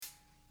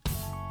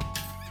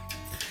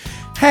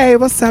Hey,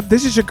 what's up?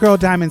 This is your girl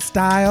Diamond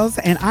Styles,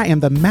 and I am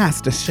the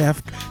master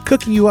chef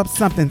cooking you up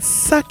something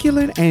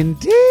succulent and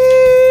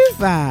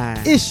divine.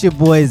 It's your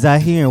boys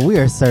out here, and we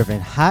are serving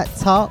hot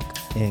talk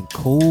and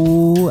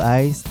cool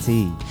iced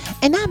tea.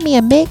 And I'm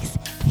Mia Mix,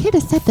 here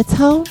to set the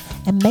tone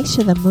and make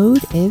sure the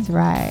mood is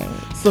right.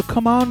 So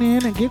come on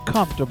in and get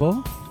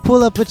comfortable.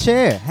 Pull up a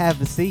chair,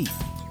 have a seat.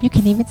 You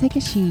can even take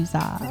your shoes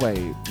off.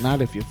 Wait,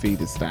 not if your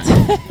feet is down.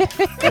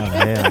 Oh,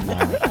 hell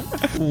no.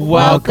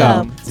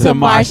 Welcome to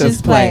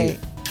Marsha's Plate.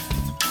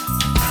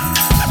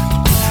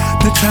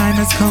 The time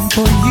has come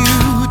for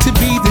you to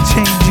be the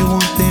change you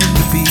want them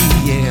to be,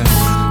 yeah.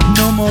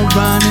 No more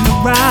running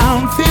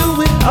around filled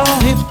with all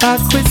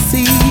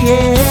hypocrisy,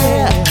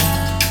 yeah.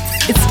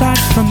 It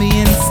starts from the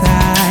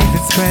inside, it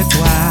spreads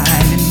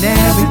wide, and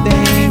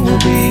everything will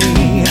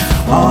be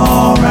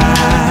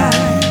alright.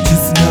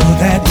 Just know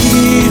that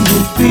it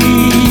will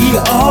be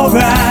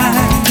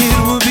alright. It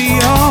will be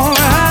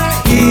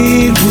alright.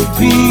 It will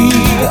be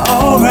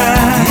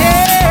alright.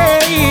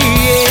 Yeah,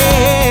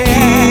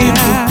 yeah. It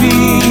will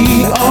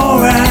be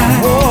alright.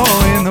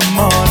 Oh, in the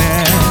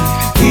morning.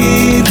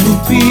 It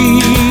will be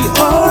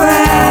alright.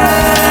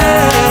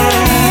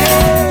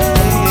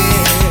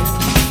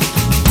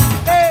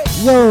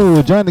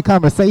 Yo, join the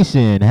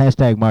conversation.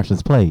 Hashtag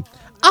Marsha's Plate.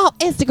 On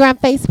Instagram,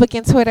 Facebook,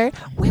 and Twitter,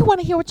 we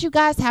want to hear what you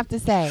guys have to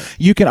say.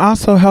 You can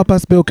also help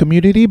us build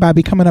community by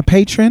becoming a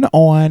patron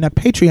on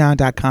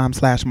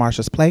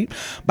patreon.com/Marsha's Plate.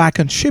 By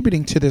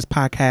contributing to this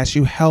podcast,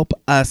 you help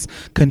us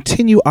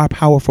continue our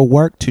powerful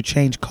work to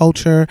change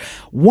culture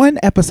one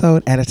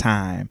episode at a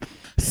time.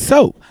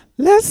 So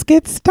let's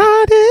get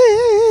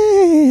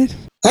started.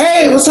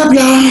 Hey, what's up,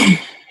 y'all?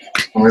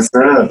 What's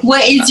up?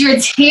 What is your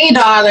tea,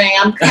 darling?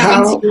 I'm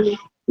coming to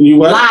You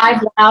what?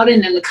 live, loud,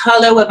 and in the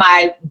color with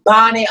my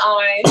bonnet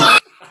on.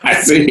 I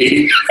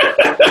see.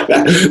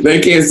 They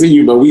can't see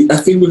you, but I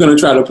think we're going to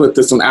try to put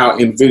this one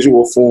out in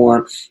visual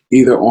form,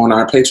 either on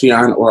our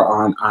Patreon or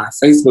on our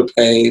Facebook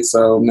page.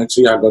 So make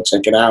sure y'all go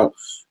check it out.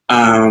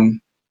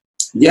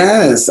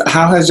 Yes.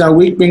 How has y'all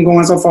week been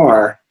going so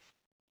far?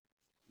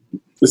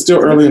 It's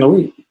still early in the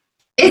week.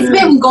 It's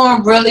been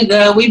going really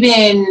good. We've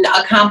been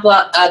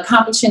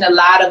accomplishing a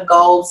lot of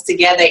goals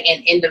together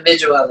and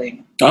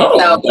individually. Oh,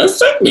 So- that's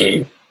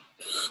sickening.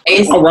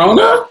 It's,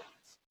 Corona?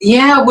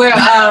 yeah, we're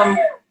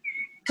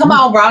come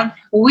on, Ron.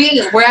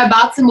 We're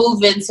about to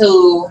move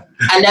into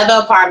another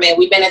apartment.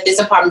 We've been at this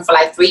apartment for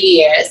like 3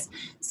 years.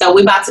 So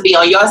we're about to be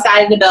on your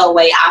side of the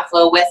Beltway off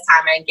of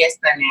Westheimer and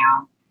Gessner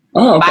now.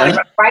 Oh, okay.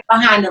 Right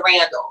behind the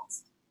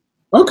Randalls.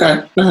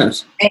 Okay,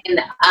 nice. And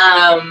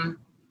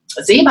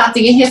so he about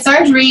to get his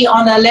surgery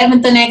on the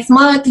 11th of next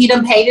month. He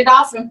done paid it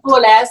off in full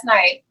last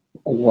night.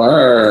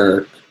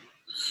 Word.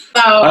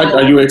 So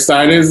Are you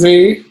excited,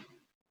 Z?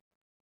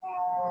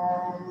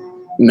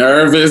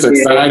 Nervous,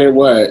 excited,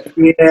 what?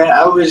 Yeah,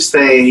 I would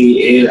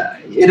say I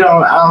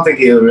don't think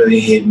it'll really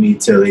hit me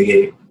till they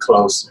get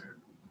closer.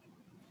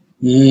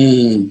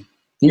 Mm.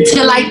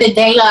 to like the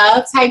day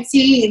of type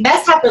tea.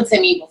 That's happened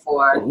to me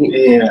before.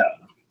 Yeah.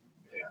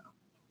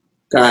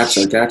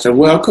 Gotcha.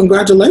 Well,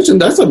 congratulations.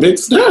 That's a big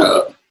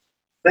step.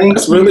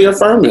 That's really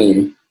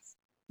affirming.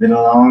 Been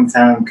a long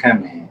time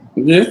coming.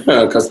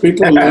 Yeah, because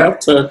people love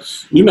to,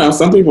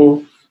 some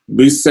people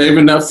be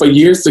saving up for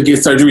years to get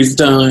surgeries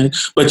done,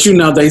 but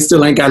they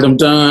still ain't got them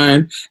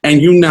done.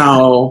 And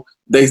that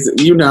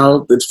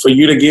for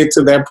you to get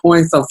to that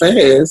point so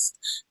fast.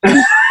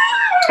 It's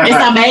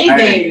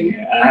amazing.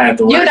 I had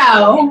to work.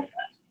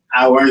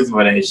 I worked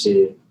for that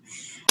shit.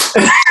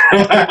 That's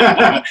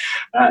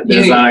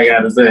all I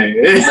gotta say.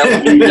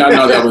 Y'all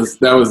know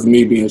that was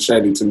me being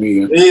shady to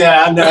me.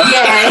 Yeah, I know.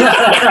 Yeah.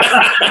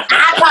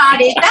 I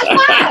caught it. That's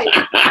why.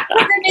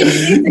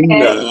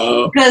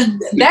 No. Because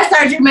that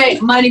surgery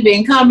money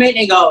been coming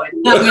and going.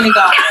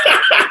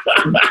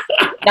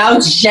 No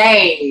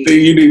shame.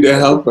 You need to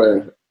help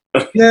her.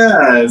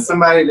 Yeah,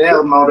 somebody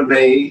that'll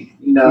motivate,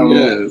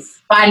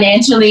 Yes.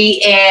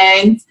 Financially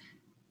and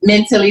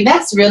mentally.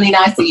 That's really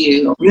nice of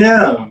you.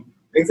 Yeah,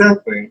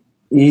 exactly.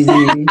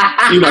 Mm-hmm.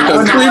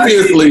 Because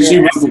previously she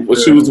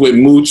was with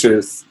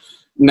moochers.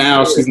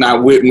 Now she's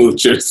not with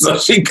moochers, so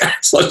she can.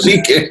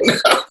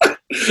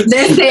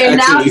 They said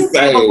now actually you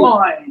have a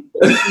point.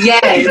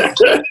 Yes.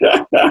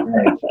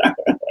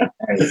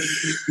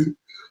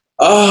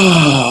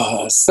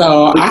 Oh,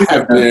 so I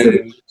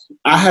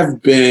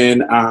have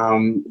been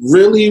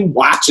really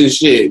watching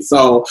shit.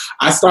 So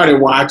I started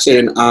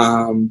watching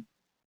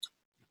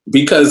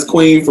because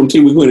Queen from Tea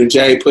with Queen and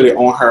Jay put it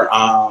on her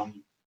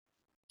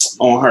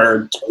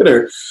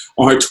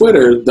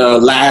Twitter, The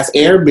Last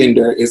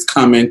Airbender is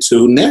coming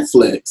to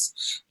Netflix.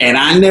 And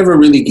I never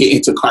really get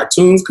into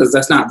cartoons because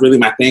that's not really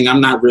my thing.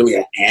 I'm not really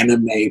an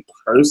anime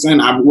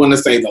person. I want to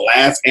say the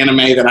last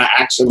anime that I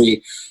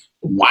actually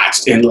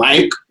watched and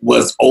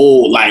was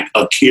old, like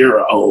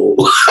Akira old.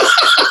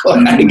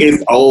 Like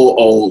it's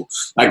old.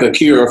 Like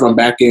Akira from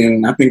back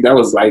in, I think that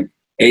was like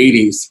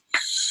 80s.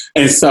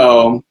 And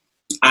so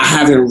I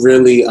haven't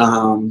really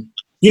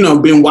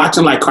been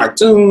watching like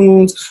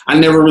cartoons. I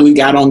never really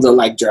got on the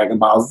like Dragon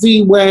Ball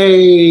Z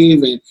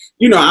wave. And,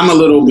 I'm a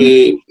little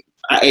bit,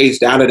 I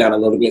aged out of that a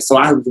little bit. So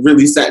I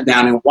really sat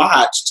down and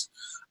watched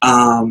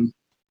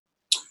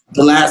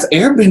The Last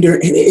Airbender,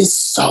 and it is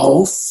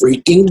so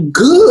freaking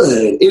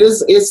good.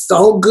 It's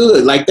so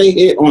good. Like, they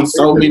hit on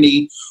so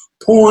many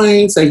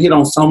points. They hit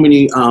on so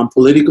many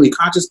politically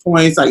conscious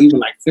points, like even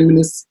like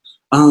feminists,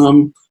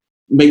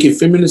 making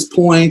feminist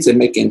points and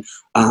making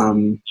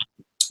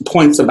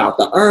points about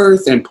the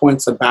earth and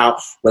points about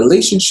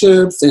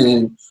relationships.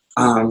 And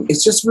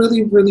it's just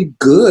really, really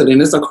good.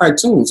 And it's a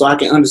cartoon, so I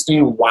can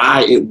understand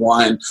why it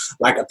won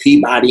like a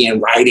Peabody in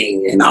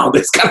writing and all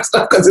this kind of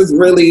stuff, because it's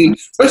really,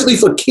 especially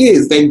for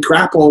kids, they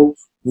grapple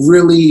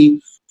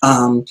really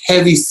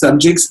heavy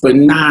subjects, but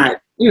not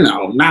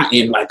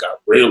in like a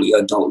really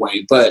adult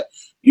way, but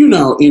in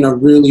a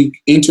really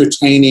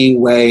entertaining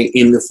way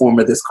in the form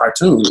of this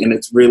cartoon. And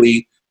it's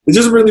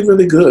just really,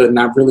 really good. And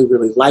I really,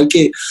 really like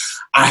it.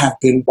 I have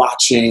been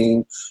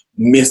watching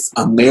Mrs.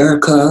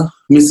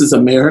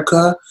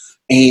 America,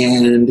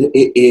 and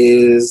it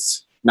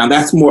is, now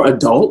that's more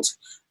adult,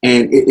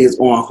 and it is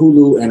on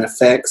Hulu and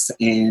FX,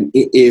 and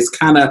it is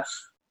kind of,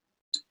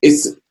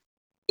 it's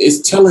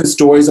telling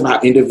stories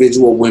about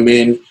individual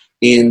women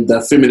in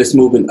the feminist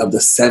movement of the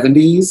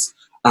 70s.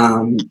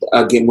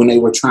 Again, when they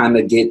were trying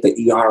to get the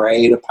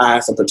ERA to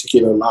pass a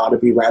particular law to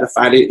be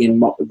ratified in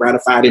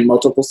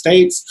multiple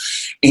states.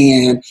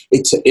 And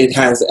it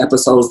has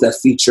episodes that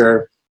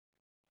feature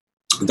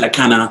that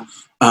kind of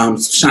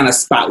shine a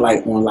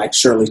spotlight on like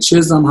Shirley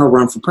Chisholm, her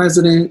run for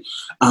president,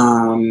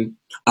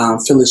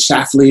 Phyllis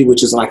Schlafly,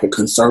 which is like a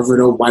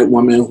conservative white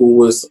woman who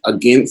was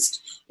against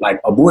like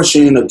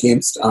abortion,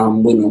 against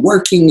women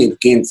working,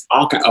 against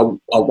all kind of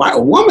a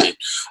woman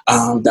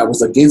that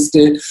was against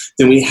it.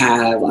 Then we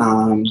have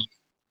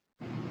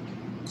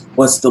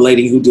what's the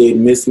lady who did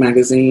Miss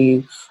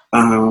Magazine,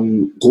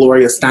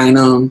 Gloria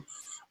Steinem.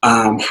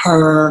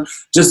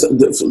 There's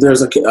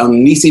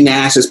Niecy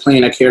Nash is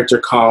playing a character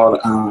called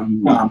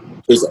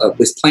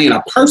is playing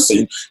a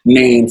person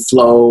named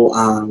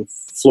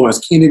Florence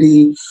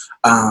Kennedy.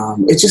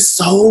 It's just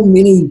so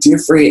many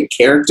different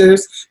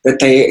characters that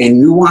they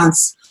in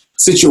nuanced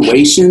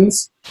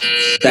situations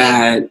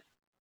that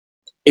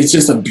it's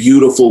just a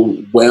beautiful,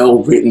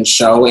 well-written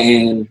show.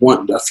 And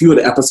a few of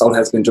the episodes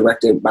has been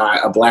directed by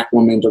a Black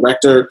woman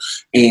director,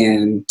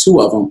 and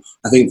 2 of them,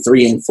 I think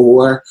 3 and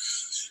 4.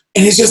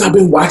 And it's just, I've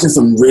been watching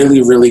some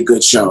really, really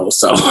good shows.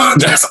 So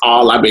that's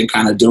all I've been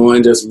kind of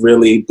doing, just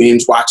really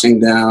binge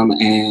watching them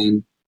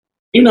and,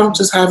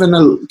 just having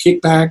a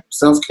kickback,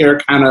 self-care,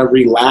 kind of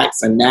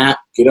relax and nap,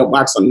 get up,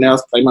 watch something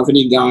else, play my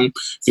video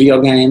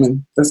game.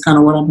 And that's kind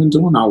of what I've been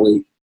doing all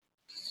week.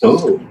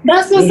 Oh,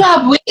 That's what's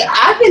up.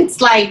 I've been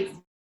like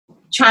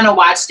trying to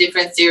watch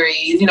different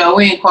series.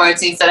 We're in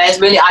quarantine, so that's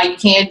really all you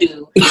can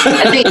do.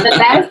 I think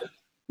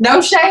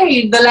no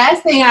shade. The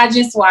last thing I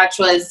just watched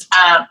was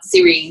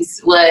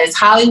series was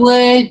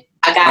Hollywood.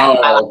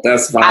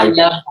 That's fine. I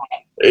love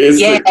that.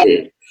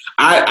 It's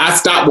I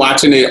stopped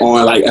watching it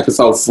on like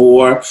episode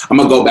 4. I'm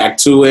gonna go back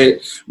to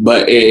it,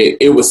 but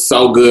it was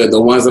so good.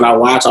 The ones that I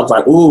watched, I was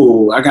like,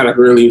 ooh, I gotta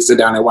really sit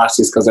down and watch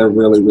this because they're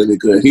really, really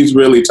good. He's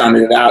really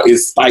turning it out.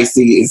 It's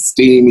spicy, it's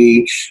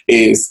steamy,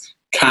 it's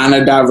kind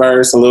of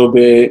diverse a little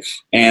bit,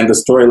 and the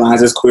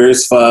storylines is queer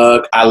as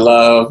fuck. I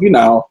love,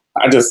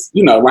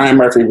 Ryan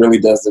Murphy really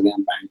does the damn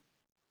thing.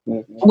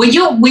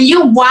 Mm-hmm. When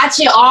you watch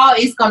it all,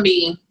 it's gonna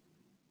be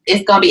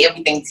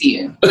everything to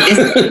you.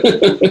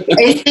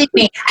 It's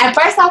me. At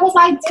first, I was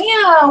like,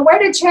 "Damn, where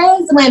the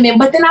trans women?"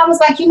 But then I was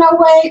like, you know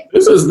what?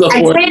 This is a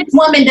trans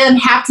woman doesn't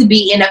have to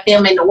be in a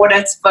film in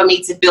order for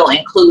me to feel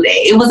included.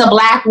 It was a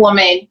Black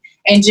woman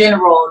in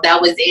general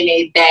that was in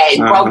it that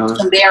broke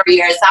some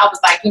barriers. So I was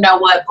like, you know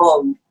what?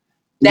 Boom.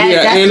 And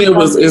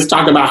it's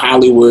talking about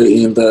Hollywood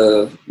in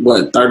the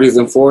 30s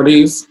and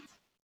 40s,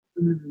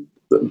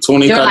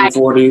 20, 30,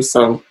 40s.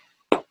 So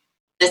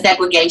the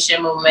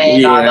segregation movement.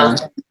 And all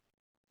those.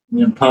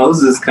 The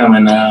Pose is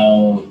coming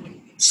out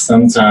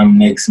sometime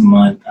next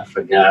month. I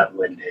forgot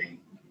what day.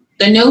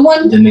 The new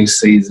one? The new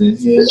season.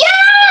 Yeah.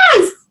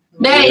 Yes!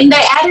 They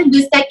added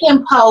the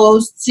second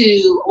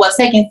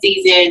second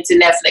season to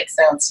Netflix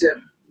soon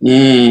too.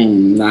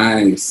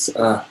 Nice.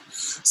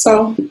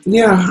 So,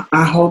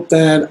 I hope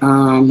that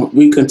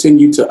we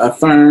continue to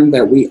affirm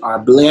that we are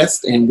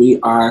blessed and we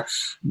are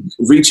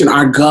reaching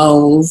our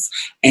goals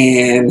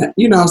and,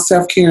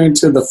 self-caring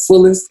to the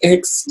fullest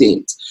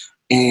extent.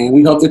 And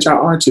we hope that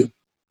y'all are too.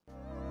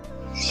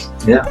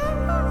 Yeah.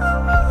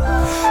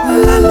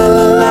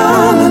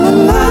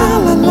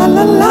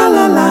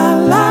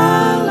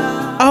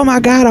 Oh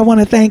my God, I want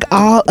to thank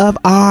all of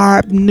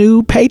our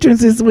new patrons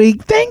this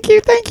week. Thank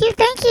you.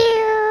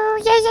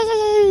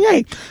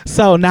 Yay.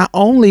 So not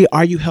only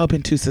are you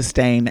helping to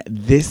sustain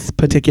this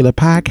particular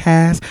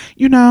podcast,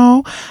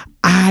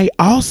 I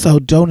also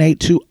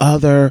donate to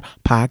other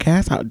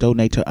podcasts. I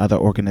donate to other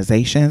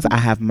organizations. I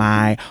have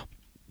my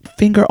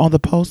finger on the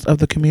pulse of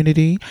the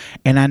community,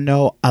 and I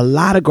know a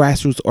lot of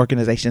grassroots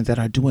organizations that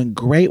are doing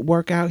great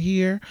work out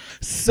here.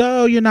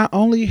 So you're not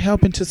only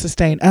helping to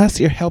sustain us,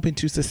 you're helping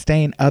to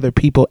sustain other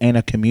people in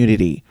a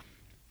community,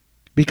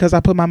 because I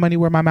put my money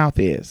where my mouth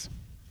is.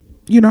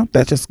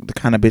 that's just the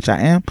kind of bitch I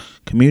am.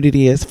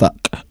 Community as fuck.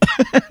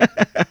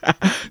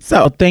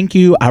 So thank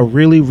you. I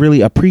really,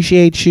 really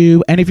appreciate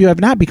you. And if you have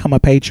not become a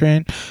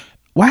patron,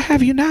 why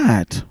have you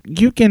not?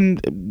 You can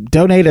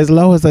donate as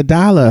low as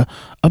 $1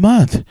 a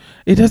month.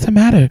 It doesn't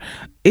matter.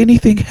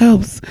 Anything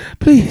helps.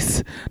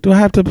 Please. Do I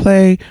have to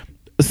play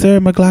Sarah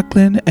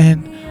McLachlan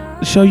and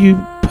show you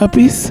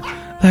puppies?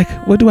 Like,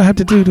 what do I have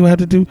to do? Do I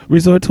have to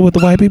resort to what the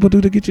white people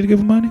do to get you to give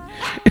them money?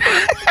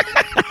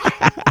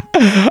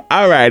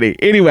 Alrighty.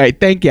 Anyway,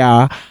 thank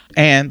y'all.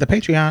 And the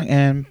Patreon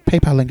and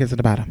PayPal link is at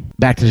the bottom.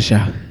 Back to the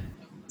show.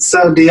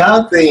 So do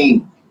y'all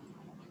think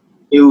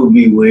it would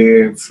be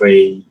weird for,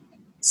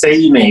 say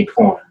you made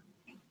porn.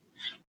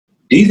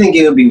 Do you think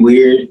it would be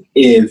weird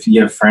if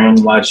your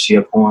friend watched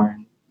your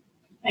porn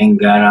and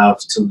got off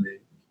to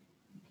it?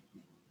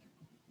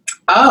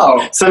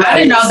 Oh, I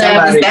didn't know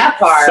that was that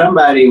part.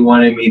 Somebody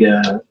wanted me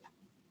to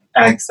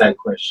ask that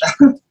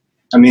question.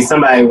 I mean,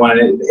 somebody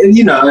wanted,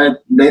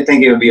 they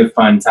think it would be a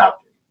fun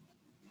topic.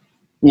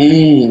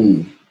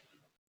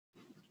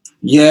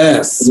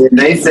 Yes.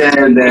 They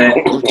said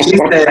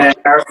that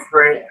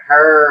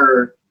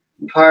her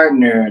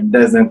partner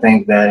doesn't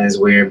think that is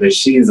weird, but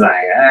she's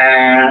like,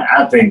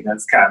 I think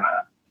that's kind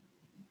of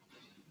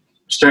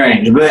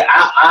strange. But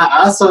I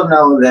also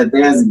know that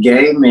there's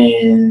gay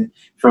men,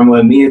 from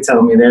what Mia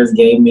told me, there's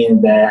gay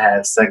men that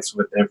have sex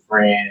with their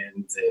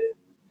friends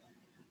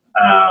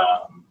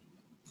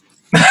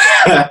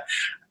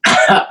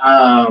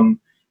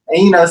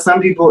and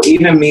some people,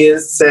 even Mia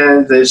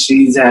says that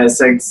she's had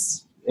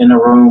sex in a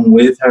room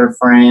with her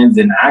friends,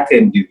 and I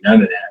couldn't do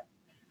none of that.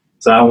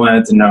 So I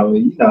wanted to know,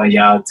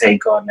 y'all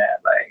take on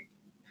that. Like,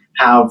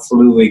 how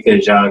fluid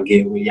could y'all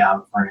get with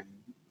y'all friends?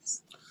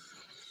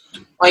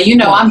 Well,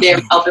 I'm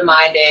very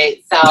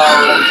open-minded, so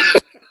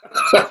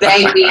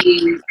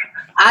baby,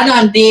 I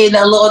done did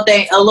a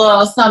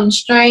little something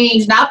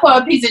strange, not for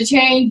a piece of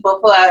change,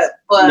 but for a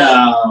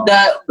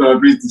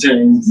piece of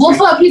change. Well,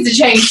 for a piece of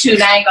change too.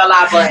 I ain't gonna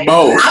lie, but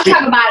Both. I'm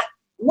talking about.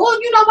 Well,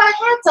 I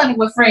have done it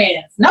with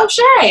friends. No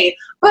shade,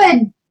 but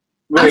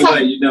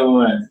Wait, you know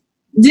what?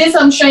 Did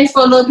something strange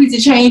for a little piece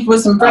of change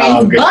with some friends,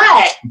 Oh, okay.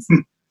 but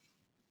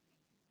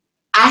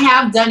I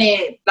have done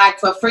it like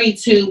for free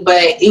too.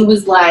 But it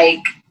was like,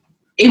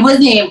 it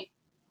wasn't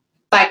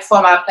like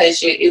for my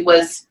pleasure. It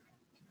was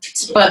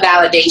for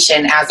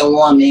validation as a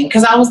woman,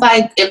 because I was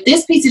like, if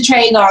this piece of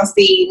trade gonna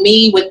see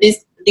me with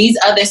these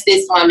other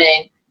cis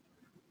women,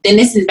 then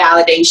this is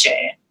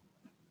validation.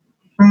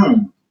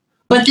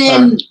 But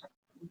then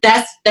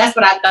that's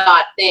what I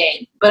thought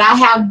then. But I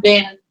have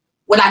been.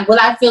 Would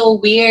I feel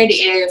weird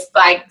if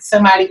like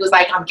somebody was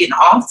like, I'm getting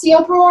off to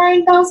your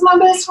porn? That was my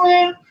best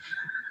friend.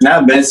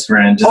 Not best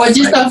friend. Or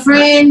just a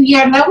friend.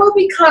 Yeah, that would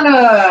be kind of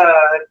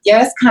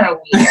weird.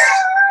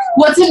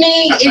 Well, to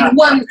me,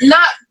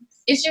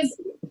 it's just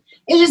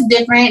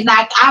different.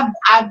 Like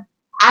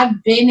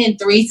I've been in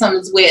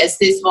threesomes with a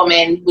cis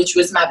woman, which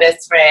was my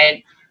best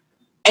friend,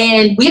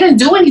 and we didn't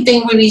do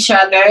anything with each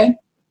other.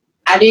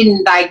 I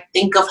didn't like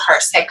think of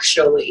her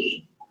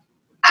sexually.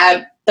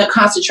 The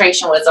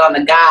concentration was on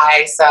the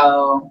guy,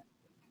 so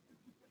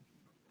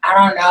I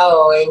don't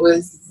know. It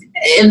was,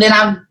 and then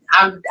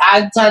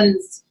I've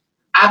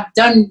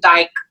done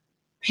like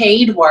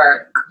paid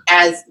work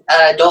as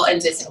an adult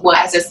as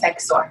a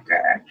sex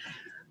worker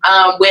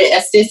with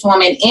a cis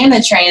woman and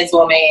a trans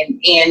woman,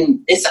 and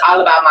it's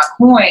all about my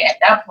coin at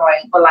that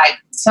point. But like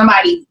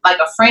somebody, like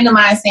a friend of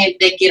mine, saying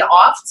they get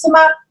off to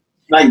my.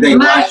 Like they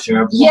watch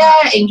your porn.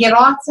 Yeah, and get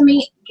off to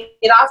it.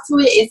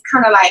 It's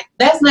kind of like,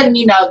 that's letting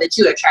me know that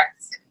you're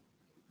attracted to me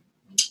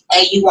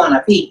and you want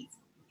a piece.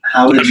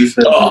 How would you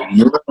feel?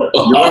 Your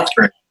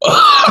friend.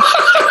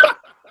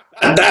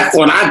 That's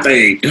what I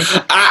think.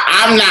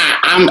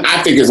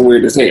 I think it's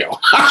weird as hell.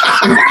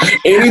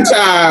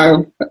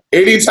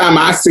 Anytime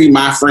I see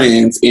my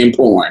friends in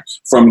porn,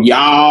 from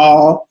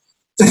y'all,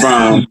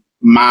 from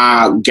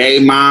my gay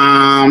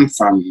mom,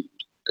 from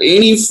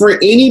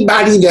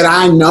anybody that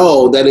I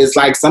know that is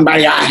like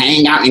somebody I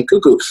hang out in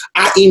cuckoo,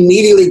 I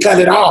immediately cut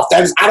it off.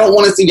 I don't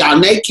want to see y'all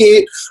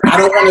naked. I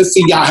don't want to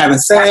see y'all having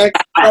sex.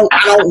 I don't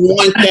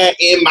want that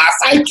in my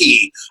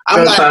psyche.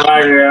 I'm like,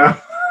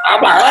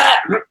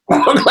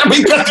 let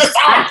me cut this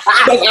off.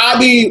 Because I'll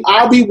be,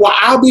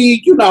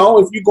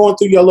 if you're going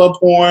through your little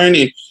porn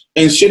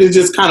and shit is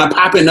just kind of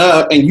popping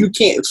up, and you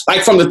can't,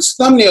 like from the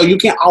thumbnail, you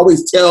can't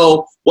always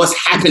tell what's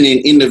happening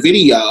in the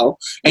video,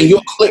 and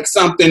you'll click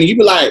something, and you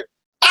be like,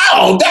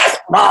 oh, that's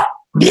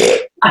yeah.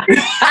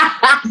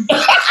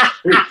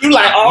 You're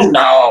like, oh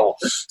no.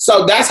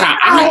 So that's how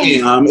I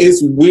am.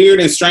 It's weird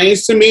and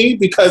strange to me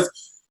because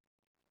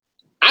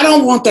I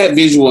don't want that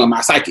visual in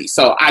my psyche.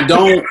 So I'm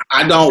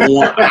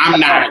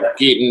not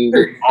getting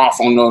off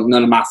on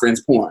none of my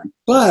friends' porn.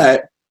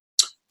 But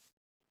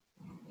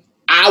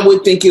I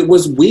would think it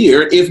was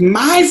weird if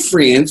my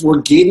friends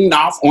were getting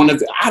off on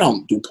I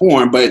don't do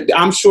porn, but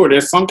I'm sure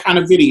there's some kind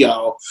of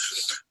video.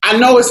 I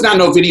know it's not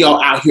no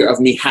video out here of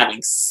me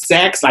having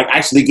sex, like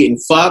actually getting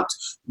fucked,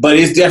 But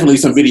it's definitely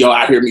some video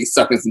out here me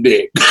sucking some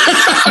dick.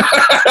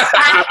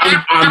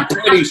 I'm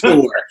pretty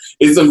sure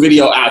it's some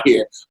video out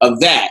here of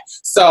that.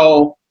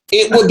 So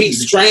it would be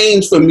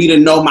strange for me to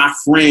know my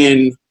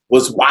friend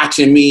was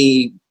watching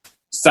me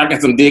sucking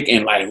some dick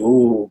and like,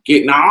 ooh,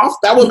 getting off.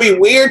 That would be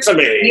weird to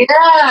me.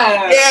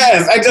 Yeah.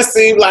 Yes, it just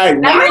seemed like.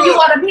 Now you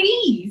want a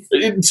piece.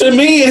 To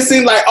me, it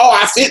seemed like, oh,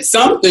 I fit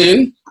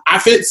something. I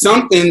fit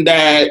something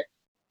that,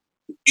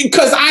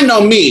 because I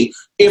know me.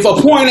 If a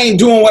porn ain't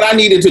doing what I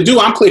needed to do,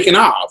 I'm clicking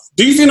off.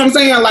 Do you see what I'm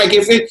saying? Like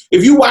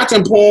if you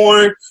watching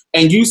porn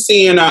and you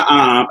seeing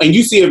and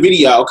you see a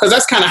video, because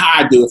that's kind of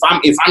how I do.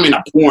 If I'm in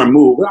a porn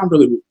mood, I don't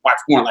really watch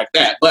porn like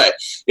that. But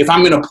if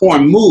I'm in a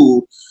porn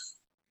mood,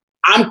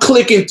 I'm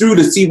clicking through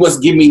to see what's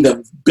giving me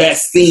the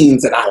best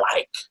scenes that I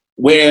like.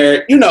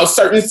 Where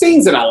certain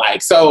scenes that I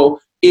like. So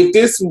if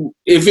this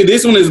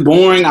one is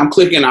boring, I'm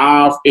clicking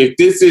off. If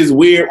this is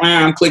weird,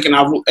 I'm clicking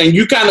off. And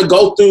you kind of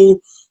go through.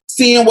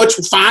 Seeing what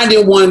you find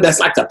in one that's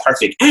like the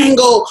perfect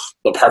angle,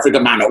 the perfect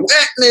amount of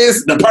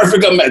wetness, the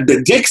perfect amount,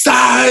 the dick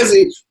size.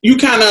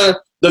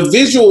 The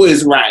visual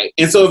is right.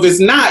 And so if it's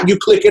not, you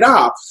click it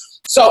off.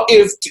 So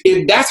if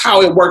that's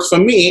how it works for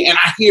me, and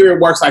I hear it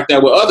works like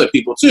that with other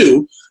people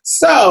too.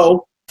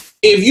 So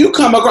if you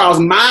come across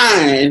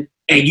mine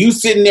and you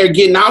sitting there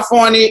getting off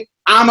on it,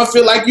 I'ma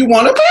feel like you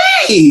want to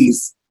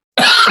please.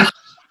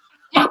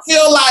 I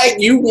feel like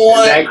you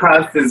want that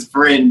crosses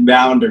friend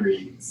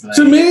boundaries.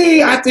 To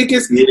me, I think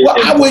it's well.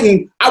 I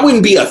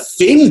wouldn't be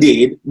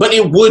offended, but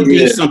it would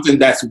be something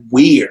that's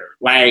weird.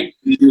 Like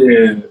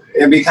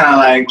it'd be kind of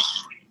like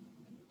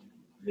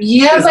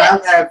but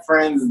I've had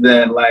friends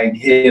that like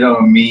hit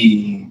on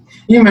me.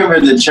 You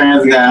remember the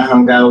trans guy I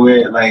hung out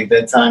with? Like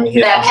that time he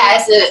hit that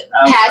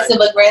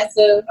passive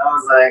aggressive. I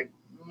was like,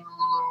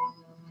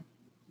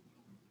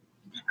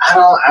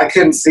 I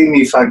couldn't see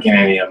me fucking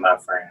any of my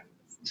friends.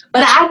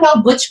 But I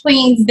know butch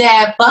queens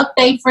that fuck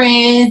their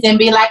friends and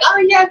be like,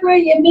 oh yeah, girl,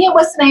 yeah, me and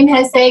what's the name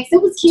had sex.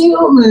 It was cute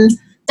and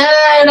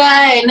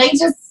and they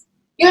just,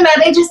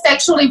 they just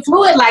sexually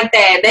fluid like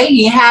that.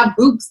 They have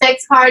group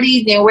sex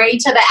parties and wear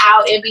each other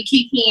out and be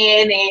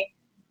kicking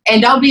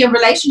and don't be in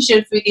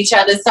relationships with each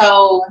other.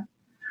 So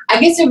I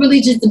guess it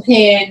really just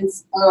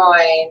depends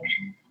on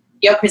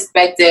your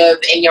perspective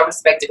and your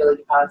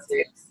respectability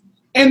politics.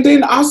 And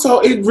then also,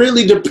 it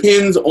really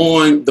depends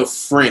on the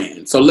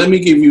friend. So let me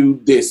give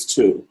you this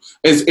too.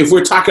 As if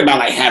we're talking about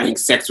like having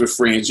sex with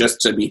friends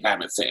just to be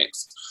having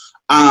sex.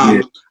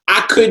 I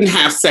couldn't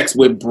have sex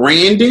with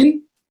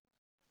Brandon,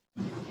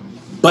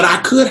 but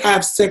I could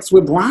have sex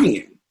with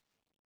Brian.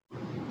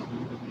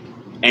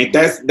 Ain't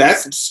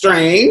that's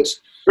strange?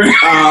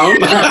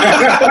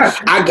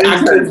 I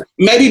could,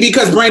 maybe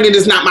because Brandon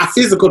is not my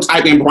physical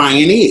type and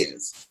Brian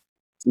is.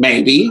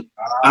 Maybe.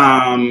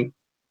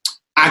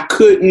 I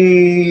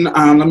couldn't.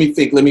 Let me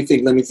think.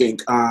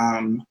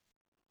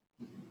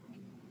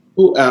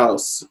 Who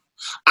else?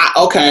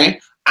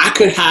 I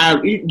could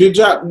have.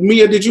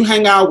 Mia? Did you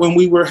hang out when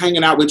we were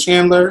hanging out with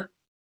Chandler?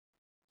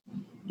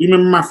 You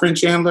remember my friend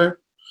Chandler?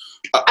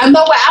 I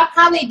know what I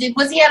probably did.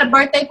 Was he at a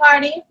birthday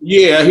party?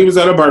 Yeah, he was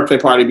at a birthday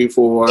party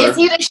before. Is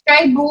he the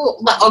straight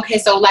bull? Okay,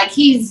 so like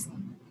he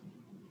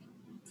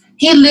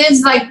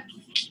lives like.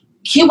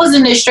 He was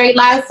in the straight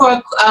life for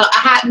a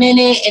hot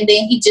minute, and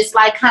then he just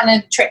like kind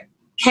of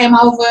came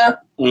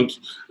over.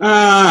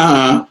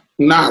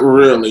 Not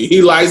really.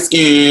 He light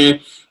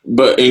skinned,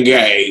 but a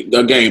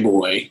gay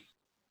boy.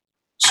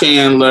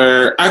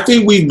 Chandler. I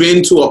think we've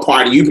been to a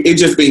party. It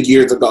just been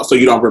years ago, so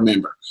you don't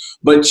remember.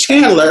 But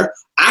Chandler,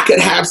 I could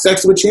have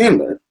sex with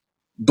Chandler,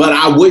 but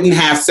I wouldn't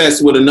have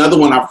sex with another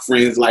one of our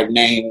friends like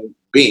named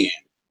Ben.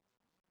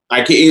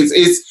 Like it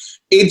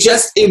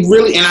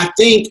really, and I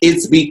think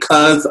it's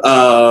because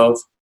of,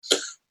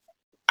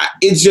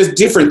 it's just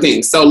different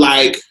things. So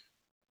like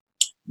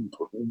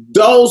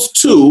those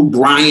two,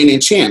 Brian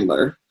and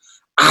Chandler,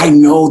 I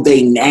know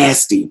they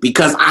nasty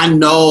because I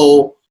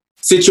know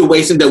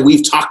situations that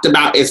we've talked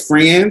about as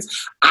friends.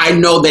 I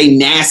know they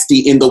nasty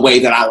in the way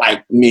that I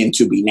like men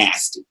to be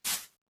nasty.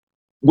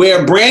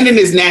 Where Brandon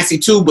is nasty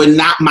too, but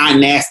not my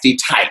nasty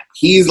type.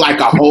 He's like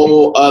a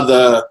whole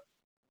other,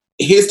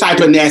 his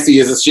type of nasty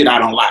is a shit I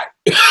don't like.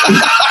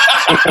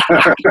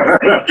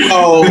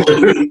 So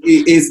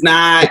it's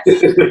not,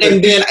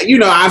 and then,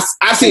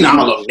 I've seen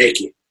all of them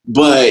naked,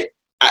 but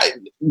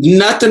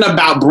nothing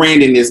about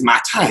Brandon is my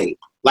type.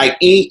 Like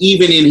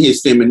even in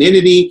his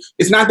femininity,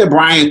 it's not that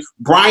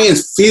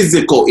Brian's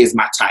physical is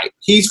my type.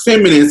 He's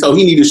feminine, so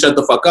he need to shut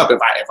the fuck up if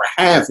I ever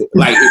have it.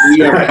 Like if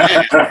we ever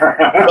have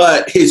it.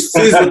 But his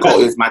physical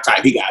is my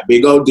type. He got a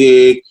big old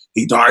dick.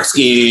 He dark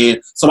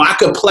skinned. So I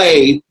could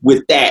play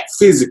with that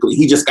physically.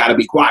 He just got to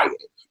be quiet.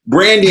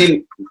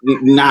 Brandon,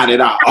 not at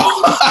all.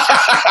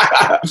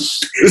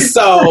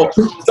 So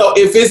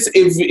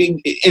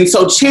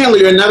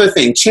Chandler, another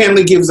thing,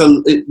 Chandler gives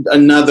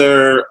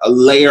another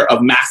layer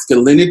of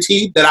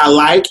masculinity that I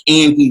like,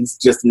 and he's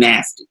just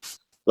nasty,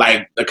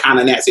 like the kind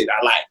of nasty that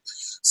I like.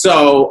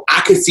 So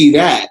I could see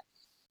that.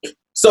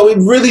 So it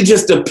really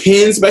just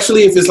depends,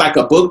 especially if it's like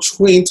a book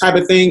queen type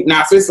of thing.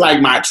 Now, if it's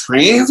like my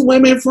trans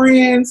women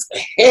friends,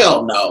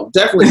 hell no,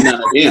 definitely none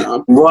of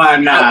them. Why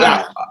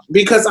not?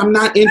 Because I'm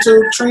not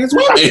into trans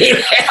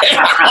women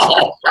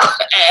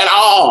at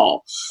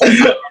all.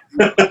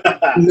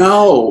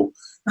 No.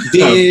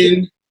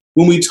 Then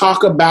when we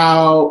talk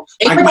about,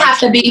 it like, would have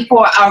to be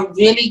for a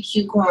really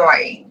cute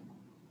coin.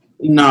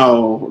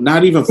 No,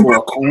 not even for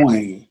a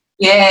coin.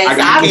 Yes,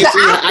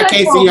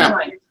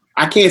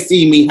 I can't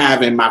see me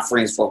having my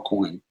friends for a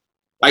coin.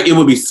 Like, it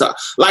would be so.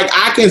 Like,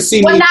 I can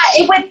see me.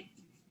 It would.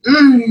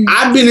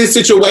 I've been in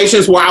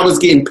situations where I was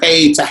getting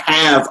paid to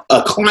have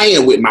a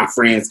client with my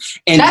friends,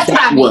 and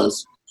that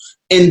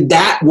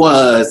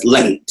was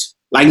late.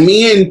 Like,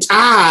 me and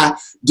Ty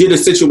did a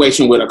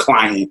situation with a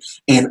client,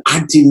 and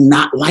I did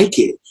not like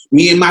it.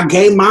 Me and my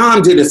gay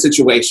mom did a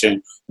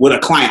situation with a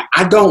client.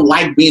 I don't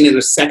like being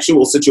in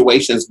sexual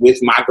situations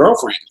with my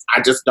girlfriends.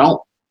 I just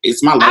don't.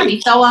 It's my life. I'd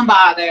be so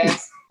unbothered.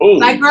 Ooh,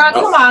 like, girl,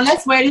 come on,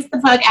 let's wear this the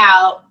fuck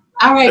out.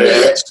 All right,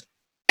 bitch.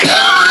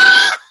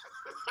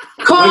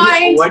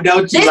 Coins. What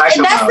don't you like that's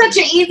about such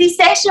an easy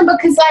section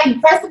because,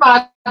 like, first of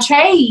all,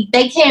 trade,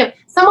 they can't,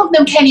 some of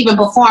them can't even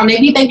perform.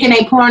 They be thinking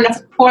they porn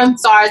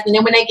stars, and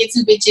then when they get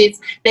two bitches,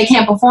 they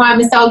can't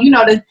perform. And so, you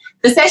know,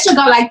 the session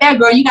go like that,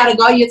 girl, you got to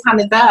go, your time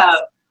is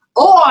up.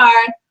 Or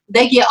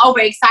they get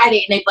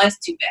overexcited and they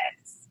bust too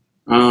fast.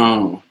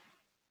 Oh.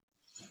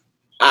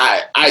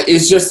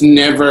 It's just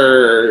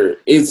never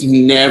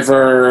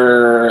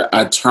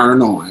a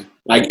turn on.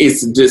 Like,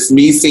 it's just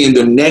me seeing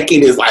them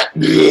naked is like,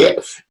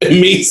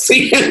 me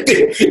seeing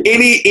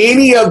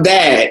any of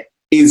that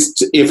is,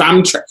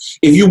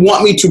 if you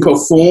want me to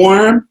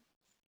perform,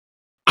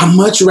 I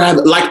much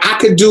rather, like, I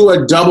could do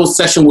a double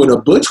session with a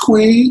butch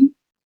queen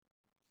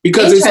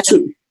because it's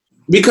too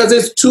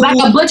like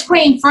a butch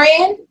queen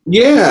friend.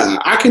 Yeah,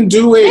 I can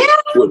do it.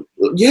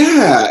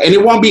 Yeah, and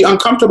it won't be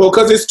uncomfortable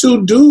because it's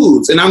two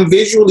dudes, and I'm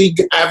visually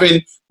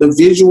having the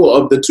visual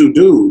of the two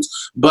dudes.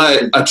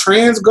 But a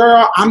trans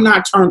girl, I'm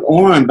not turned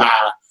on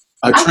by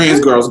a trans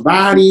girl's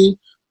body.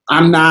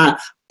 I'm not.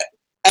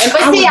 That's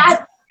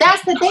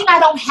the thing. I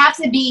don't have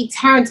to be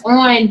turned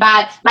on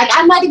by, like,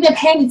 I'm not even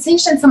paying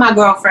attention to my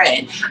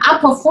girlfriend. I'm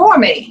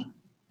performing.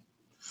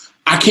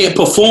 I can't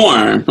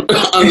perform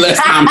unless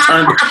I'm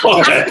turned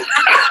on.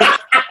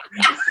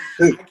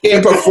 I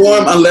can't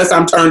perform unless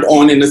I'm turned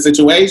on in the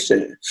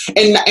situation.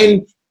 And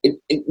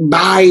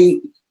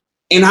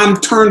I'm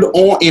turned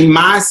on in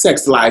my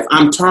sex life.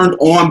 I'm turned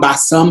on by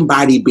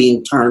somebody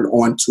being turned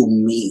on to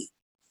me.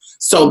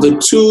 So the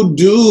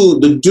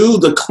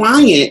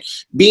client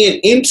being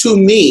into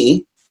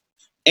me,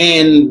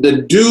 and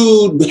the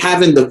dude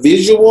having the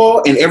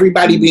visual and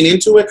everybody being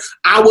into it,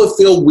 I would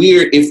feel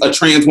weird if a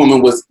trans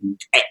woman was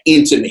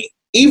into me.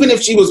 Even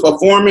if she was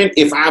performing,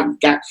 it's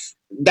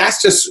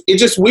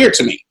just weird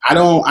to me. I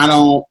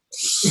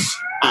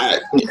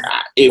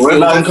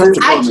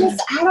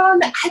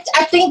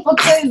think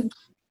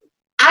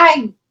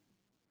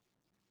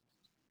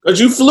because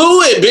you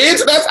fluid,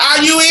 bitch. That's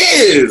how you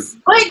is.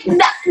 But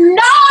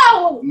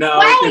no.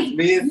 Wait.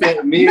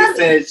 Mia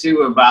said she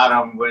would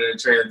bottom with a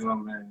trans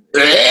woman.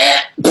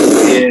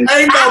 Ain't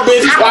no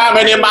bitch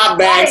climbing in my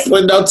backs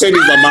with no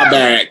titties on my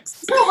back.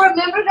 You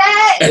remember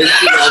that?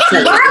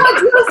 Why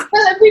would you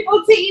spilling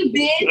people's tea,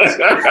 bitch?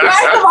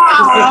 First of all.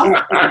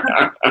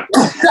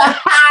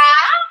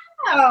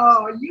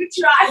 Oh, you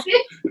tried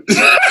it.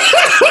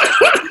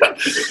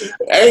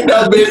 Ain't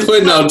no bitch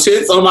putting no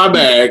tits on my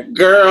back,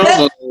 girl.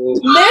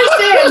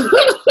 Listen,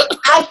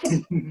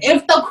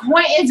 if the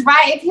coin is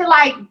right, if you're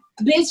like,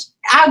 bitch,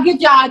 I'll give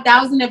y'all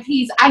 1,000 a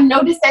piece. I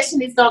know this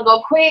session is gonna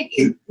go quick.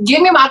 Give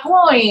me my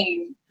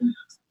coin.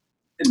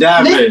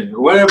 David,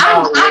 what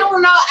about? I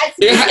don't know.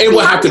 It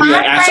would have to be.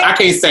 I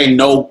can't say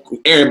no.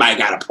 Everybody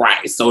got a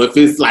price. So if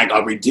it's like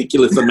a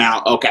ridiculous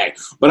amount, okay.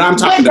 But I'm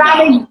talking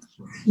about.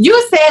 You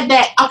said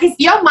that. Okay, so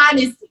your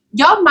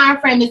mind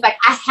frame is like,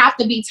 I have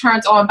to be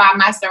turned on by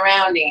my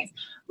surroundings.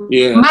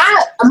 Yeah.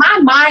 My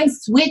mind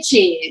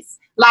switches.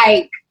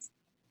 Like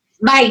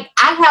I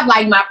have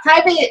like my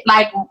private,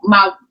 like when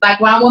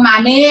I'm with my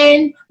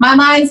man, my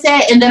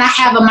mindset, and then I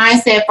have a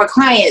mindset for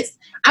clients.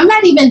 I'm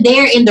not even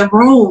there in the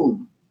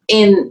room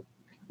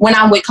when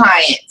I'm with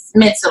clients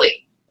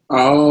mentally.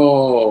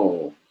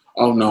 Oh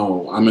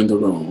no, I'm in the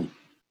room.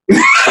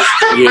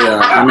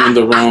 Yeah, I'm in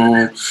the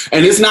room.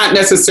 And it's not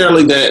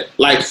necessarily that,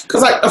 like,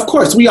 because, like, of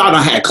course, we all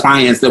don't have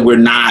clients that we're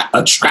not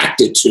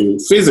attracted to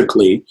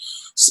physically,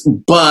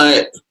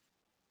 but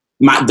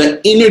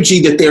the energy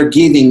that they're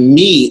giving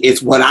me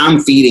is what I'm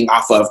feeding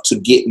off of to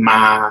get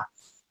my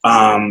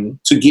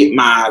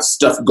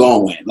stuff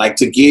going, like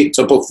to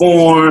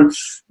perform.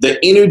 The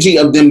energy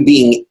of them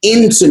being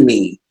into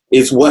me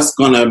is what's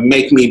gonna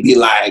make me be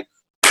like,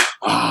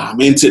 I'm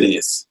into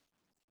this.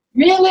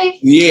 Really?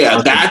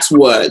 Yeah, that's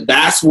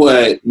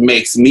what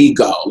makes me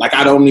go. Like,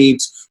 I don't need,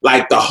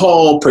 like, the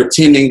whole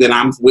pretending that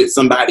I'm with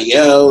somebody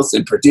else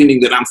and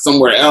pretending that I'm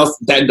somewhere else.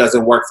 That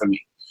doesn't work for me.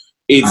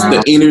 It's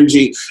the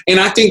energy. And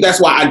I think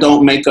that's why I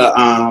don't make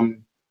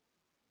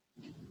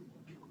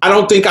I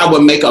don't think I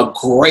would make a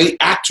great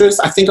actress.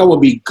 I think I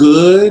would be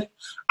good.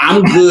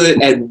 I'm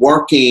good at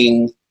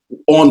working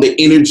on the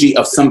energy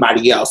of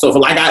somebody else. So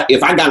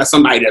if I got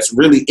somebody that's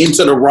really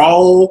into the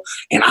role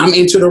and I'm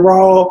into the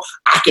role,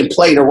 I can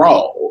play the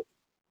role.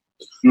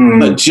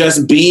 But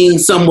just being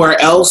somewhere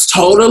else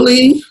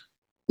totally,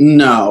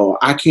 no,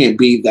 I can't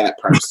be that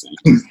person.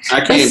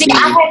 I can't.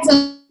 I had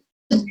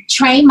to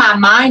train my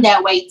mind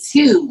that way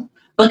too,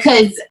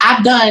 because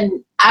I've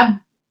done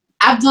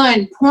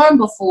porn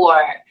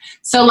before.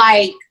 So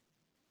like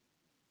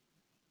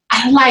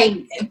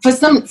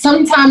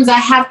sometimes I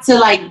have to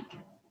like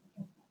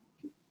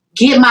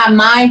get my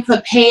mind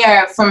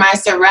prepared for my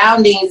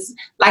surroundings.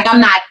 Like I'm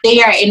not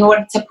there in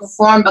order to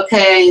perform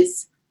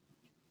because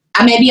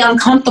I may be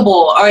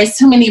uncomfortable or it's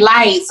too many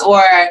lights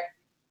or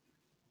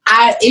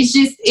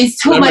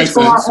it's too much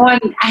going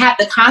on. I have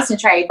to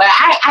concentrate, but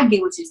I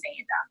get what you're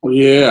saying though.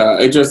 Yeah,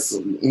 it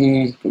just,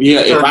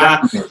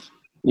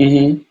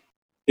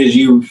 Did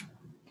you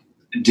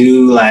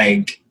do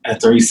like a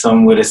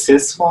threesome with a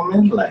cis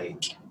woman?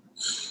 Like,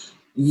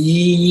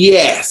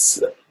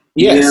 yes.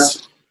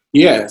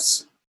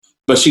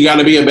 But she got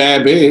to be a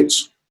bad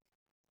bitch.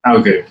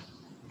 Okay.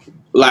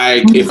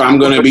 Like, if I'm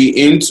going to be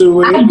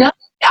into it.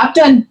 I've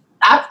done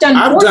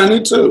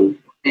it too.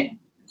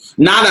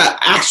 Not an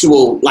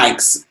actual, like,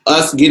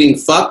 us getting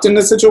fucked in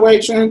the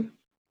situation.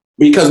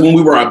 Because when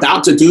we were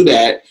about to do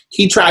that,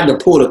 he tried to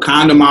pull the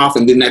condom off,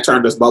 and then that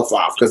turned us both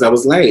off because I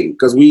was late.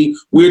 Because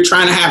we're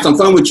trying to have some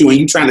fun with you, and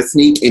you trying to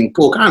sneak and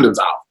pull condoms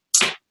off.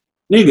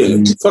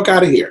 Nigga, fuck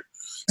out of here.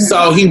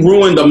 So he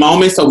ruined the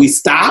moment, so we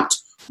stopped.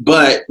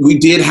 But we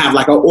did have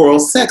like an oral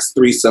sex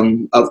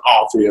threesome of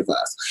all three of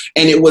us.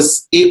 And it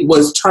was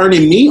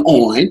turning me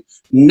on,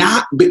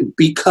 not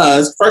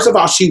because, first of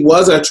all, she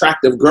was an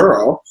attractive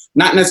girl.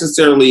 Not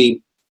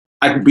necessarily,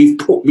 like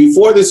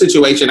before the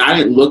situation, I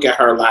didn't look at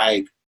her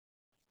like,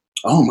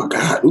 oh my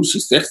God, ooh,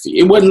 she's sexy.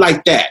 It wasn't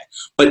like that.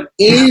 But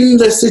in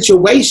the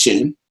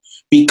situation,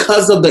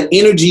 because of the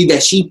energy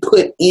that she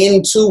put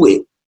into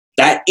it,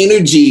 that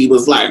energy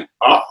was like,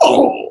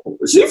 oh,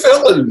 she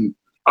feeling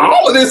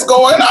all of this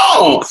going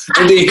on.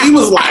 And then he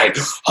was like,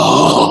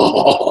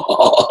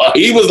 oh,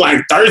 he was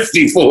like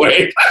thirsty for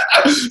it.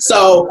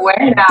 So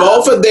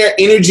both of their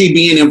energy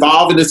being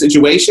involved in the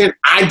situation,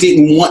 I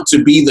didn't want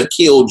to be the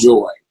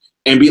killjoy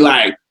and be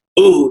like,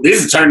 ooh,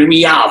 this is turning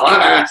me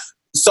off.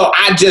 So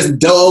I just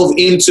dove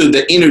into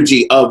the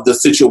energy of the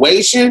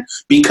situation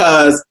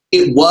because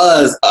it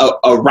was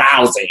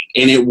arousing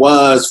and it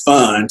was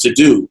fun to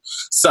do.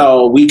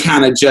 So we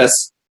kind of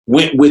just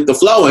went with the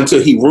flow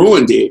until he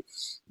ruined it.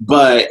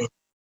 But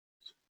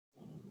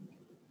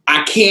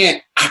I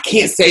can't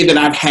say that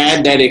I've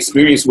had that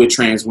experience with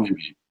trans women.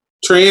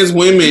 Trans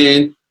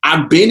women,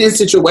 I've been in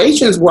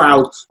situations where I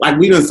was like,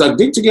 we done suck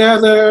dick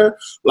together,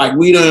 like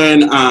we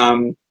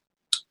done,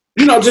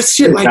 just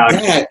shit like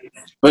that.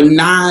 But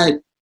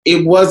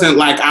it wasn't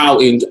like I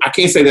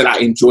can't say that I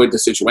enjoyed the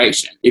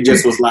situation. It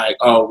just was like,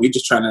 oh, we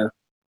just trying to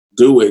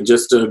do it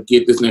just to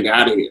get this nigga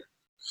out of here.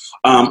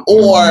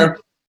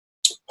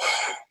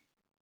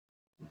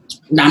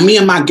 Now, me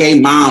and my gay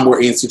mom were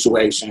in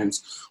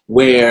situations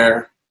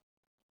where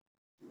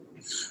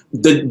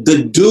the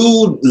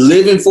dude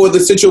living for the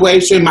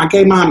situation, my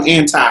gay mom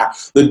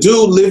the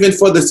dude living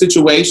for the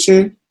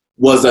situation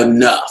was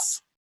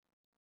enough.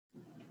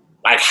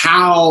 Like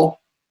how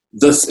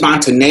the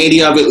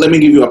spontaneity of it. Let me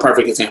give you a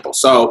perfect example.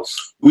 So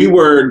we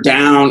were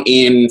down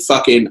in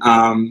fucking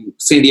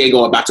San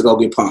Diego about to go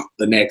get pumped.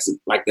 The next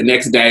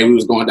day we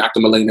was going to Dr.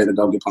 Molina to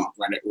go get pumped,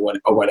 right,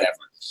 or whatever.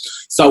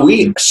 So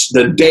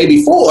the day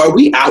before,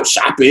 we out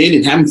shopping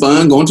and having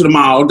fun, going to the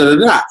mall,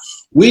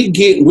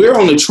 We're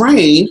on the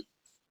train,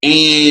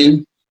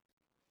 and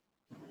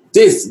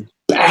this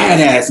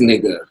badass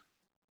nigga,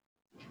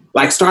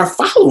 like, start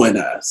following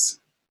us.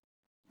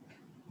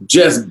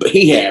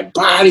 He had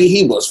body,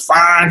 he was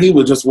fine, he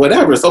was just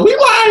whatever. So we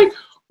like,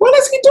 what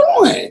is he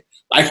doing?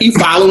 Like, he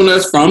following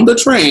us from the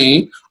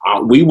train.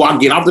 We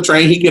get off the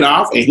train, he get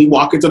off, and he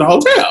walk into the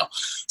hotel.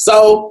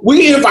 So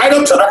we invite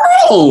him to the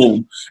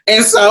room.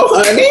 And so,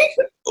 honey,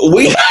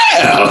 we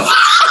have.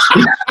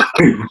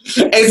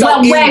 And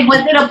so wait, was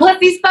it a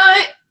pussy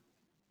stunt?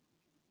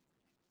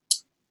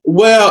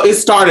 Well, it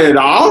started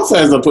off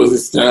as a pussy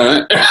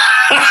stunt.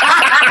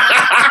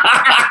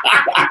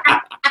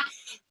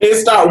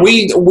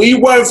 We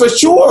weren't for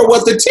sure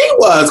what the tea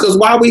was, because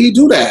why would he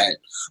do that?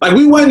 Like,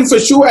 we wasn't for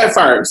sure at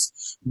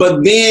first.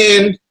 But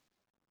then,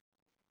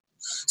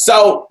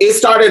 so it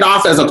started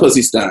off as a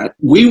pussy stunt.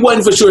 We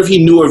wasn't for sure if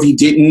he knew or if he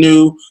didn't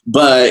knew,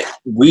 but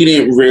we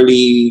didn't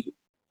really,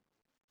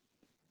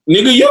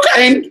 nigga, you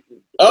came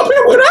up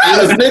here with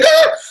us,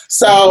 nigga.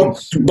 So,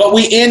 but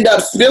we end up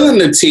spilling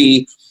the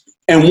tea,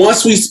 and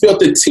once we spilled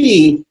the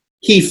tea,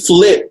 he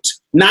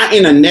flipped, not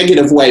in a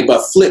negative way,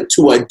 but flipped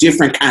to a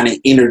different kind of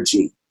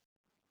energy.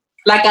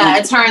 Like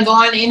a turned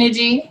on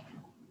energy?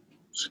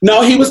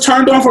 No, he was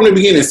turned on from the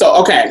beginning. So,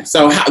 okay.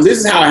 So this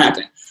is how it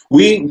happened.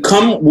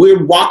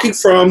 We're walking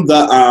from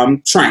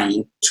the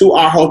train to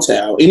our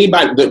hotel.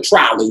 The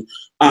trolley.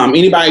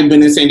 Anybody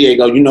been in San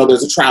Diego, you know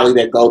there's a trolley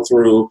that go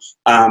through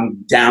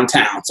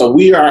downtown. So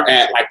we are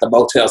at like the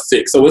Motel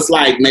 6. So it's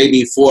like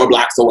maybe 4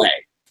 blocks away.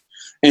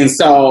 And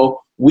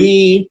so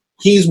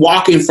he's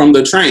walking from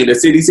the train, the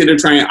City Center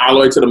train, all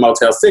the way to the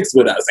Motel 6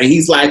 with us. And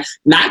he's like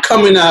not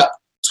coming up,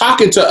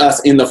 talking to us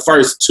in the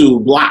first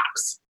 2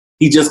 blocks.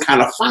 He's just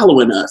kind of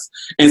following us.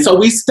 And so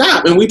we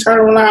stop and we turn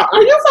around,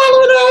 are you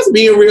following us?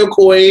 Being real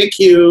coy and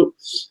cute.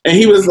 And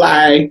he was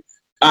like,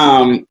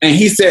 and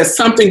he says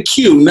something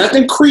cute,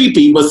 nothing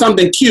creepy, but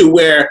something cute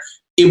where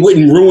it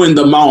wouldn't ruin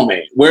the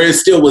moment, where it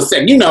still was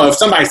said. You know, if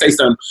somebody say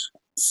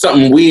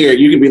something weird,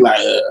 you can be like,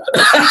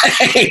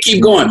 and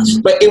keep going.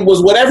 But it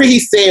was whatever he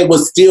said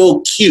was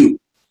still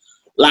cute.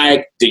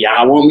 Like, do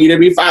y'all want me to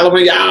be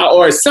following y'all?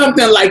 Or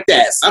something like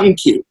that, something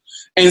cute.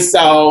 And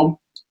so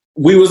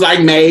we was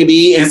like,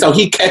 maybe. And so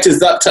he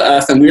catches up to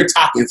us and we're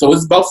talking. So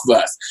it's both of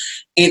us.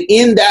 And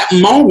in that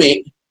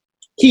moment,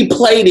 he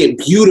played it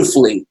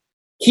beautifully.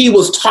 He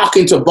was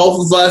talking to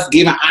both of us,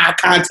 giving eye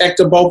contact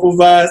to both of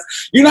us.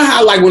 You know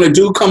how like when a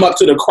dude come up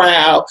to the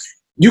crowd,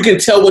 you can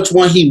tell which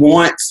one he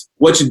wants,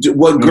 what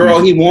girl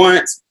he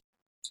wants.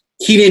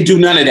 He didn't do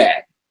none of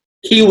that.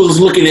 He was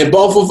looking at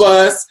both of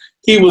us.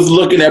 He was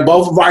looking at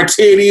both of our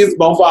titties,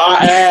 both of our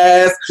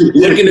ass,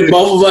 looking at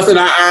both of us in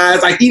our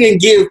eyes. Like he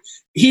didn't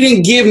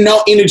give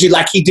no energy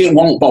like he didn't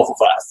want both of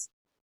us.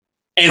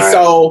 And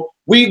so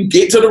we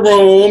get to the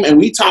room and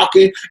we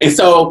talking. And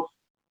so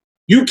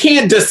you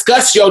can't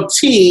discuss your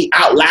tea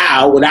out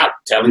loud without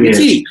telling your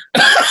tea.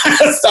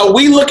 So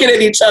we looking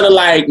at each other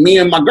like, me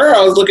and my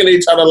girls looking at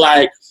each other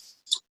like,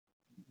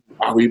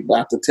 are we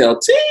about to tell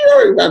tea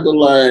or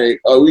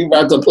are we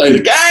about to play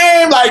the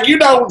game? Like, you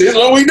know, this is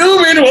what we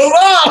do, man. What's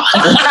up?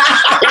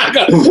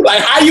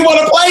 like, how you want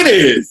to play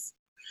this?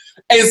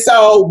 And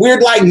so we're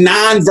like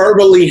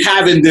non-verbally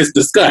having this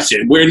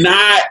discussion. We're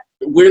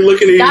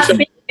looking at each other.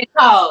 Speaking in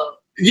code.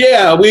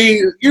 Yeah,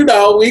 we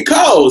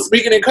code,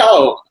 speaking in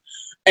code.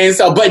 And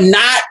so, but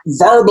not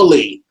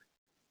verbally.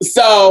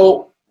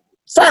 So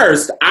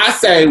first I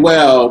say,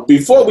 well,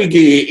 before we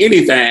get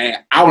anything,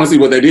 I want to see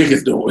what their dick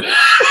is doing.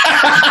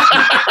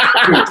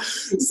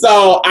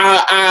 So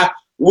I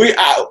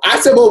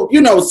said, well, you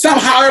know,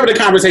 however the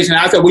conversation,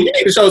 I said, well, you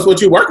need to show us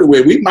what you're working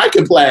with. We might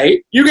can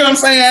play. You get what I'm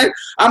saying?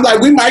 I'm like,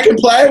 we might can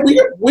play.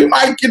 We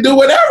might can do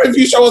whatever if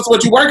you show us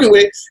what you're working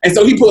with. And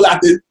so he pulled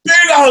out this big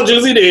old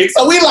juicy dick.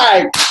 So we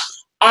like,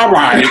 all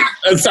right.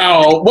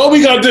 So what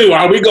we gonna do?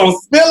 Are we gonna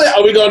spill it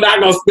or we not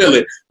gonna spill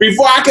it?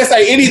 Before I can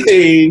say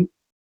anything,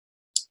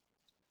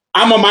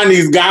 I'm on my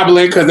knees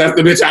gobbling because that's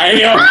the bitch I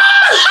am.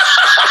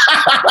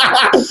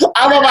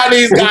 I'm on my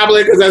knees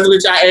gobbling because that's the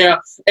bitch I am.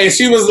 And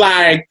she was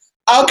like,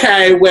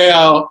 okay,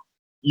 well,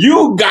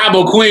 you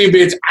gobble queen,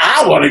 bitch.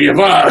 I want to give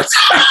up.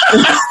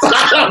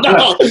 I don't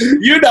know.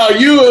 You know,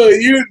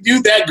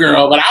 you that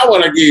girl, but I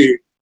want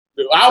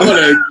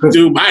to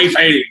do my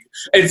thing.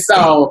 And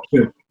so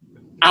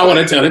I want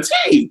to tell the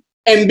tea.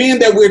 And being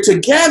that we're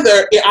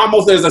together,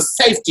 there's a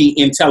safety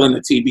in telling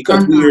the tea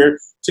because we're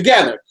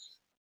together.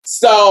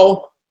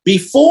 So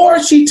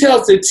before she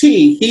tells the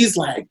tea, he's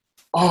like,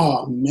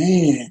 oh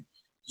man,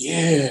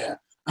 yeah,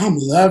 I'm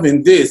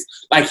loving this.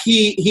 Like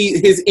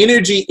his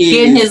energy is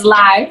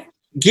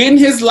getting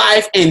his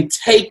life and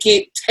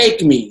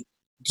take me,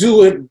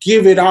 do it,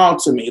 give it all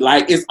to me.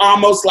 Like it's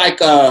almost like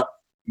a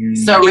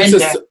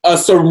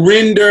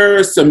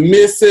surrender,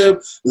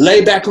 submissive,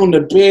 lay back on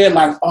the bed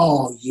like,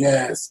 oh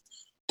yes,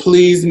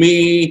 please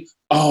me.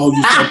 Oh,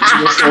 you're so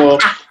beautiful.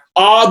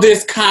 All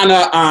this kind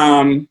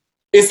of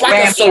it's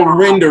like a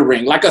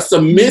surrendering, like a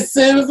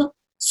submissive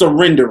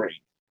surrendering.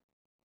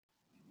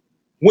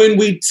 When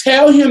we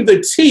tell him the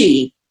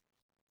tea,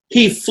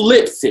 he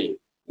flips it.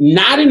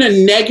 Not in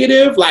a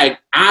negative, like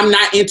I'm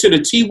not into the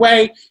tea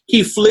way.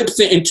 He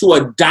flips it into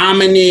a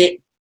dominant,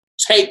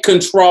 take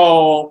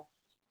control.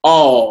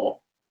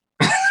 Oh,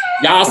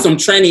 y'all some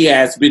tranny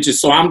ass bitches,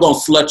 so I'm gonna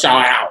slut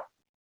y'all out.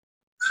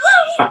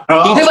 He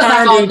was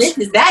like, oh, this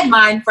is that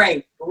mind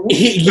frame.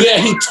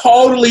 He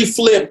totally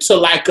flipped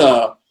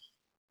to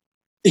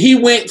he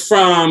went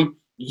from,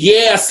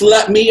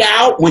 slut me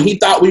out when he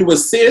thought we were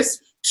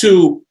cis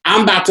to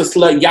I'm about to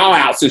slut y'all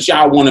out since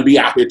y'all want to be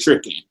out here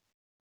tricking.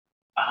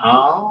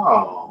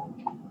 Oh.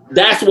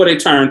 That's what it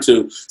turned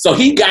to. So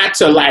he got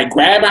to like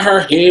grabbing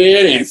her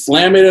head and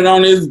slamming it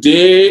on his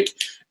dick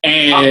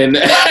and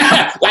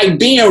like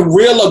being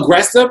real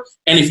aggressive.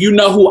 And if you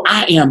know who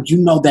I am, you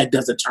know that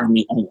doesn't turn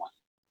me on.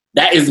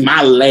 That is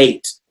my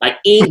late. Like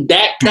in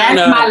that kind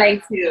of, that's my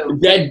late too.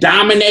 That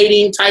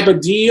dominating type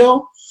of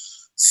deal.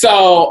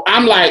 So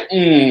I'm like,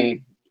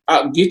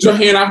 get your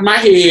hand off my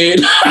head.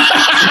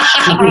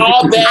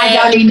 All that. I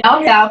don't need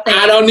no help.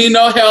 I don't need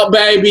no help,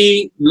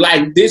 baby.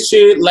 Like this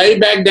shit, lay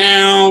back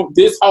down,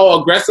 this whole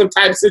aggressive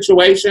type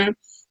situation.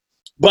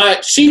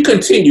 But she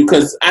continued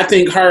because I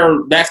think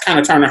that's kind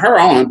of turning her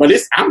on. But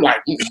I'm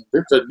like,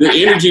 the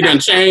energy done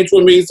changed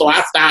with me. So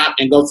I stop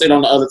and go sit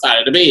on the other side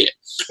of the bed.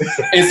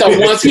 And so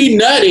once he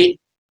nutted,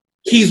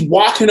 he's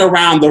walking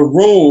around the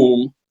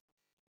room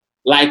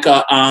like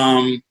a,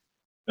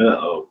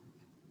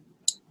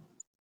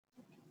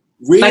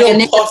 real like a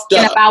nigga puffed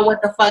thinking up, about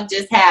what the fuck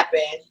just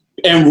happened,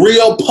 and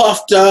real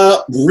puffed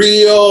up,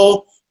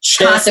 real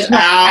chest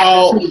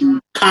out,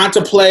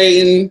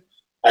 contemplating.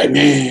 Like,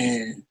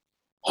 man.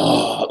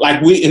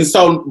 Like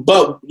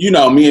but you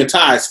know, me and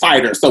Ty is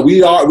fighters, so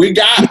our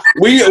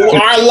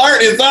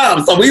alert is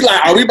up. So we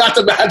like, are we about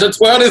to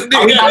twirl this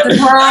nigga?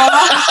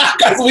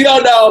 Because we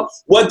don't know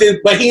what this,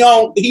 but he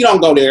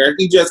don't go there.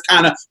 He just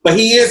kind of, but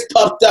he is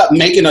puffed up,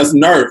 making us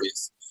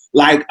nervous.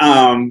 Like,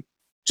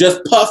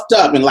 just puffed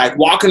up and like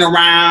walking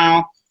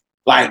around,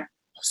 like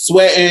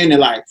sweating and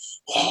like,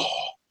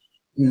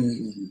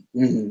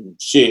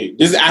 shit.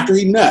 This is after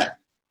he nut.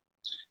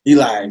 He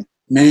like,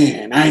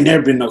 man, I ain't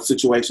never been in no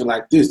situation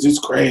like this. This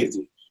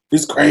crazy.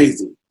 This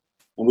crazy.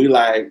 And we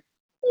like,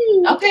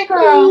 okay,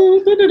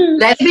 girl.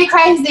 Let's be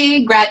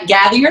crazy.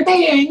 Gather your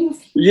things.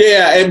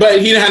 Yeah, but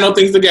he didn't have no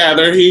things to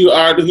gather. He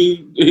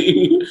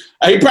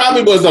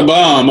probably was a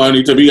bum,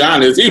 honey, to be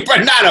honest. He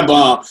not a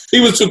bum. He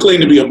was too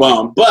clean to be a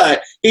bum.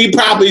 But he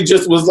probably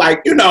just was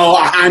like, you know,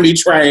 a Jaime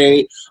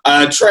trade,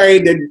 a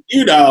trade that,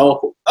 you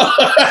know,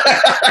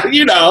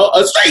 you know,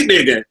 a straight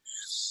nigga.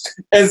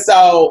 And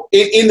so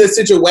in the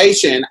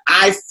situation,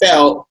 I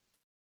felt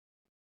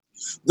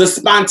the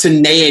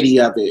spontaneity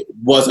of it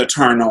was a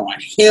turn on.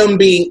 Him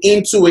being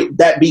into it,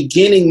 that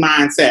beginning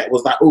mindset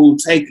was like, ooh,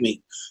 take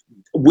me.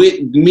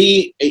 With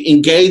me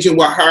engaging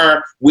with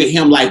her, with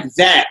him like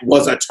that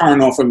was a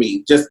turn on for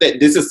me. Just that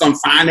this is some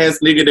fine ass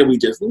nigga that we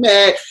just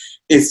met.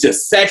 It's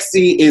just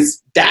sexy.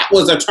 That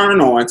was a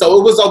turn on. So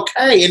it was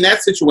okay in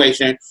that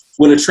situation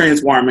with a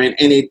trans woman,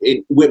 and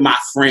it with my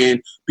friend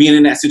being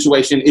in that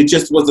situation. It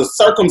just was the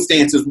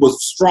circumstances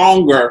was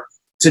stronger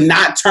to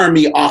not turn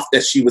me off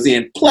that she was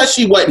in. Plus,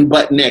 she wasn't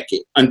butt naked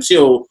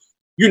until,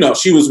 you know,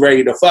 she was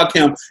ready to fuck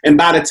him. And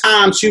by the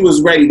time she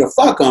was ready to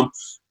fuck him,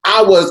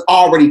 I was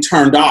already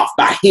turned off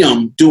by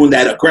him doing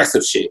that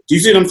aggressive shit. Do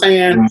you see what I'm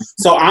saying? Mm-hmm.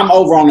 So I'm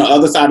over on the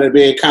other side of the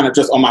bed, kind of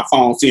just on my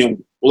phone,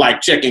 seeing,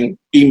 like, checking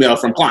email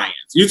from clients.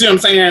 You see what I'm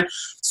saying?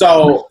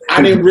 So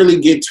I didn't really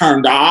get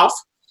turned off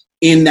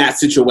in that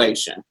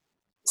situation.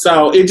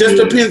 So it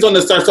just depends on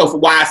the story. So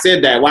why I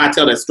said that, why I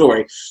tell that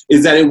story,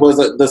 is that it was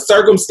the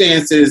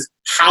circumstances,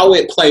 how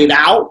it played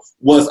out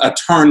was a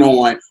turn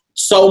on,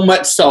 so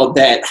much so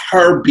that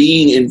her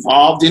being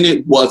involved in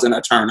it wasn't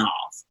a turn off.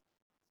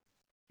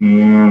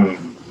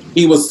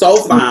 He was so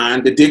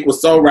fine, the dick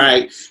was so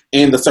right,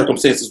 and the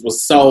circumstances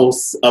was so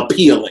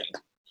appealing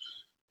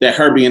that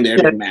her being there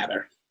didn't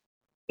matter.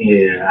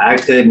 Yeah, I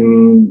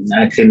couldn't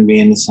be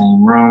in the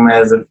same room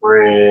as a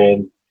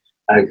friend.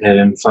 I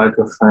couldn't fuck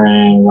a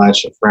friend,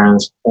 watch a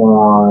friend's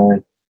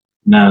porn,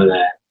 none of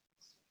that.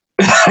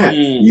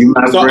 You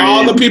my so friend.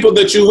 All the people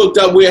that you hooked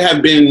up with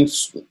have been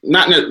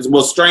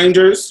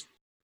strangers?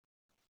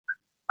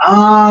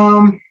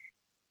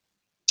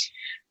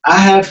 I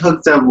have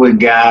hooked up with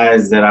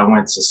guys that I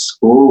went to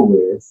school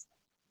with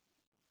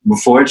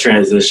before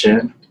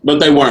transition. But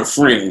they weren't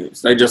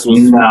friends. They just was.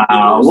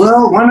 No.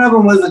 Well, one of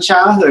them was a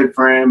childhood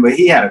friend, but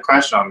he had a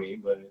crush on me.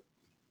 But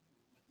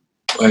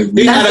like,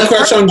 he had a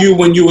crush on you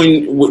when you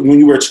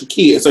were a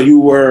kid. So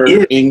you were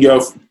in your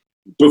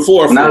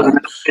before form,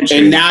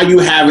 and now you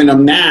having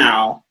them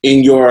now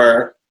in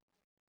your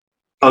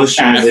post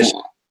transition.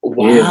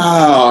 Wow.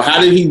 Yeah. How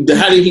did he?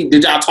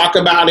 Did y'all talk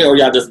about it, or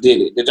y'all just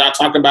did it? Did y'all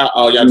talk about?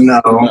 Oh, y'all just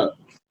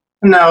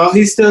No,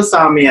 he still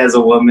saw me as a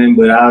woman,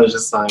 but I was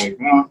just like,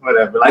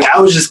 whatever. Like, I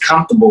was just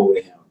comfortable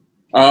with him.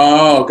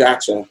 Oh,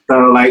 gotcha. So,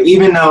 like,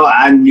 even though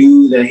I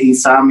knew that he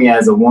saw me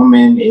as a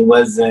woman, he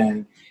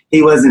wasn't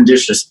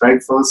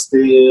disrespectful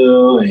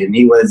still, and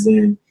he was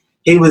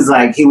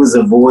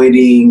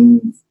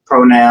avoiding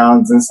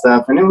pronouns and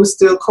stuff, and it was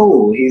still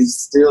cool. He's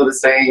still the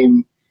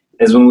same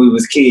as when we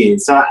was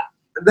kids. So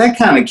that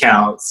kind of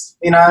counts,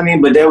 you know what I mean?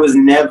 But there was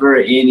never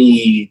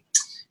any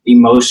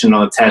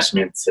emotional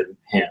attachment to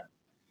him.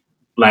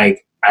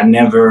 Like, I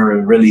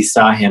never really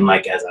saw him,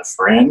 like, as a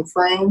friend,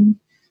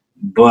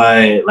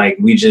 but, like,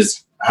 we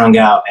just hung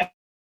out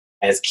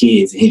as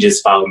kids, and he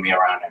just followed me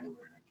around everywhere.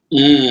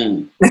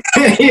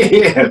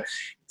 Yeah.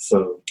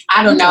 So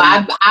I don't know.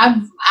 I've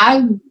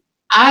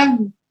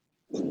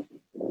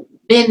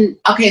been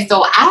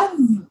so I've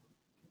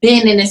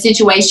been in a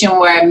situation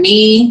where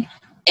me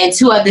and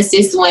two other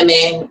cis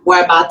women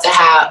were about to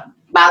have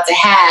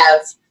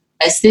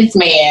a cis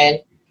man.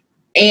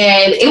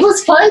 And it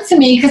was fun to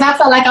me because I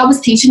felt like I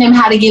was teaching him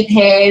how to give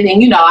head,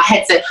 and, you know, I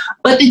had to.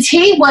 But the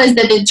tea was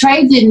that the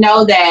trade didn't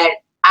know that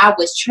I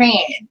was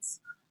trans.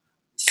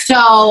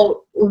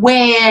 So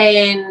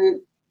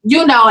when,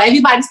 you know,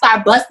 everybody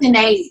started busting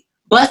it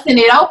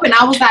open,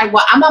 I was like,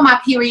 well, I'm on my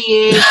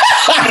period.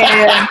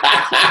 And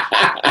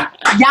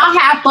y'all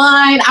have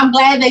fun. I'm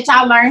glad that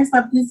y'all learned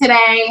something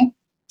today.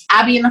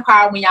 I'll be in the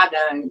car when y'all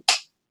done.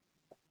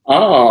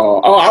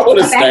 Oh, I would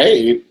have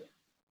stayed.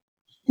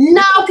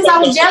 No, because I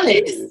was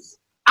jealous.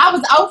 I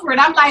was over it.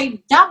 I'm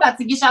like, y'all about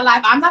to get your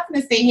life. I'm not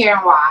going to sit here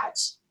and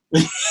watch.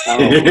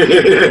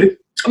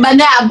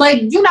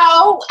 But you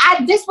know,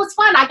 this was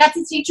fun. I got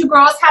to teach you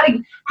girls how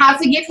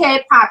to give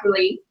head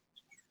properly.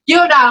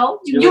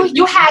 You know,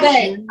 you had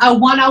a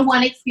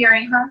one-on-one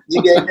experience, huh?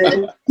 You get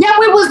that? Yeah,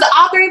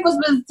 all three of us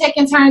was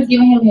taking turns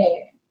giving him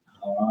head.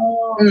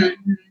 Oh.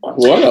 Mm-hmm.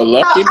 What a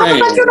lucky man.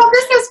 But you know,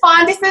 this is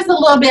fun. This is a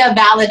little bit of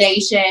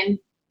validation,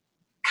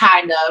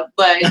 kind of.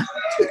 But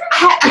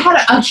I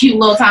had a cute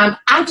little time.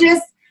 I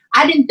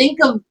didn't think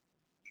of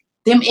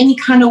them any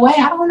kind of way.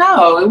 I don't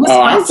know. It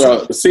was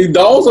fun. See,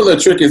 those are the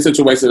tricky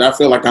situations I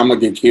feel like I'm going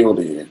to get killed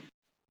in.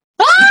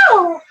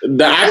 Oh!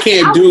 I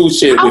can't do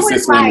shit with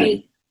cis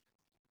women.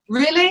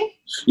 Really?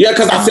 Yeah,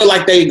 because I feel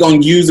like they gonna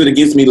use it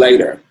against me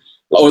later,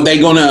 or they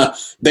gonna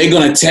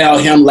tell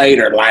him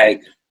later,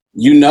 like,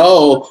 you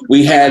know,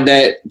 we had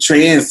that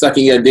trans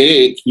sucking your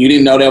dick. You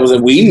didn't know that was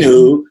we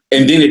knew,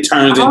 and then it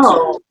turns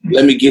into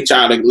let me get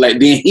y'all to like.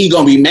 Then he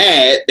gonna be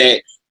mad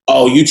that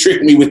you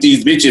tricked me with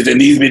these bitches, and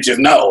these bitches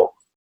know.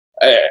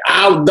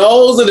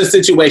 Those are the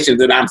situations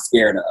that I'm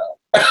scared of.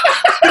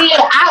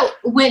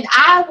 When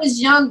I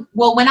was young,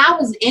 when I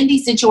was in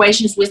these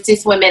situations with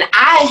cis women,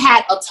 I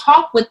had a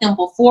talk with them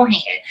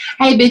beforehand.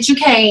 Hey, bitch,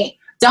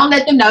 don't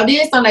let them know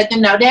this, don't let them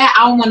know that.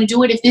 I don't want to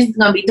do it if this is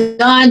going to be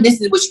done. This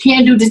is what you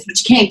can do, this is what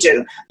you can't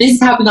do. This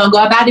is how we're going to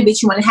go about it,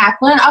 bitch. You want to have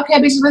fun? Okay,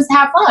 bitch, let's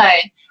have fun.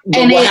 But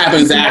and what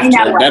happens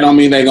after? That don't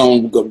mean they're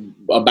going to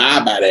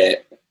abide by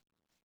that.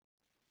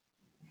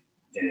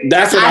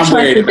 That's what I'm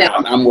worried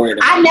about. I'm worried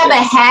about I never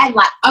had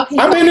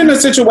I've been in the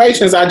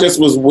situations I just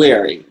was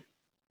wary.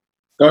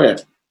 Go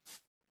ahead.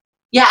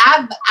 Yeah,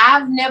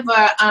 I've never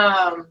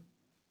I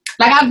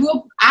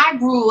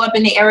grew up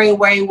in the area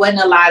where it wasn't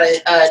a lot of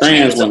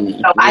trans women.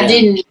 So I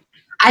didn't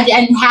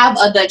have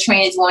other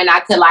trans women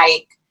I could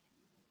like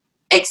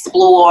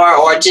explore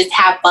or just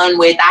have fun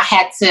with. I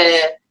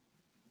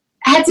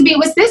had to be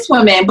with cis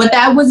women, but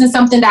that wasn't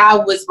something that I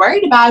was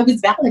worried about. It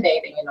was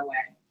validating in a way.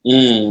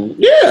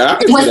 Yeah,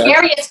 it was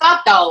scary as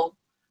fuck though.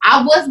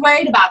 I was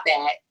worried about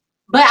that,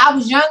 but I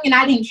was young and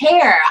I didn't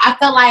care. I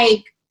felt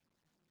like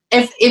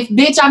if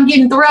bitch I'm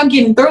getting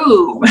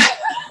through.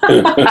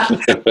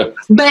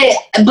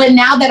 but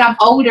now that I'm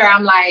older,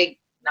 I'm like,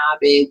 nah,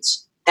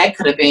 bitch, that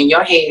could have been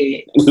your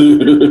head.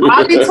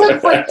 All it took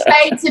for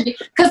the to be,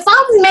 because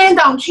some men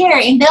don't care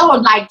and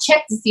they'll like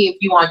check to see if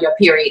you on your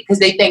period because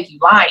they think you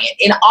lying,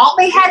 and all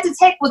they had to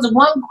take was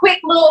one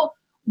quick little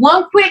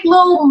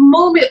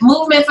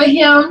movement for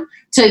him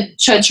to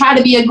try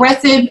to be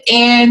aggressive,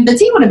 and the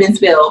tea would have been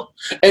spilled.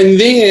 And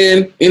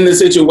then in the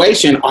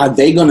situation, are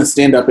they going to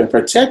stand up and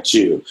protect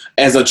you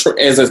as a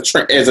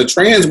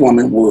trans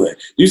woman would?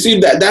 You see,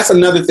 that's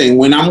another thing.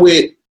 When I'm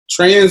with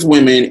trans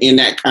women in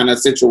that kind of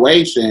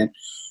situation,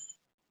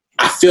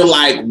 I feel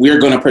like we're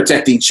going to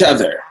protect each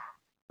other,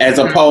 as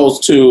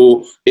opposed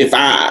to if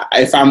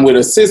I'm with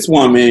a cis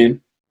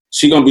woman.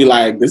 She gonna be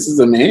like, this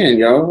is a man,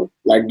 yo.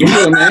 Like, give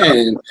me a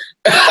man.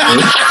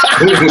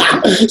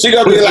 She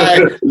gonna be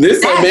like, this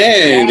is a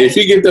man. If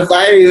you get to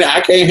fighting,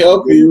 I can't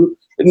help you.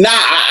 Nah,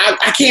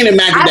 I can't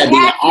imagine that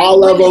being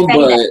all of them,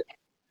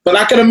 but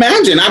I can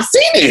imagine. I've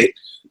seen it.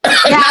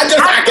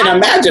 I can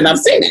imagine. I've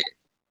seen it.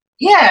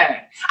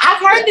 Yeah,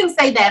 I've heard them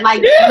say that.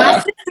 Like, my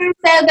sister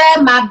said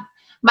that.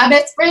 My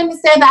best friend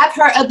said that. I've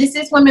heard of the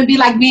cis women be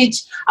like,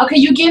 bitch, okay,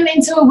 you getting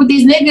into it with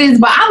these niggas,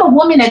 but I'm a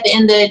woman at the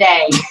end of the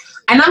day.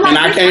 And I'm like,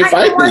 I can't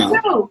fight them.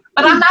 Too,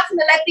 but I'm not going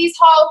to let these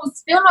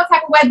hoes feel no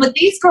type of way. But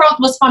these girls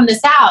was from the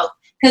South.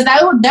 Because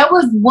there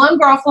was one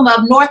girl from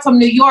up north from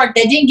New York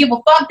that didn't give a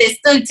fuck, that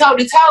stood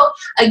toe-to-toe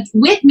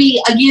with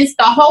me against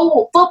the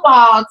whole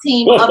football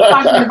team of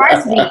Clark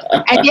University.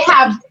 And they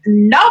have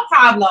no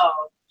problem.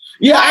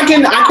 Yeah, I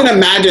can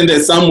imagine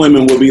that some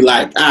women will be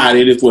like,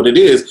 it is what it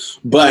is.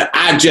 But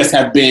I just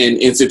have been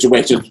in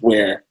situations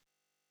where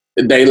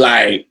they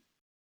like...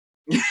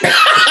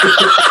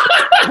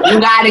 You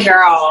got it,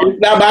 girl. It's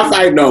not my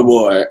fight no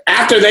more.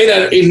 After they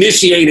done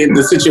initiated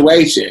the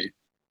situation.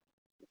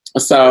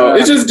 So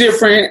it's just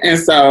different. And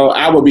so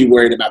I would be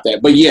worried about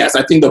that. But yes,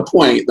 I think the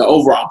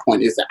overall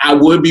point is that I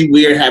would be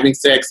weird having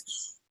sex,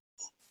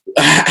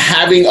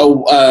 having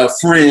a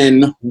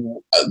friend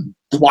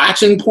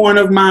watching porn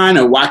of mine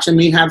or watching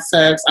me have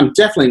sex. I'm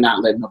definitely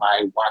not letting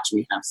nobody watch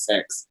me have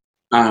sex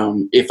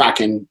if I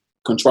can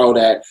control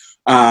that.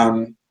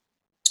 And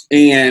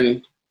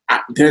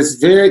there's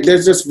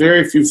just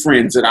very few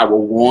friends that I would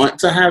want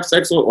to have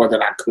sex with or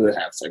that I could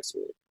have sex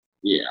with.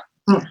 Yeah.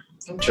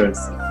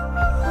 Interesting.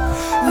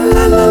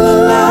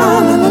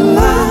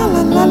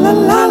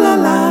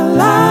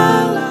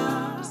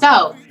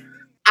 So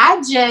I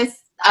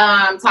just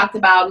talked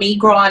about me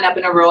growing up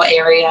in a rural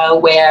area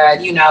where,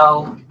 you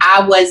know,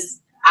 I was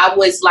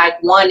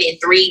like 1 in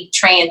 3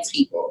 trans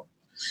people.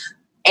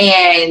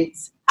 And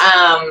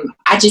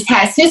I just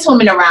had cis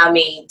women around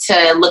me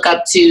to look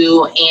up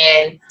to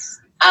and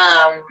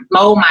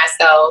mold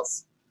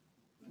myself.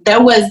 There's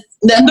a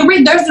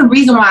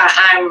reason why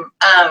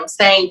I'm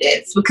saying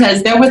this,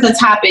 because there was a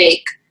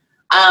topic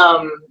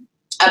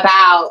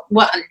about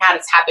not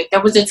a topic. There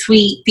was a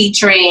tweet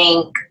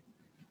featuring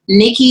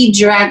Nikki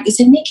Dragun. Is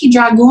it Nikki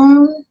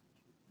Dragun?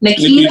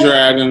 Nikki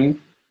Dragun.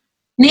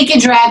 Nikki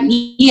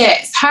Dragun.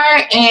 Yes,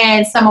 her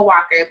and Summer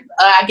Walker.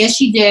 I guess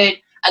she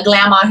did a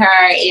glam on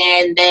her,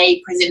 and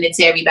they presented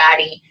to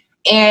everybody.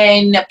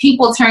 and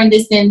people turned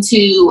this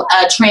into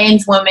a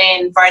trans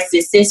woman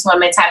versus cis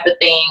woman type of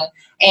thing.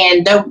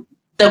 And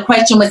the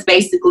question was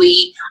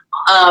basically,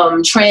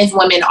 trans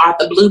women are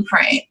the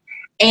blueprint.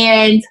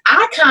 And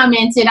I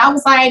commented, I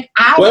was like,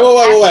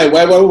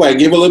 Wait.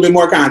 Give a little bit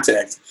more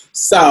context.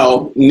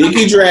 So,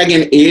 Nikki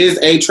Dragon is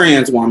a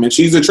trans woman.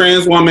 She's a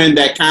trans woman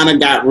that kind of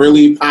got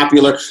really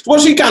popular. Well,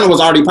 she kind of was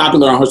already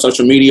popular on her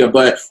social media,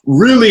 but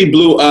really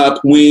blew up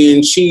when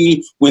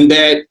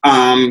that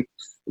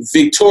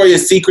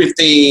Victoria's Secret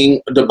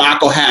thing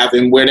debacle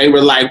happened, where they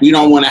were like, we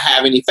don't want to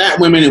have any fat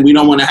women and we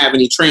don't want to have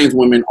any trans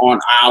women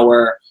on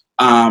our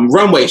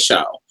runway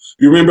show.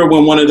 You remember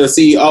when one of the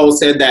CEOs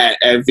said that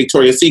at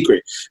Victoria's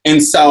Secret?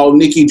 And so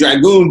Nikki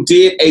Dragun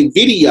did a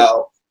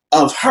video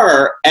of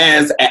her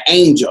as an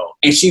angel,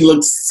 and she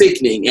looked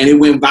sickening, and it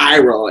went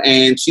viral,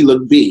 and she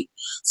looked big.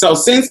 So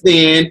since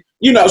then,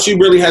 you know, she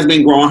really has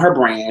been growing her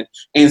brand.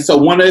 And so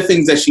one of the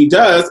things that she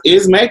does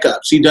is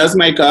makeup. She does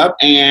makeup,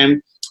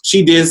 and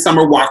she did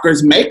Summer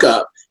Walker's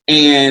makeup.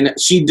 And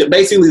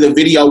basically the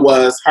video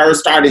was her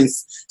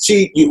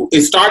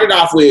it started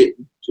off with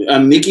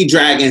Nikki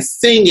Dragon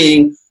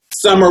singing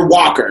Summer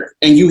Walker,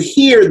 and you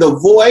hear the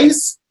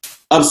voice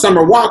of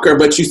Summer Walker,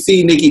 but you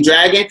see Nikki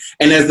Dragon,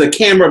 and as the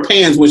camera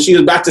pans, when she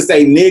was about to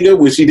say nigga,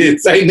 when she didn't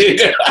say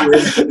nigga,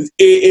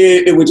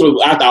 which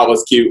was, I thought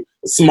was cute.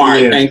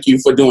 Smart. Yeah. Thank you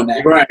for doing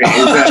that. Right.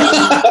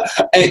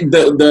 Exactly. And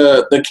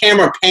the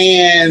camera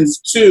pans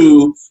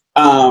to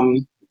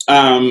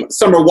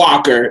Summer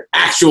Walker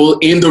actual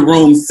in the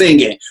room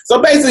singing.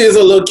 So basically it's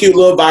a cute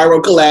little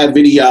viral collab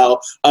video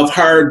of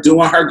her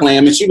doing her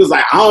glam, and she was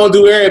like, I don't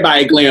do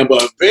everybody glam,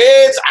 but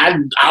bitch,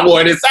 I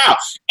wore this out.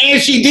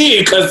 And she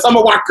did, because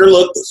Summer Walker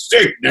looked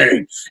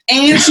sickening.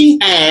 And she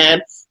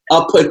had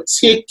a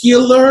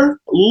particular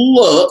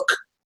look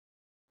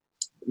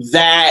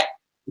that,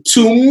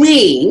 to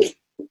me,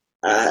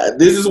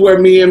 this is where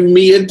me and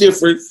Mia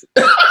differ.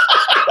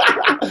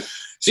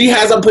 She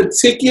has a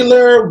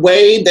particular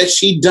way that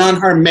she done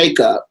her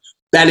makeup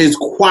that is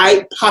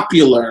quite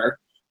popular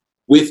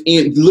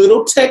within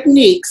little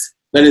techniques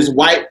that is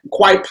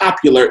quite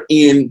popular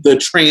in the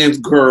trans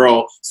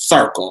girl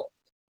circle.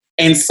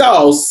 And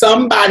so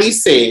somebody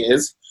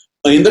says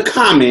in the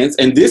comments,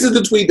 and this is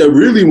the tweet that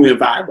really went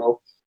viral,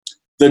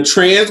 the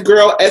trans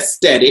girl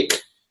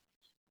aesthetic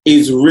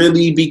is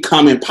really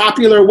becoming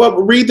popular.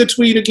 Read the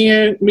tweet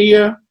again,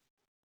 Mia.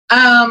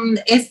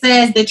 It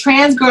says the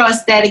trans girl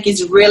aesthetic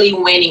is really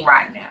winning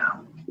right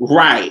now.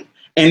 Right.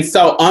 And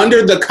so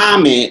under the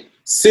comment,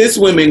 cis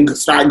women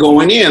start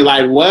going in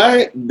like,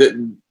 what?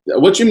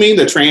 What you mean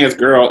the trans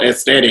girl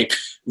aesthetic?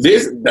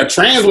 The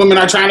trans women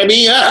are trying to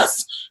be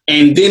us.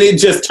 And then it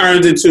just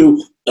turns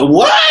into,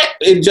 what?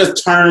 It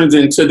just turns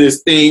into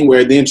this thing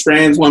where then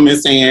trans women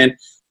saying,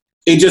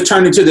 it just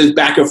turned into this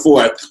back and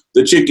forth,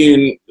 the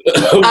chicken.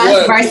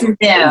 Us versus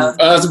them.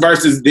 Us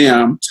versus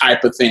them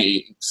type of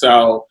thing.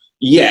 So,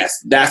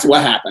 yes, that's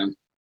what happened.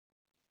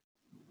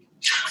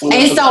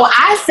 And so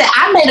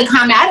I made a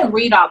comment. I didn't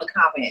read all the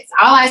comments.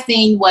 All I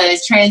seen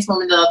was trans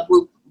women are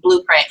the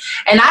blueprint.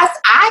 And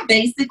I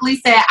basically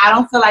said I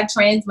don't feel like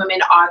trans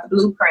women are the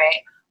blueprint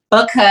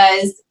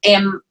because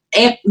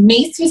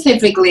me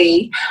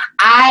specifically,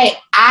 I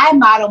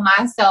model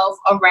myself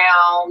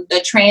around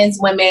the trans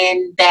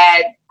women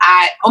the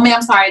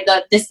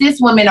cis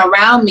women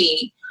around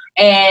me.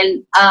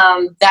 And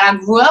that I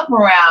grew up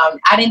around.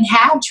 I didn't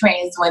have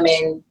trans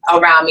women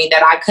around me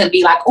that I could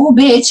be like, oh,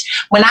 bitch,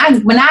 when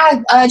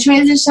I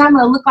transition, I'm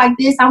gonna look like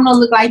this, I'm gonna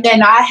look like that.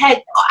 And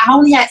I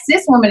only had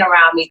cis women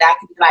around me that I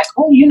could be like,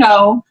 oh, you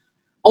know.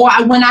 Or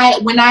when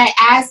I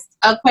asked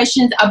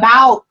questions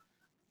about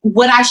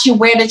what I should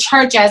wear to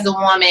church as a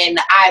woman,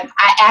 I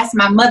asked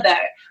my mother,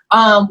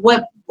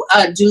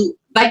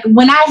 like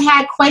when I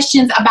had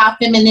questions about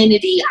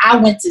femininity, I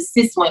went to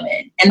cis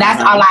women, and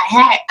that's all I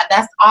had.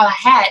 That's all I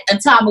had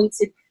until I moved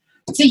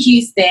to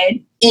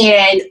Houston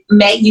and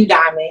met you,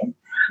 Diamond.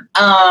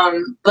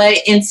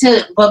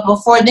 But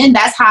before then,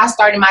 that's how I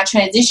started my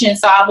transition.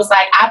 So I was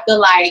like, I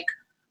feel like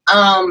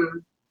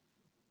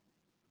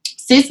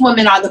cis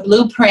women are the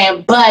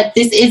blueprint, but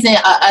this isn't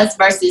a us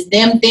versus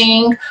them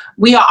thing.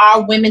 We are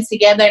all women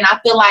together, and I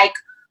feel like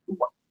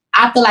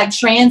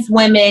trans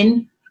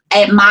women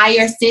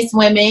admire cis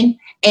women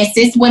and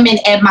cis women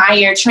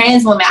admire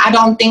trans women. I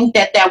don't think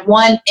that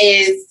one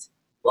is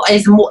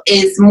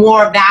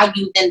more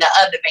valued than the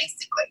other,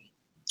 basically.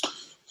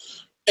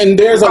 And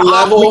there's a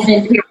level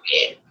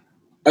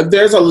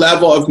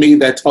of me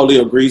that totally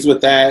agrees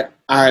with that.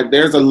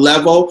 There's a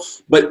level,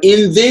 but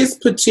in this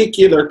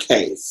particular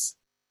case,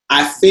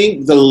 I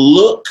think the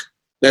look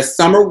that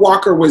Summer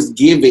Walker was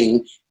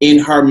giving in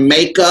her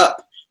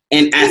makeup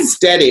and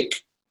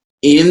aesthetic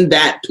in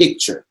that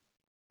picture,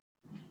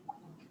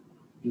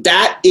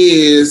 that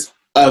is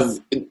of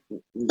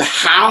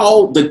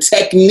how the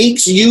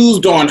techniques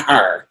used on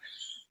her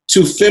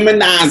to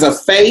feminize a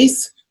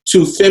face, to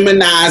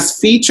feminize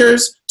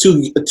features,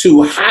 to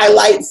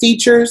highlight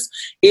features.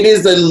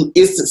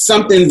 It's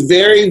something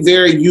very,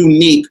 very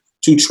unique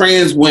to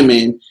trans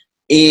women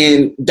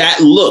in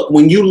that look.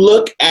 When you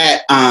look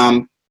at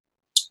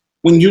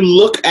when you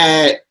look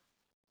at,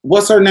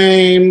 what's her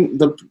name?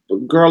 The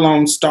girl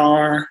on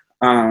Star,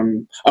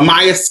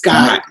 Amaya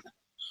Scott.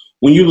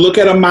 When you look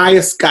at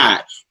Amaya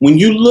Scott, when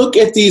you look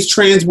at these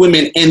trans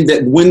women and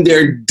that when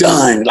they're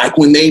done, like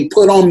when they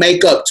put on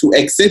makeup to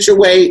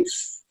accentuate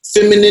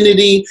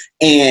femininity,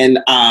 and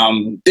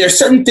there's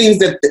certain things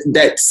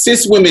that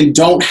cis women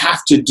don't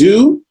have to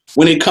do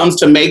when it comes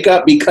to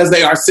makeup because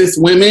they are cis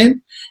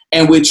women.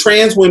 And with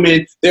trans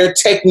women, there are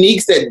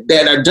techniques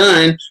that are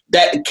done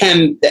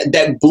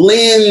that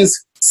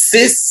blends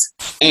cis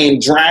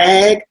and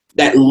drag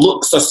that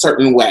looks a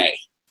certain way.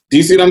 Do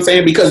you see what I'm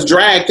saying? Because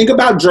drag, think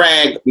about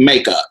drag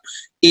makeup.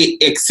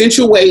 It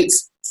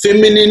accentuates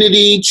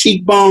femininity,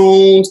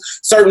 cheekbones,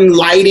 certain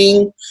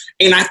lighting.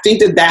 And I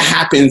think that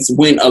happens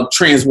when a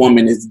trans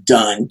woman is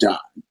done.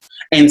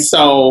 And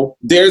so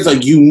there's a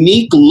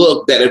unique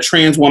look that a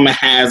trans woman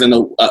has in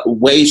a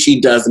way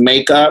she does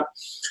makeup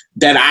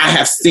that I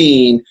have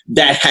seen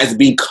that has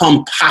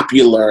become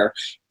popular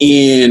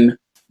in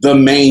the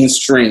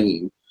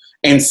mainstream.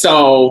 And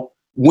so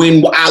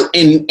when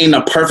in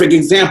a perfect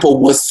example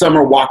was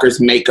Summer Walker's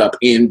makeup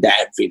in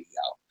that video.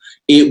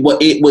 It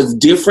was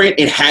different.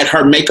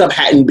 Her makeup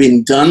hadn't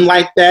been done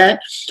like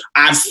that.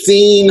 I've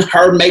seen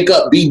her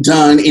makeup be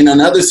done in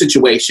another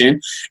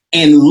situation,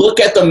 and look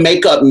at the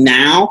makeup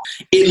now.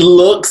 It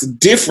looks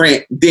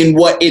different than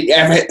what it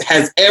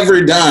has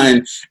ever done.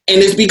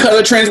 And it's because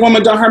a trans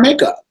woman done her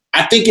makeup.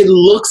 I think it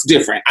looks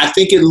different. I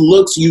think it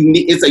looks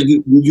unique. It's a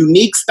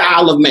unique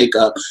style of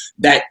makeup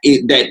that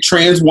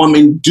trans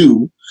women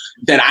do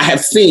that I have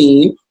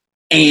seen.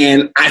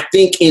 And I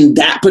think in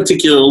that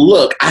particular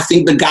look, I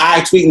think the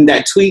guy tweeting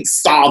that tweet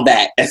saw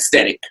that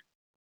aesthetic.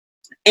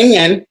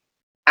 And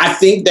I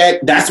think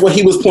that's what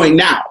he was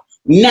pointing out.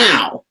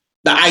 Now,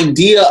 the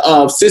idea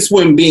of cis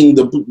women being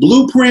the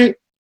blueprint,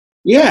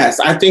 yes,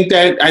 I think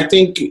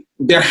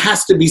there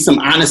has to be some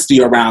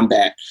honesty around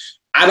that.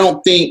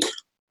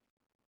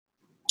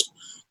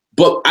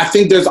 But I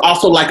think there's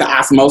also like an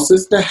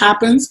osmosis that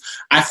happens.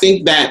 I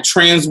think that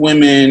trans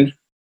women,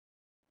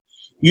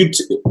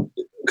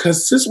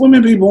 because cis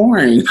women be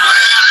boring.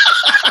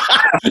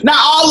 Not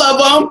all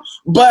of them,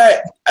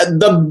 but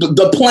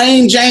the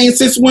plain Jane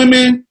cis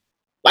women,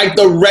 like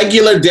the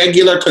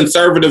regular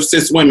conservative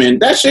cis women,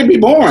 that should be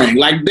boring.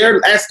 Like their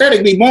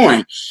aesthetic be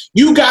boring.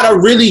 You gotta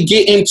really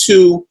get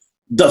into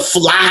the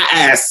fly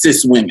ass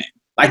cis women.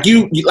 Like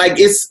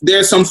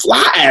there's some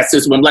fly ass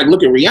cis women. Like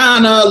look at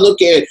Rihanna,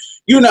 look at,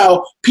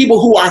 people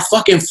who are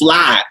fucking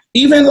fly.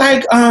 Even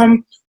like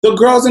the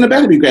girls in the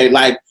Better Be Great,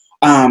 like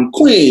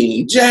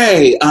Queen,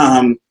 Jay,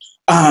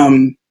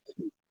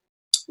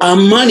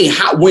 Money.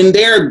 When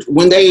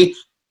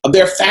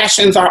their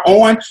fashions are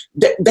on,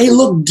 they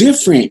look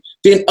different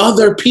than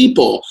other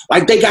people.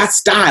 Like they got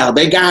style,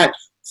 they got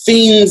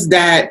things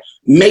that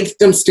make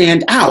them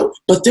stand out.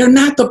 But they're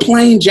not the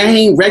plain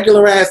Jane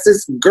regular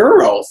asses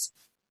girls.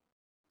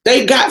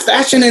 They got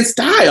fashion and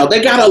style.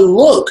 They got a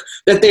look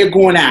that they're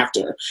going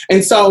after.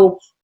 And so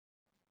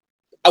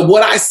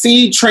what I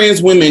see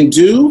trans women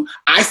do,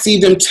 I see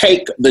them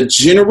take the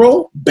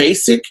general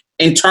basic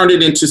and turn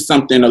it into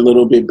something a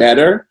little bit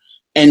better.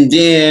 And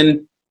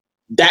then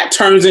that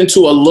turns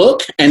into a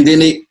look, and then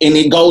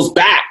it goes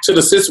back to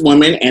the cis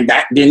women, and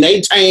then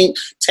they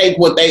take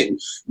what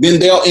then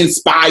they'll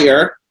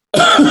inspire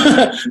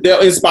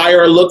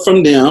a look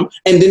from them,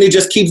 and then it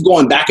just keeps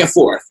going back and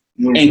forth.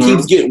 Mm-hmm. And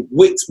keeps getting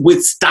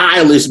with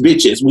stylish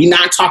bitches. We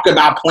not talk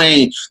about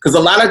plain, because a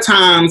lot of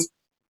times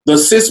the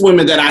cis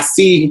women that I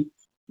see,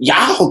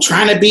 y'all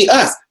trying to be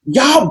us.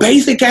 Y'all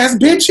basic ass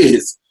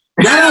bitches.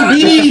 Y'all don't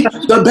be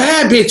the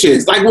bad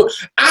bitches. Like,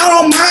 I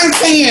don't mind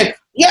saying,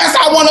 yes,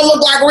 I want to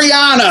look like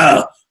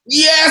Rihanna.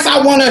 Yes,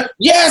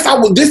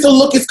 this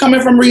look is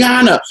coming from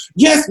Rihanna.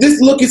 Yes, this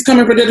look is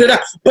coming from da-da-da.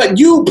 But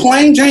you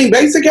plain Jane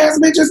basic ass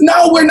bitches,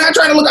 no, we're not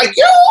trying to look like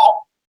you.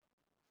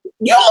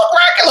 You look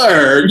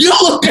regular. You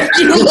look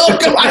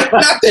like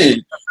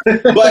nothing.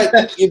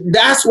 But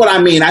that's what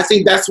I mean. I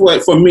think that's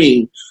what, for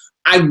me,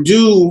 I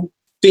do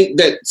think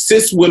that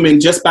cis women,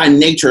 just by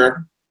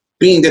nature,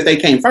 being that they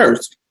came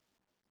first,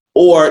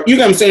 or, you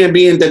know what I'm saying,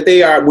 being that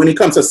they are, when it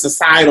comes to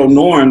societal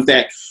norms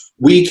that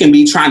we can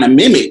be trying to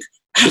mimic,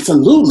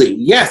 absolutely.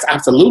 Yes,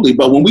 absolutely.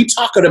 But when we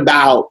talking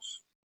about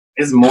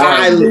it's more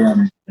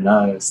than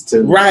us,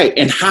 too. Right.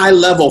 And high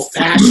level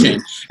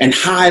fashion and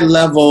high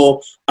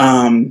level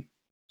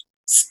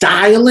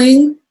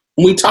styling,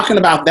 when we talking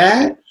about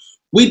that,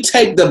 we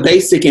take the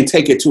basic and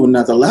take it to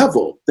another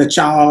level that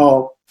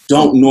y'all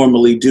don't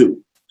normally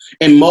do.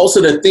 And most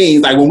of the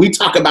things, like when we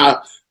talk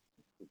about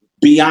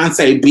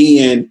Beyonce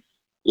being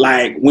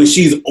like, when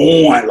she's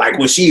on, like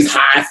when she's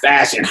high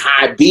fashion,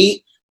 high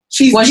beat,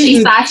 she's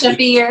Sasha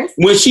Fierce.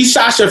 When she's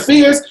Sasha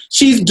Fierce,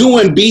 she's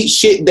doing beat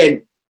shit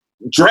that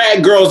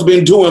drag girls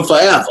been doing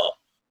forever.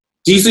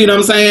 Do you see what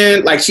I'm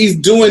saying? Like she's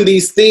doing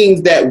these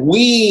things that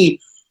we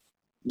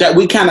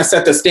kind of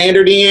set the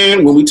standard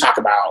in when we talk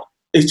about.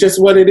 It's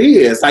just what it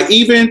is. Like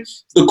even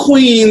the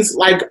queens,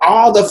 like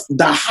all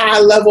the high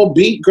level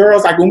beat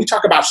girls, like when we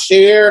talk about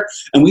Cher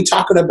and we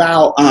talking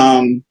about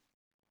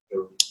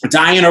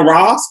Diana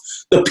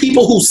Ross, the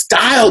people who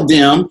styled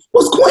them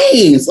was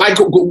queens, like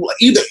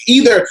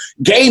either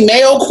gay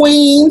male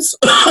queens,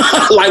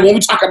 like when we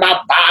talk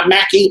about Bob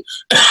Mackie,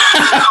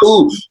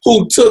 who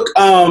took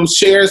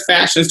Cher's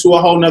fashions to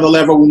a whole nother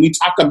level. When we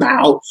talk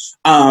about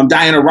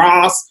Diana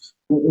Ross,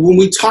 when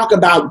we talk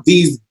about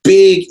these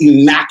big,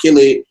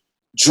 immaculate,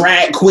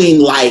 drag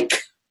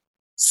queen-like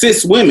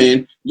cis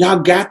women, y'all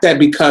got that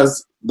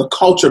because the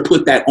culture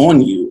put that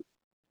on you.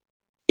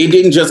 It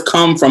didn't just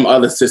come from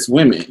other cis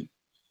women.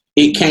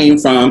 It came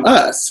from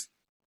us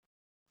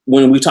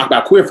when we talk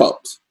about queer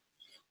folks.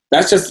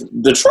 That's just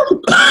the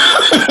truth.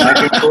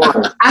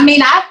 I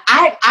mean,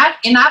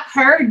 I've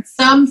heard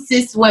some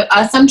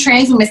some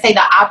trans women say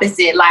the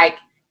opposite. Like,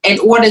 in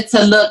order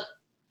to look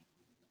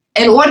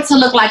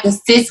like a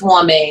cis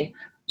woman,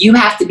 you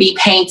have to be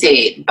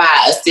painted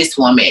by a cis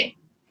woman.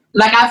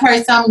 Like, I've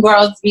heard some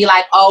girls be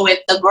like, "Oh, if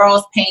the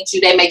girls paint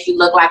you, they make you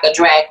look like a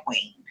drag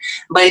queen.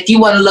 But if you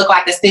want to look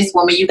like a cis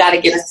woman, you got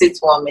to get a cis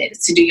woman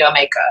to do your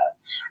makeup."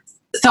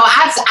 So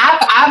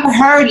I've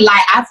heard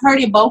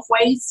it both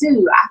ways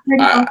too.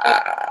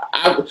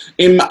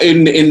 In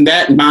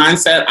that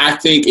mindset, I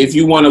think if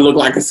you want to look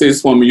like a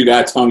cis woman, you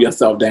gotta tone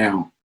yourself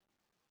down.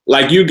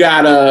 Like you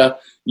gotta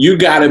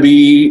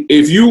be,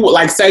 if you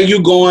like, say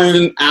you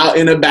going out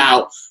and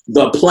about,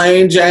 the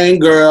plain Jane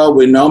girl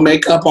with no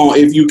makeup on,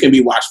 if you can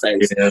be wash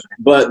face,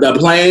 but the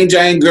plain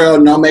Jane girl,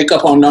 no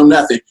makeup on, no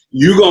nothing,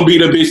 you gonna be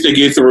the bitch to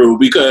get through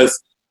because.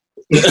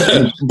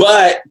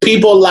 But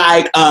people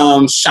like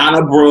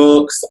Shauna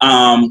Brooks,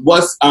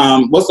 what's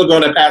the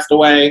girl that passed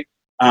away?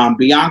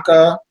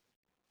 Bianca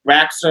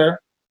Braxter.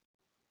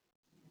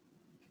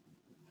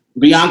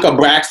 Bianca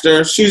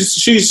Braxter. She's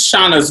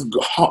Shauna's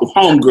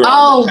homegirl.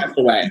 Oh, that passed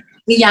away.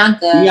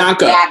 Bianca.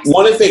 Braxter.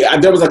 One of the things,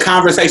 there was a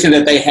conversation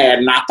that they had,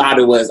 and I thought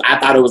it was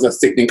a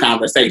sickening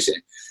conversation.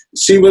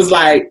 She was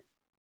like,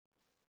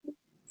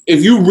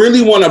 if you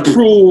really want to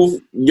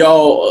prove we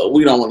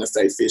don't want to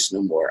say fish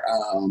no more.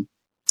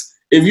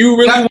 If you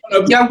really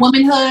want to, your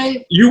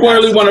womanhood, you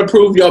really want to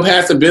prove your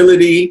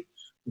passability,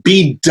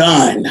 be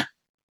done.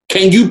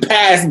 Can you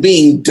pass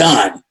being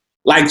done?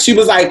 Like, she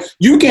was like,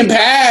 you can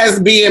pass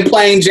being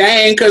plain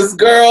Jane because,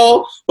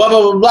 girl, blah,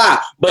 blah, blah, blah.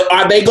 But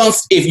are they going to,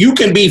 if you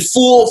can be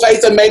full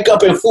face of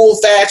makeup and full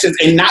fashions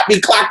and not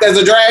be clocked as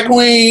a drag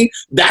queen,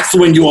 that's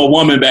when you're a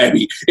woman,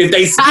 baby. If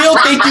they still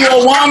think you're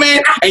a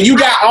woman and you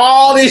got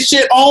all this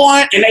shit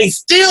on and they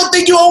still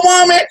think you're a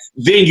woman,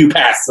 then you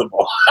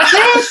passable.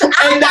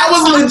 And that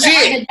was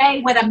legit.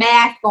 Day with a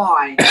mask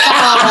on. So,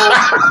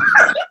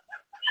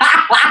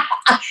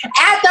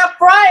 at the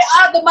front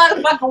of the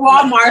motherfucking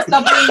Walmart. So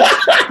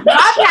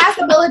my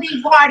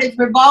passability part is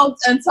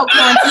revoked until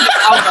quarantine is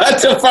over.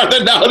 Until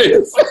further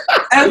notice.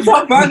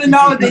 Until further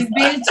notice,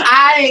 bitch.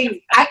 I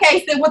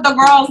can't sit with the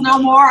girls no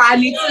more. I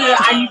need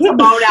to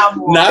mold out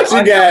more.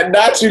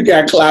 Not you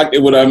got clocked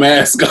with a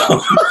mask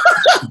on.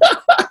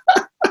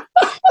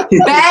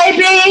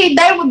 Baby,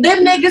 them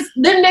niggas,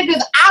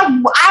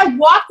 I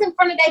walked in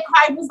front of their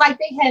car. It was like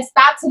they had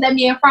stopped to let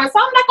me in front. So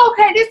I'm like,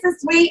 okay, this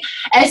is sweet.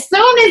 As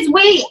soon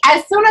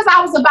as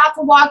I was about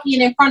to walk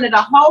in front of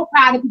the whole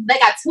crowd of people, they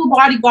got 2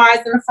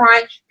 bodyguards in the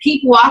front,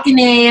 people walking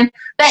in.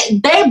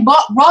 They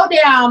roll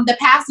down the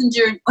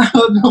passenger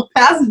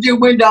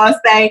window and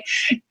say,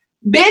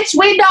 "Bitch,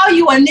 we know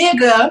you a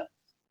nigga."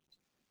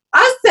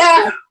 I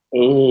said,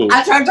 Ooh.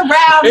 I turned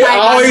around. It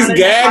always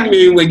gagged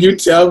me when you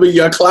tell me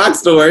your clock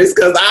stories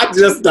because I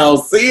just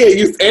don't see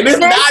it. And it's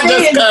not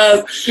just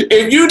because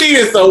if you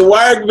needed some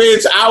work,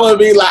 bitch, I would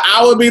be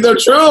the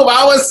truth.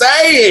 I would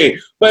say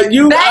it. But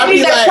you, baby,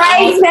 the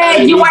train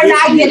said you are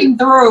not getting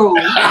through.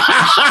 They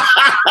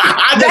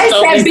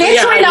said,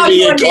 bitch, we know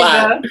you a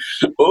nigga.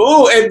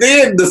 Ooh, and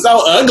then the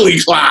so ugly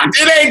clock.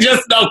 It ain't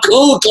just no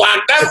cool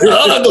clock. That's the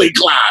ugly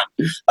clock.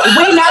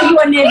 We know you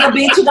a nigga,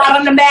 bitch. You got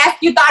on the mask.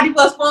 You thought he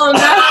was full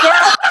enough,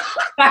 girl.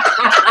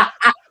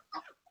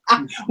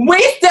 We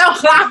still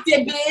clocked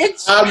it,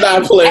 bitch. I'm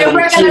not playing. And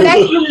we're gonna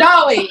let you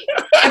know it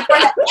in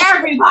front of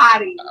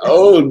everybody.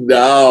 Oh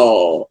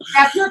no!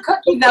 Have your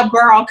cookies up,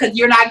 girl, because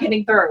you're not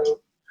getting through.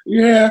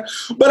 Yeah,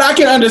 but I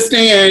can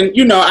understand.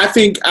 You know, I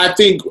think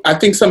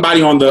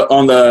somebody on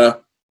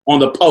the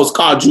post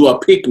called you a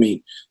pick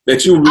me.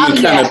 That you really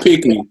kind of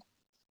pick me.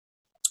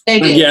 They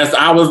did. Yes,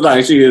 I was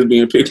like, she is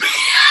being pick me.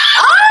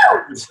 Oh,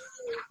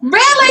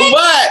 really?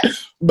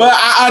 But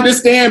I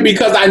understand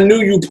because I knew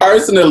you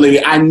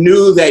personally. I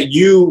knew that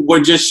you were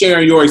just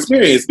sharing your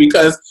experience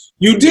because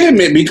you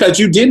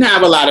didn't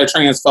have a lot of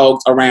trans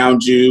folks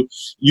around you.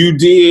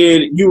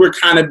 You were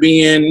kind of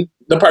being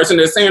the person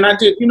that's saying, I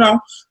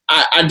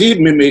did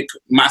mimic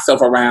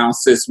myself around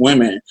cis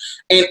women.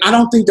 And I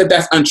don't think that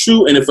that's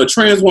untrue. And if a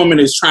trans woman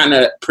is trying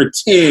to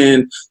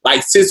pretend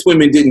like cis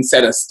women didn't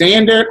set a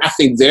standard, I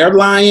think they're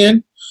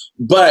lying.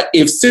 But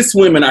if cis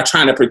women are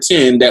trying to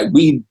pretend that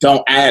we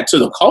don't add to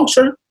the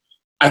culture,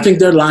 I think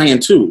they're lying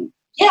too.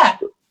 Yeah.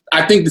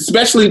 I think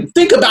especially,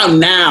 think about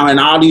now and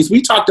all these,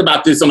 we talked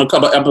about this on a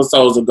couple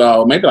episodes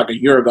ago, maybe like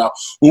a year ago,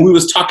 when we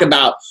was talking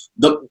about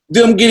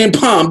them getting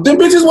pumped. Them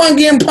bitches weren't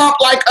getting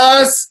pumped like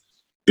us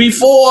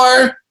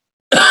before.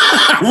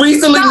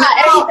 Recently,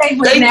 everything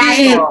was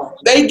natural.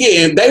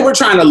 They were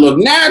trying to look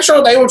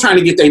natural. They were trying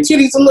to get their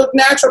titties to look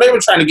natural. They were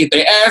trying to get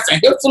their ass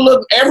and hips to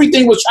look.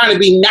 Everything was trying to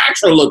be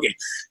natural looking.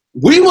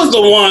 We was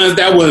the ones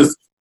that was,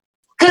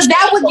 because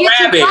that would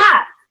get you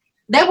hot.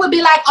 They would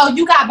be like, "Oh,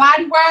 you got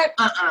body work?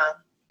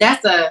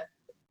 That's a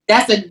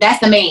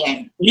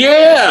man."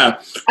 Yeah.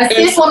 A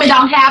cis woman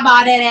don't have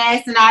all that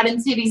ass and all them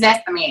titties.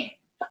 That's the man.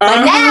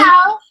 But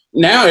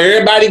now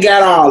everybody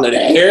got all of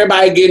that.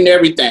 Everybody getting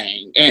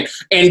everything. And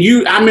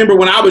I remember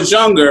when I was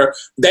younger,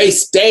 they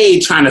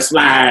stayed trying to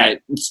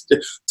slide.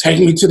 Take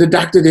me to the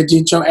doctor that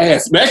did your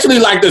ass. Especially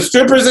like the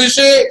strippers and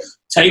shit.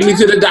 Take me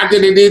to the doctor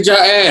that did your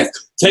ass.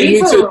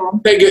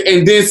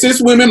 And then cis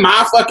women,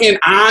 my fucking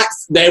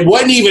aunts, that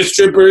wasn't even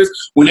strippers,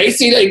 when they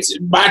see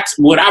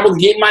when I was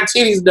getting my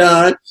titties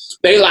done,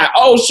 they like,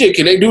 oh shit,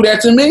 can they do that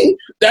to me?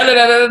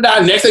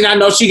 Next thing I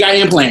know, she got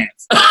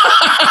implants.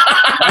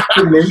 Not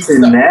to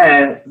mention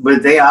that,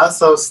 but they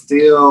also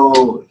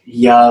still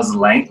y'all's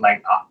language,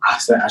 like I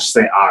should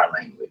say our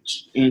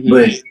language,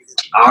 but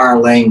our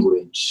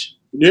language,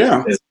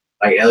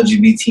 like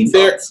LGBT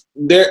folks.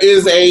 There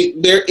is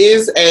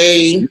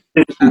a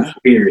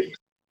period.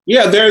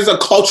 Yeah, there's a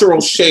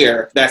cultural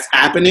share that's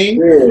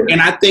happening,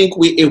 and I think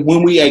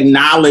when we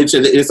acknowledge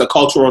that it's a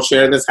cultural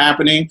share that's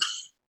happening,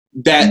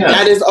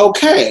 that is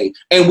okay,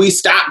 and we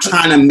stop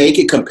trying to make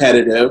it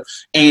competitive.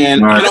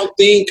 And I don't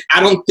think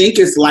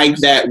it's like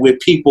that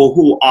with people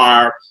who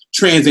are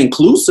trans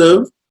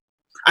inclusive.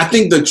 I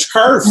think the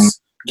TERFs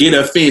get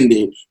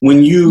offended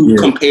when you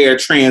compare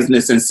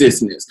transness and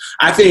cisness.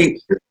 I think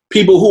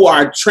people who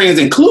are trans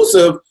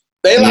inclusive,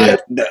 they like,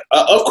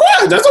 of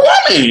course, that's a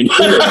woman.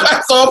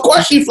 So of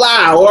course she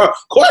fly, or of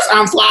course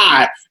I'm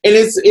fly. And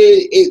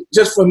it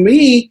just, for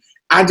me,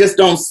 I just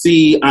don't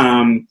see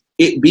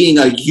it being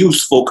a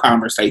useful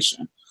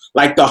conversation.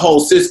 Like the whole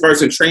cis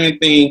versus trans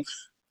thing,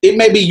 it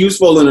may be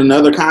useful in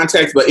another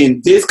context, but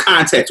in this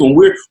context,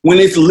 when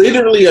it's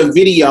literally a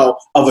video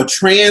of a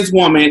trans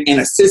woman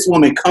and a cis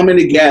woman coming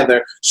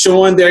together,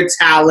 showing their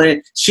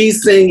talent,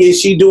 she's singing,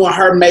 she doing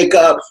her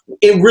makeup,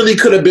 it really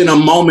could have been a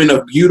moment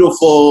of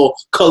beautiful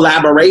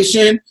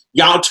collaboration.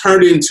 Y'all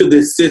turned it into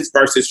this cis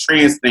versus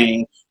trans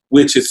thing,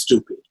 which is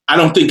stupid. I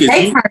don't think it's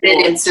useful. Turned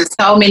it into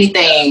so many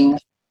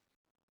things.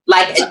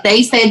 Like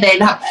they said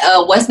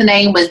that, what's her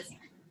name?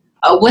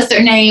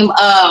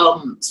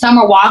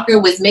 Summer Walker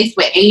was mixed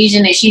with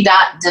Asian, and she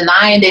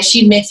denying that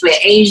she mixed with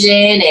Asian.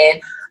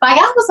 And like,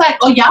 I was like,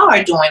 oh, y'all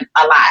are doing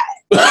a lot.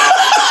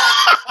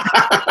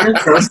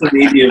 That's social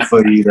media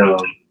for you, though.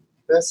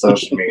 That's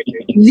social media.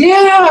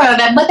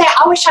 Yeah, but they're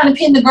always trying to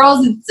pin the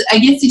girls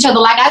against each other.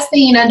 Like, I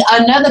seen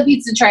another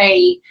pizza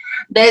trade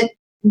that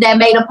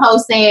made a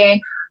post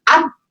saying,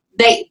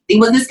 it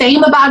was the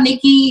same about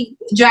Nikki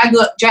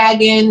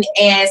Dragon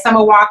and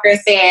Summer Walker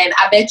saying,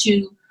 I bet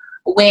you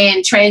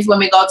when trans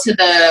women go to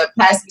the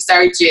plastic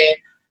surgeon,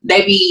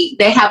 they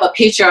have a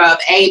picture of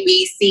A,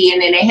 B, C,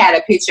 and then they had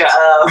a picture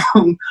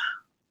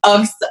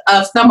of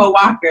Summer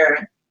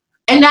Walker.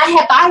 And I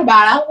had thought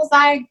about it. I was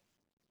like,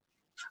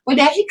 well,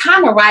 that he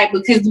kind of right,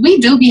 because we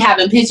do be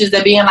having pictures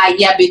of being like,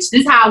 yeah, bitch,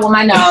 this is how I want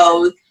my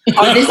nose,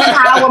 or this is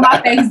how I want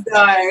my face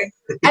done.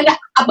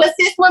 But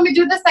cis women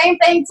do the same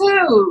thing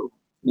too.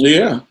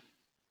 Yeah.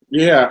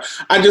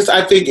 I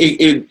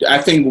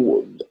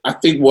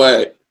think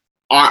what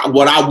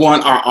I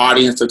want our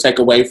audience to take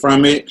away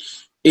from it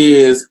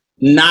is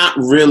not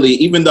really,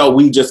 even though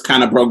we just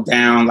kind of broke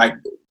down like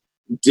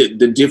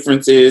the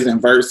differences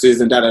and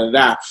verses and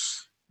da-da-da-da,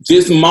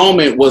 this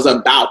moment was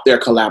about their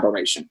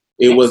collaboration.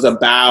 It was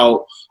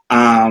about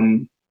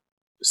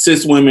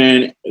cis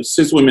women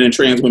and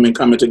trans women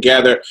coming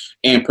together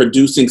and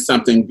producing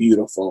something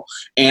beautiful.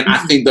 And I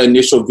think the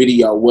initial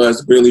video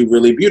was really,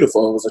 really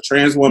beautiful. It was a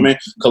trans woman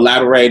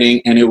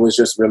collaborating, and it was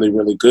just really,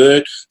 really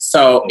good.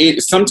 So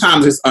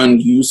sometimes it's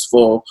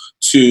unuseful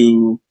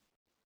to,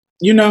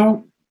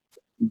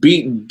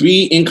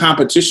 be in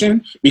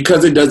competition,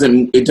 because it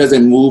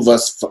doesn't move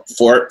us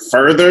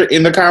further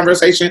in the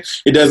conversation.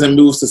 It doesn't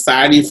move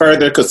society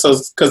further.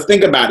 Because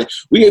think about it,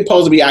 we are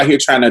supposed to be out here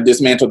trying to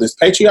dismantle this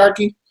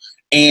patriarchy.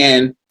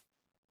 And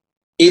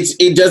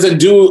it doesn't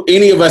do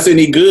any of us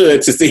any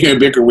good to sit here and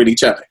bicker with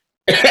each other.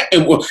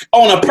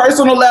 On a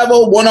personal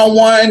level,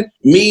 one-on-one,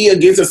 me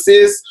against a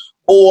cis,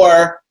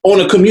 or on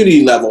a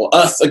community level,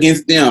 us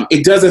against them.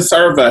 It doesn't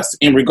serve us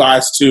in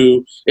regards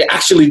to, it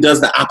actually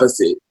does the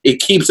opposite. It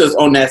keeps us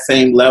on that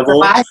same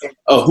level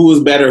of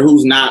who's better,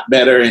 who's not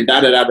better, and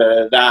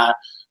da-da-da-da-da-da.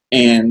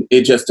 And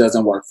it just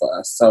doesn't work for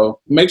us. So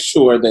make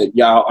sure that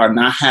y'all are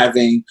not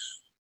having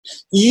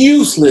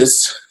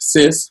useless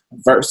cis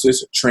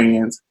versus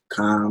trans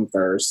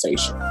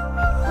conversation.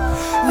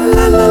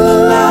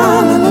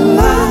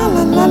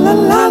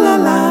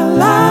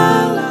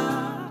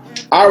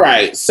 All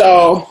right,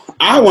 so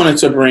I wanted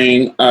to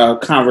bring a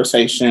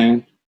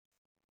conversation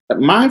that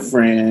my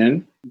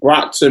friend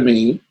brought to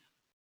me.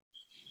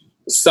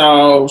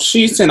 So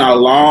she sent a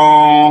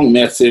long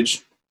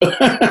message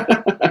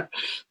to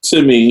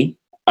me,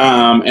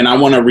 and I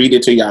want to read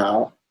it to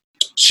y'all.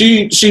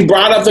 She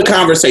brought up the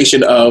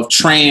conversation of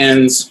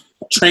trans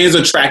trans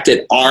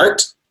attracted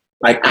art,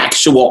 like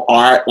actual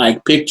art,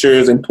 like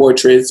pictures and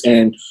portraits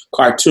and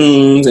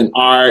cartoons and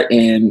art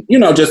and, you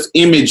know, just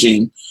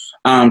imaging,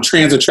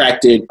 trans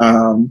attracted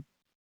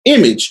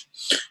image.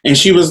 And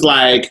she was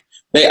like,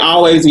 they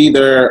always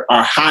either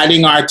are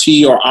hiding our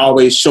tea or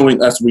always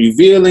showing us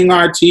revealing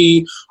our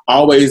tea.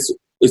 Always,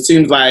 it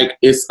seems like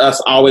it's us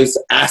always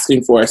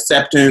asking for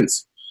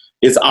acceptance.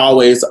 It's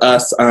always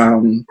us,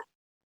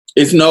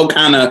 it's no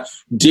kind of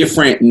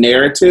different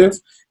narrative.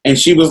 And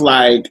she was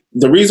like,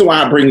 the reason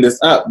why I bring this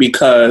up,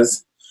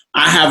 because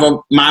I have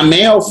my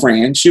male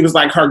friend, she was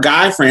like her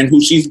guy friend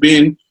who she's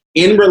been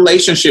in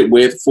relationship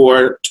with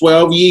for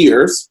 12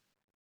 years.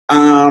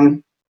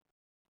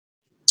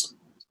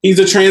 He's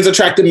a trans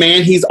attracted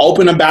man. He's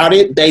open about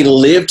it. They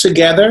live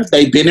together.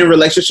 They've been in a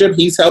relationship.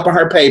 He's helping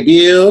her pay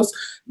bills.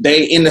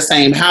 They in the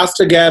same house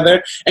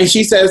together. And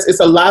she says it's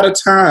a lot of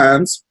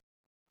times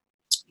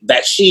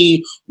that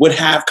she would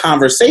have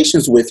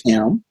conversations with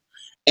him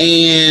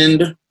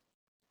and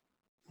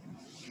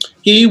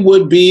he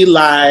would be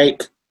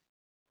like,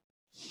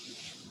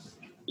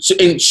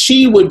 and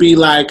she would be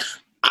like,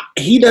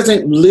 he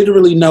doesn't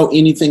literally know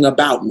anything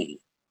about me.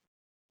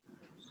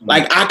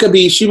 Like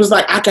she was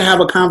like, I could have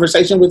a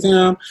conversation with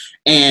him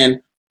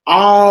and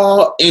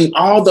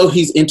although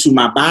he's into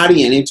my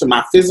body and into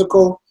my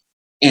physical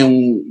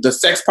and the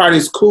sex part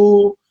is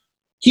cool,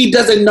 he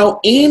doesn't know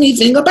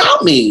anything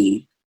about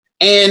me.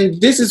 And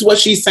this is what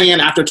she's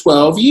saying after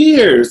 12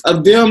 years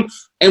of them.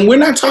 And we're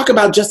not talking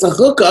about just a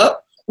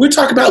hookup. We're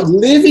talking about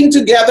living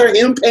together,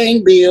 him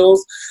paying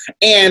bills.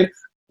 And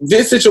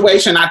this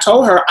situation, I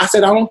told her, I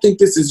said, I don't think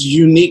this is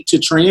unique to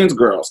trans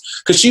girls.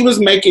 Because she was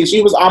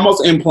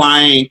almost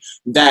implying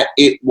that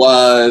it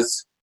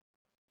was,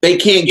 they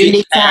can't get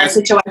unique to her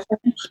situation?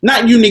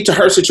 Not unique to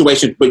her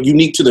situation, but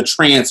unique to the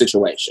trans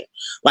situation.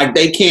 Like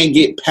they can't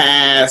get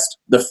past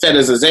the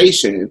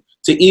fetishization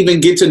to even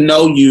get to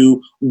know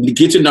you,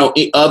 get to know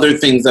other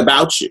things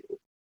about you.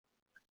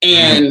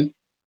 And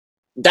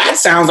that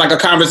sounds like a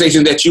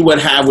conversation that you would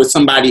have with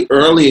somebody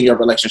early in your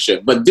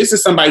relationship. But this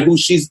is somebody who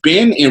she's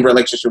been in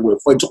relationship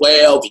with for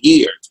 12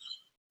 years,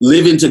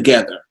 living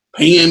together,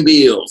 paying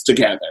bills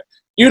together,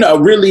 you know,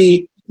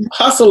 really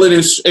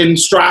hustling and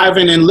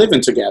striving and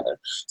living together.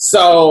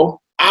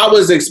 So I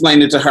was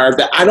explaining to her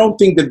that I don't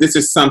think that this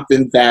is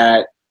something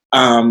that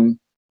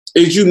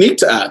is unique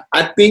to us.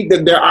 I think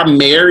that there are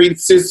married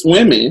cis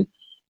women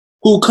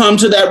who come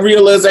to that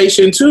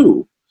realization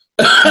too.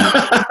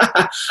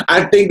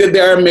 I think that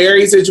there are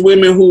married cis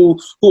women who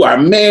are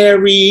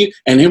married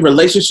and in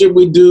relationship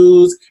with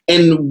dudes,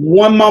 and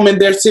one moment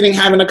they're sitting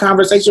having a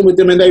conversation with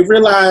them and they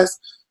realize,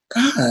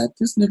 God,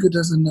 this nigga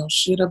doesn't know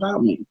shit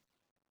about me.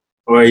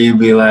 Or you'd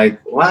be like,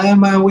 why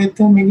am I with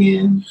him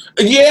again?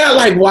 Yeah,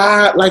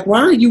 why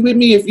are you with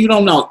me if you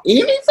don't know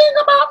anything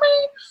about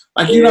me?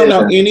 Like you don't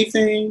know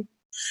anything.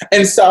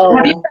 And so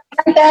have you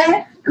heard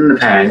that? In the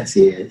past,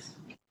 yes.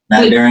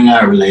 Not during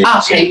our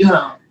relationship. Okay, you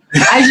know.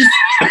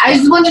 I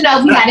just want to know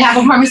if we had to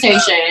have a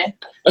conversation.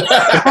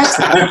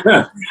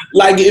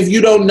 Like if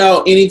you don't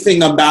know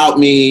anything about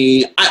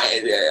me,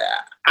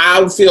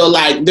 I feel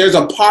like there's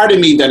a part of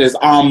me that is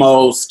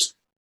almost,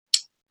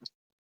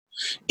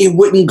 it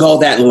wouldn't go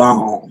that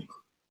long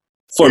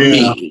for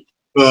me.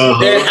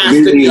 There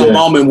has to be a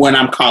moment when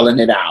I'm calling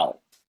it out.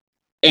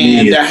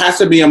 And there has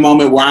to be a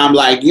moment where I'm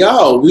like,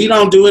 yo, we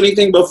don't do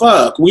anything but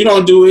fuck. We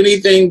don't do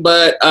anything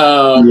but,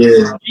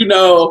 you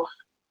know,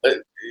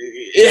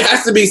 it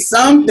has to be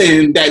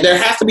something that there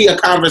has to be a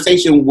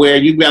conversation where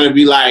you got to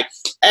be like,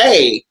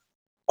 hey,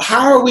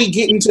 how are we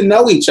getting to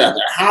know each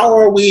other? How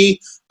are we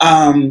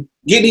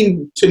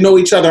getting to know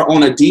each other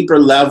on a deeper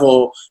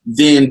level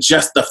than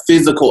just the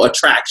physical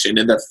attraction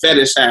and the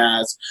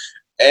fetishize?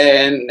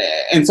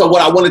 And so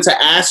what I wanted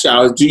to ask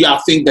y'all is, do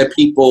y'all think that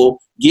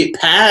people get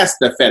past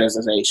the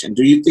fetishization?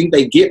 Do you think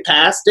they get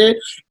past it?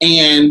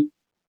 And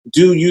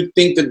do you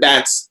think that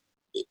that's,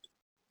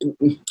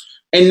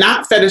 and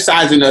not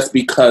fetishizing us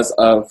because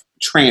of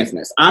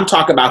transness. I'm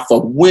talking about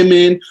for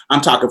women. I'm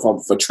talking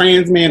for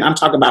trans men. I'm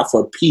talking about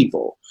for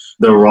people.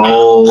 The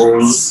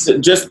roles.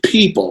 Just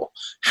people.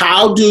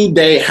 How do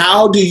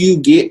you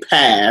get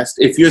past,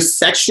 if you're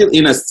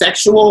in a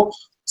sexual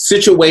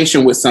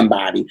situation with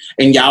somebody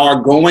and y'all are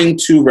going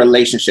to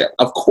relationship?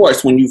 Of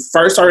course, when you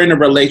first are in a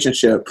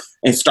relationship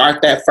and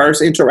start that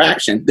first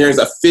interaction, there's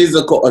a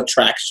physical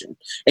attraction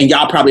and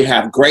y'all probably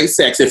have great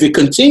sex. If it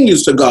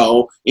continues to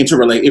go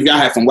into if y'all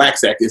have some whack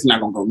sex, it's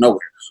not gonna go nowhere.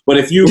 But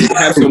if you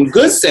have some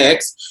good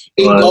sex,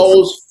 it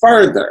goes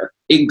further.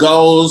 It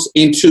goes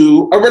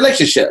into a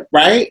relationship,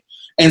 right?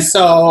 And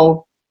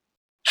so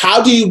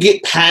how do you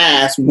get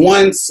past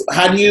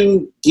how do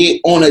you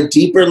get on a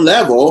deeper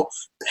level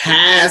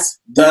past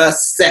the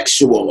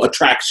sexual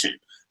attraction?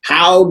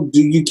 How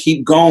do you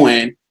keep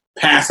going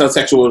past the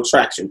sexual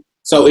attraction?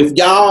 So if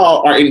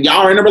y'all are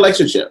in a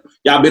relationship,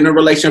 y'all been in a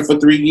relationship for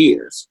 3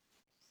 years,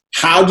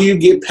 how do you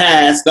get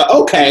past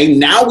okay,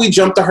 now we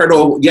jumped the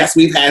hurdle, yes,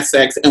 we've had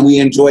sex and we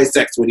enjoy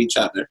sex with each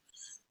other.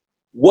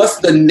 What's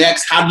the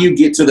next, how do you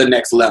get to the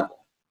next level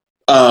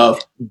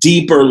of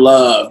deeper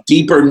love,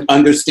 deeper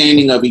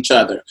understanding of each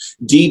other,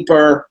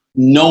 deeper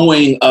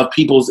knowing of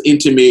people's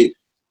intimate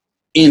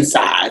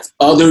insides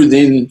other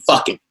than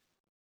fucking.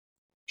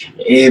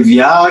 If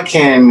y'all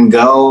can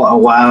go a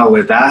while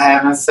without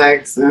having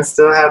sex and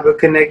still have a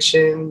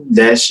connection,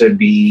 that should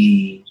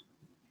be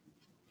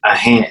a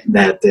hint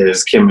that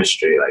there's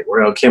chemistry, like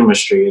real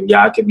chemistry. If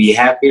y'all could be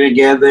happy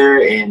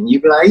together and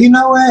you be like, you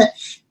know what?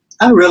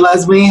 I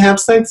realized we ain't have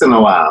sex in a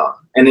while.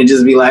 And it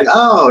just be like,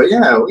 oh,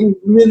 yeah, we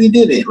really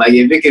didn't. Like,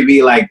 if it could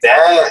be like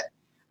that,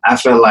 I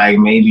feel like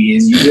maybe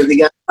you really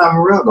got something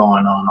real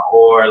going on.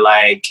 Or,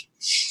 like,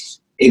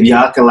 if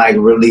y'all could, like,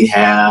 really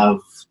have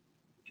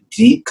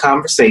deep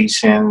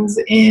conversations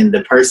and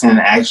the person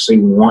actually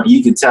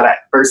you can tell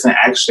that person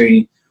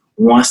actually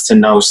wants to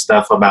know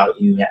stuff about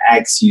you and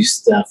asks you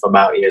stuff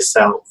about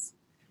yourself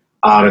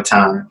all the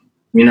time.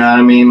 You know what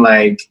I mean?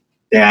 Like,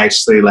 they're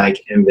actually,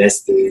 like,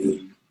 invested in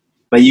you.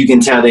 But you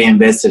can tell they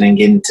invested in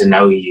getting to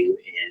know you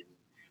and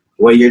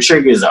what your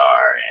triggers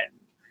are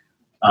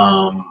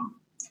and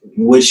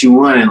what you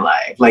want in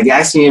life. Like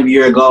asking of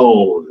your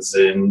goals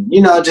and,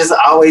 you know, just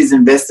always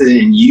invested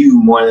in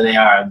you more than they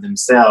are of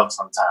themselves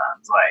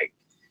sometimes. Like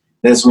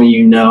that's when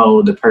you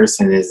know the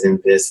person is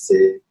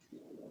invested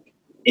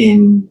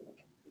in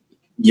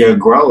your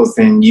growth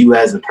and you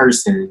as a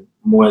person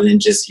more than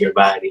just your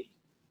body.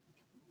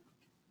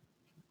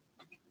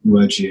 What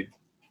about you?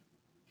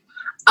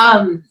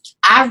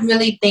 I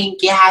really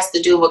think it has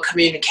to do with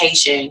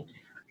communication.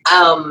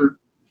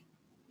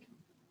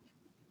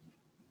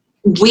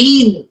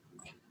 We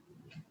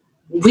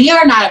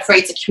are not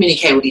afraid to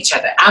communicate with each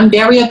other. I'm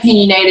very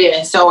opinionated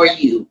and so are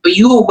you, but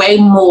you are way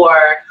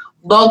more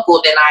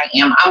vocal than I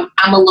am.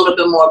 I'm a little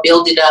bit more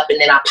builded up and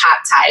then I pop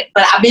type,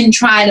 but I've been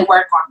trying to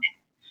work on that.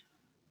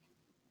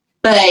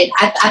 But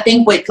I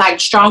think with like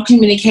strong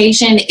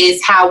communication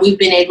is how we've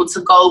been able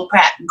to go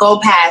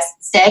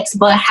past sex.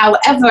 But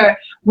however,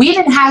 we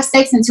didn't have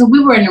sex until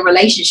we were in a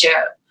relationship.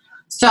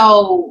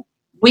 So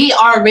we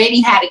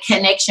already had a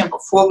connection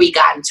before we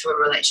got into a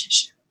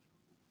relationship.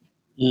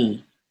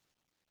 Mm.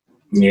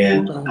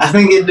 Yeah. I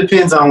think it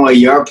depends on what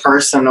your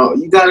personal,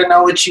 you got to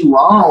know what you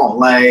want.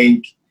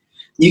 Like,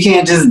 you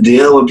can't just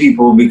deal with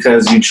people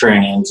because you're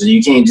trans. Or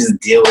you can't just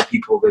deal with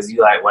people because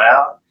you're like,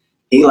 well,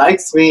 he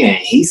likes me and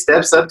he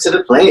steps up to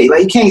the plate.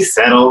 Like, you can't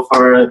settle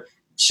for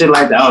shit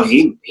like that. Oh,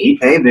 he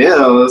pay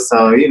bills.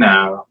 So, you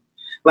know.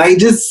 Like,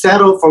 just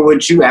settle for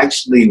what you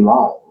actually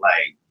want.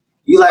 Like,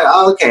 you like,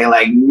 oh, okay,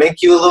 like,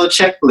 make you a little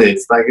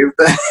checklist. Like,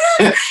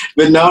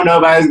 but no,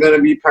 nobody's going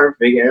to be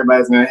perfect.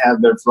 Everybody's going to have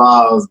their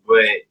flaws.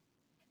 But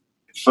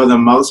for the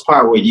most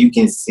part, what you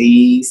can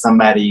see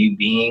somebody you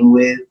being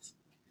with,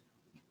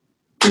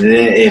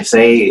 if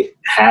they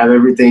have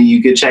everything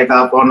you could check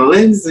off on the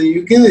list, then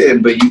you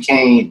good. But you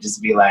can't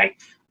just be like,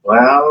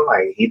 well,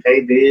 like, he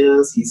pay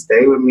bills, he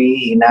stay with me,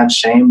 he not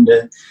ashamed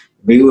to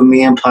be with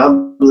me in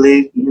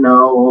public, you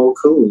know,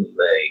 cool.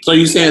 Like, so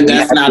you saying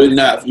that's not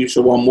enough? You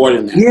should want more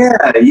than that.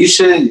 Yeah, you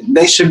should.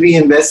 They should be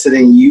invested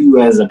in you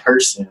as a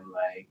person.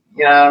 Like,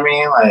 you know what I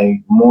mean?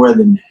 Like, more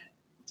than that.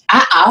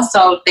 I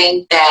also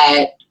think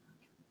that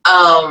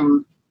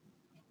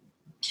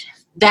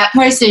that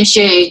person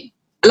should,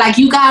 like,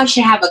 you guys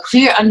should have a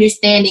clear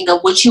understanding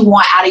of what you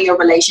want out of your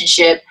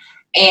relationship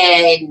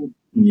and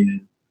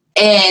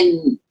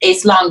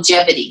its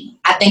longevity.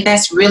 I think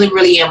that's really,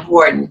 really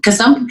important because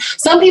some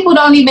people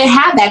don't even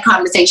have that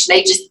conversation.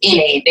 They just in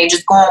it. They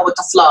just going with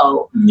the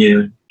flow.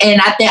 Yeah.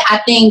 And I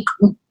think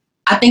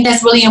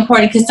that's really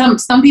important because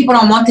some people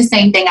don't want the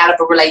same thing out of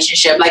a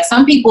relationship. Like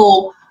some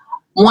people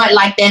want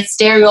like that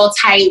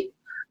stereotype,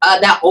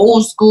 that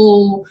old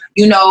school,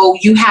 you know,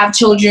 you have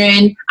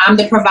children, I'm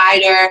the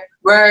provider,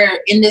 we're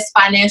in this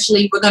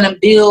financially, we're going to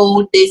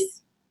build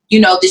this, you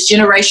know, this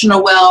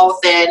generational wealth,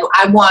 and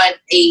I want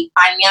a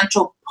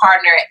financial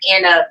partner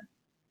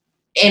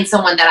and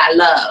someone that I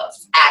love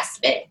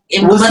aspect.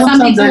 And well, but sometimes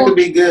some people, that could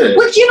be good.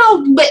 which, you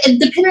know, but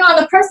depending on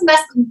the person,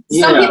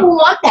 some people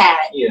want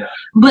that. Yeah.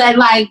 But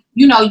like,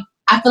 you know,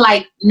 I feel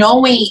like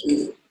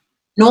knowing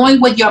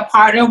what your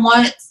partner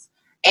wants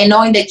and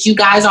knowing that you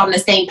guys are on the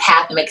same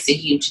path makes a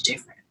huge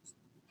difference.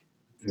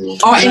 And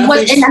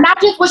not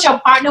just what your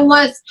partner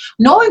wants,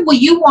 knowing what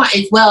you want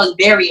as well is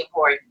very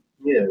important.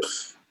 Yeah.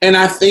 And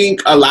I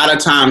think a lot of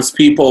times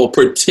people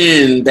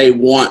pretend they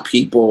want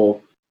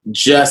people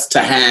just to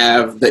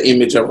have the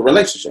image of a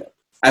relationship.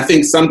 I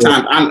think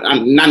sometimes,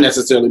 I'm not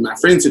necessarily my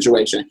friend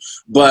situation,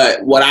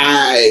 but what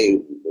I'll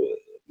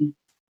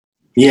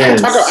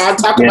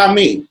talk about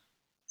me.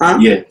 Huh?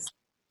 Yes.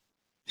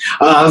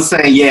 I was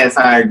saying, yes,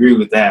 I agree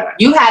with that.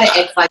 You had an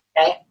ex like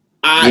that.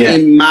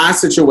 In my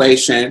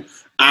situation,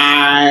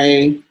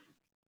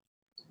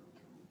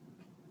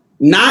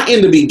 not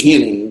in the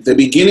beginning. The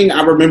beginning,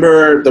 I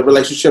remember the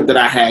relationship that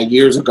I had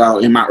years ago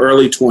in my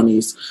early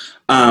 20s.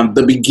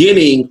 The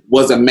beginning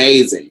was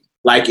amazing.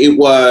 Like it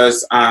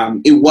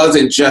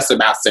wasn't just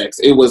about sex.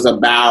 It was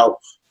about,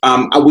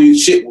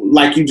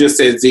 like you just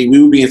said, Z,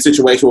 we would be in a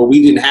situation where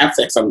we didn't have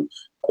sex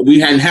we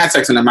hadn't had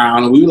sex in a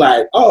while, and we were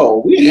like,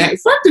 oh, we ain't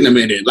fucked in a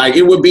minute. Like,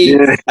 it would be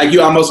like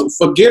you almost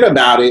forget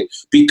about it,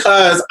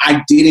 because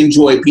I did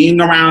enjoy being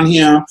around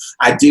him.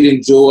 He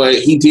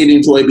did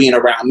enjoy being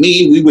around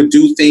me. We would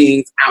do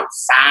things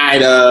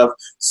outside of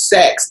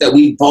sex that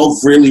we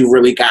both really,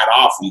 really got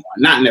off on.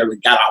 Not nearly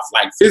got off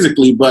like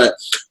physically, but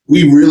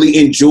we really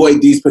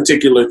enjoyed these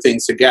particular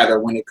things together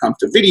when it comes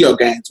to video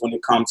games, when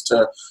it comes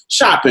to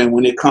shopping,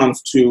 when it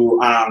comes to,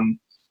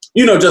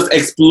 just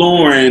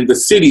exploring the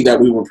city that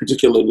we were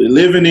particularly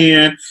living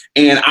in.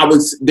 And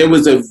there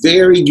was a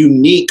very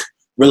unique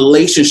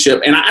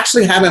relationship. And I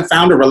actually haven't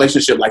found a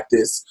relationship like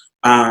this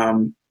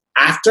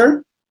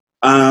after.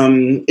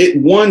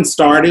 It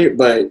started,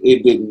 but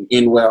it didn't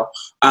end well.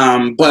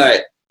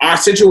 But our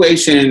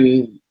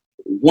situation,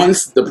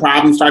 once the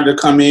problem started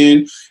to come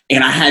in,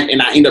 and I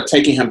ended up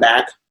taking him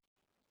back,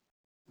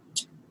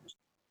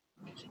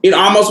 it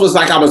almost was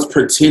like I was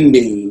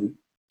pretending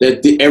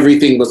that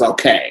everything was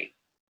okay.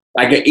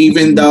 Like,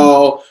 even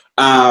though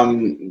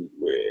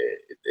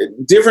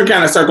different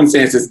kind of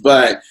circumstances,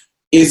 but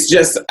it's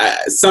just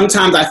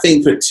sometimes I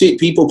think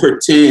people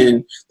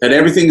pretend that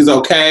everything is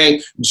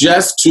okay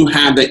just to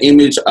have the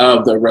image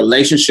of the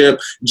relationship,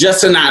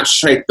 just to not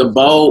shake the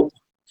boat.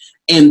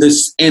 And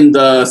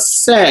the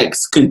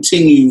sex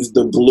continues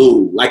the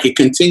glue. Like, it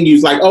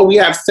continues like, oh, we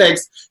have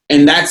sex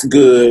and that's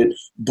good,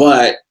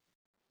 but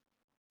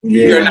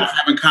we're not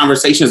having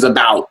conversations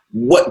about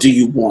what do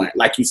you want,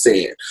 like you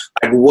said.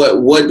 Like,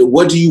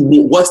 what do you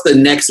want? What's the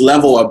next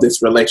level of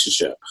this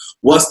relationship?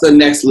 What's the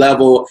next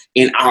level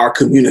in our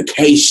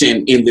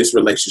communication in this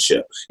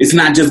relationship? It's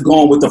not just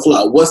going with the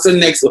flow. What's the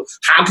next?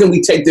 How can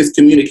we take this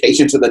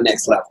communication to the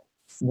next level?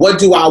 What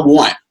do I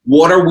want?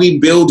 What are we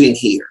building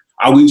here?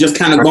 Are we just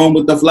kind of going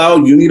with the flow?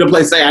 You need a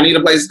place to stay. I need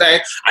a place to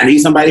stay. I need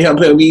somebody to help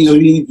pay bills.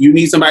 You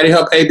need somebody to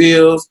help pay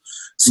bills.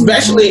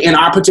 Especially in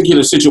our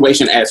particular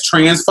situation as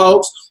trans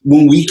folks,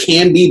 when we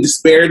can be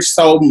disparaged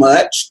so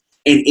much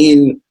and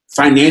in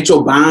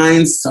financial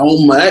binds so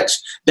much,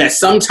 that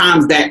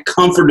sometimes that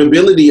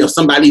comfortability of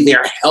somebody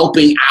there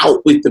helping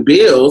out with the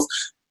bills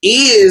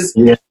is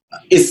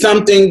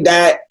something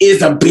that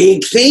is a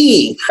big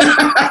thing.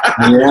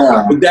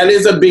 That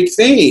is a big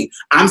thing.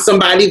 I'm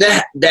somebody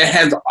that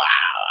has...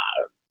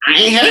 I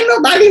ain't had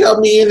nobody help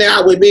me in and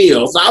out with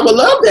bills. So I would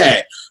love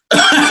that.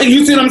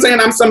 You see what I'm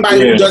saying? I'm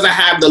somebody who doesn't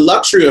have the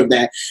luxury of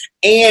that.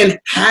 And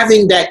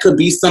having that could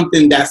be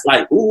something that's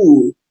like,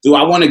 ooh, do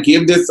I want to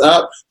give this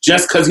up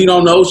just because he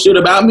don't know shit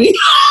about me?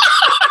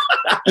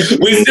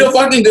 We still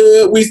fucking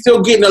good. We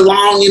still getting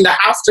along in the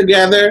house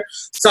together.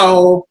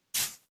 So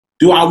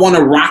do I want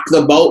to rock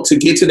the boat to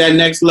get to that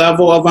next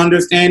level of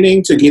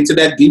understanding, to get to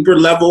that deeper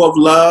level of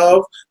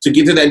love, to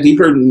get to that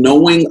deeper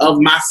knowing of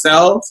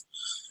myself?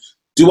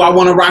 Do I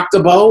want to rock the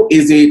boat?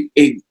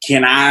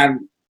 Can I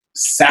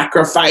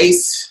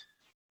sacrifice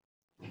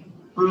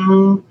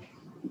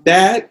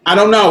that? I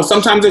don't know.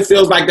 Sometimes it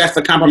feels like that's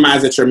the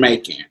compromise that you're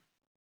making.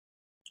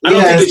 I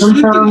don't think it should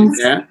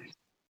be that.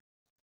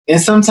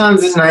 And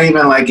sometimes it's not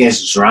even like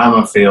it's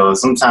drama filled.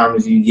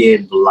 Sometimes you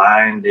get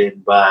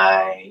blinded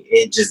by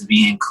it just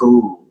being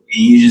cool.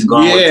 And you just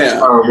go with the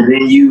flow. But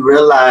then you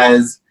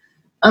realize,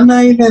 I'm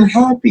not even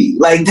happy.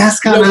 Like, that's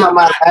kind of how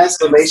my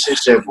last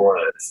relationship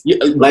was.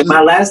 Like,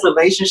 my last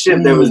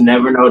relationship, there was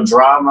never no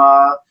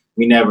drama.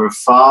 We never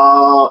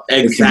fought.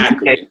 Exactly. The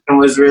communication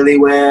was really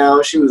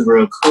well. She was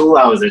real cool.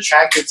 I was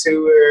attracted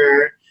to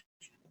her.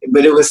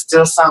 But it was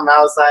still something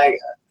I was like,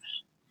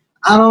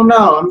 I don't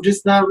know. I'm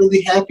just not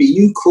really happy.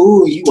 You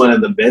cool. You one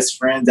of the best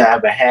friends I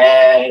ever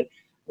had.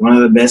 One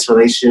of the best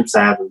relationships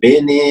I ever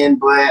been in.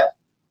 But,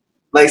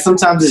 like,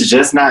 sometimes it's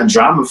just not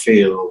drama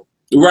filled.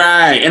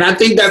 Right. And I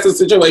think that's the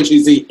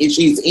situation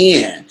she's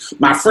in.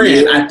 My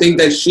friend, I think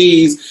that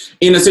she's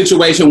in a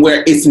situation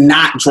where it's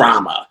not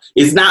drama.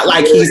 It's not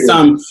like he's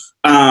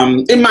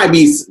it might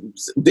be,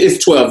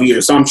 it's 12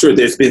 years, so I'm sure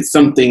there's been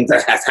some things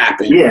that has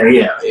happened.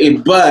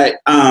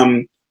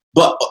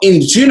 But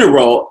in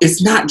general,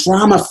 it's not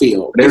drama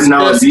filled. There's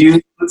no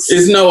abuse.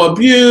 There's no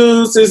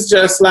abuse. It's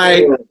just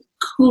like,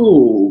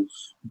 cool.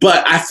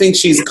 But I think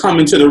she's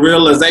coming to the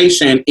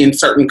realization in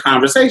certain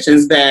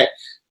conversations that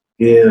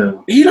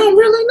he don't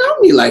really know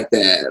me like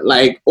that.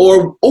 Like,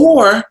 or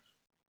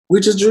we're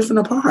just drifting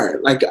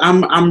apart. Like,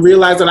 I'm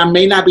realizing I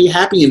may not be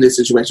happy in this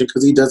situation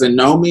because he doesn't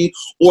know me,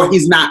 or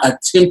he's not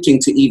attempting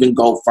to even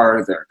go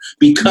further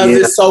because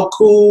it's so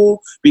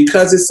cool,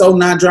 because it's so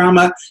not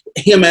drama.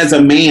 Him as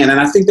a man, and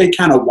I think they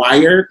kind of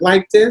wired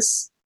like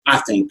this.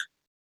 I think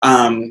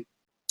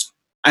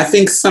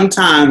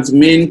sometimes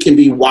men can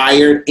be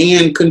wired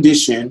and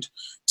conditioned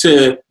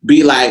to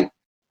be like,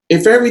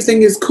 if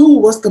everything is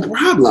cool, what's the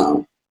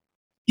problem?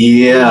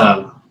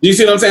 Yeah. You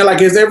see what I'm saying?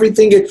 Like, is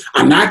everything,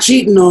 I'm not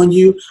cheating on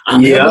you.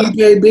 I'm helping you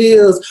pay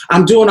bills.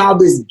 I'm doing all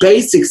this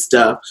basic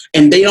stuff.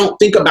 And they don't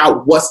think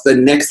about what's the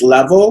next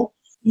level.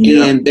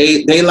 Yeah. And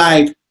they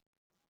like,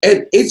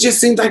 it just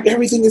seems like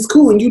everything is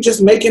cool. And you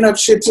just making up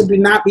shit to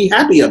not be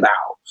happy about.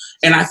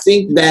 And I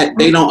think that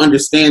they don't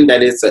understand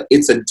that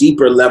it's a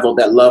deeper level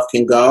that love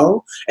can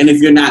go. And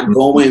if you're not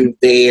going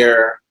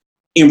there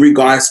in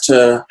regards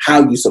to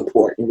how you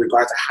support, in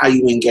regards to how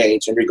you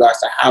engage, in regards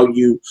to how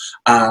you,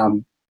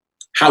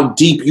 how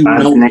deep you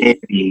know.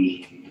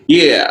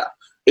 Yeah.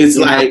 It's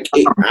like,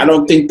 I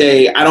think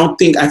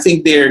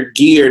they're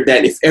geared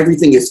that if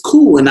everything is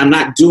cool and I'm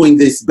not doing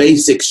this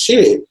basic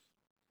shit,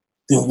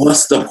 then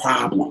what's the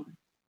problem?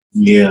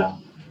 Yeah.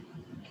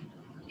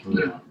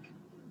 Yeah.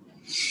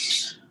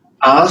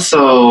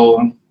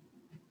 Also,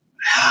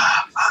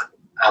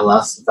 I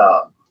lost the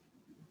thought.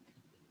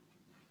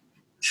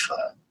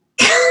 Fuck.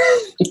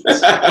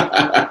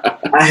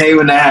 I hate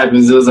when that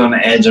happens. It was on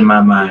the edge of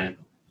my mind.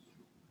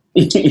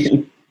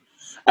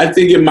 I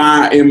think in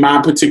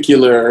my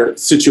particular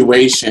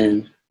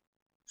situation,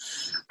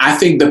 I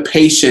think the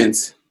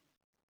patience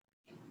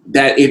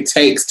that it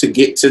takes to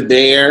get to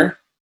there,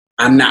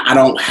 I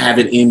don't have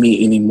it in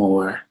me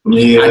anymore.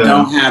 Yeah. I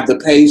don't have the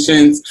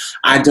patience.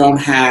 I don't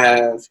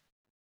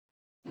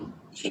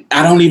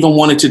even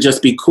want it to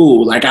just be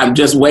cool. Like, I'm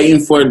just waiting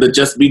for the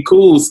just be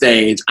cool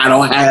stage. I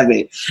don't have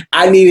it.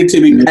 I need it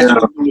to be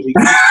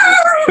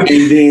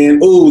and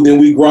then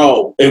we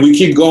grow and we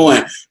keep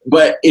going.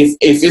 But if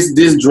it's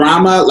this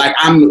drama,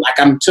 I'm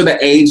to the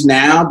age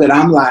now that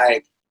I'm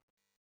like,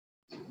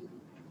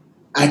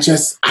 I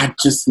just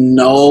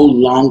no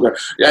longer.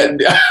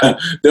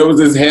 There was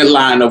this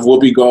headline of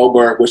Whoopi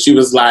Goldberg where she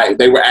was like,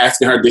 they were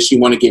asking her, does she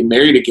want to get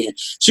married again?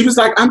 She was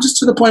like, I'm just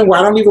to the point where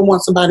I don't even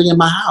want somebody in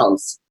my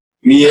house.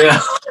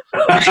 Yeah.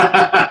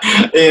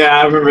 Yeah,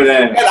 I remember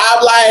that. And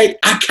I'm like,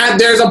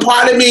 there's a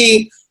part of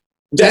me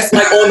that's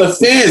like on the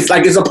fence.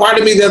 Like, it's a part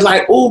of me that's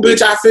like, oh,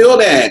 bitch, I feel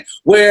that.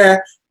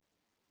 Where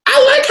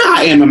I like how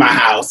I am in my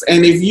house.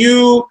 And if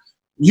you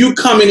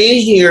coming in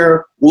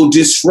here will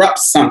disrupt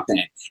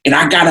something. And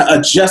I got to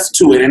adjust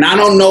to it. And I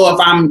don't know if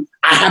I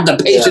have the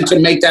patience to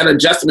make that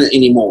adjustment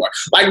anymore.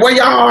 Like, where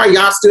y'all are,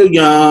 y'all still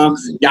young.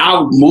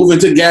 Y'all moving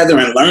together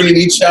and learning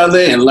each other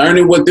and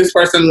learning what this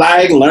person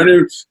like,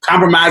 learning,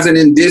 compromising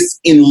in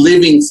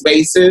living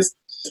spaces.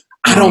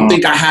 I don't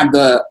think I have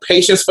the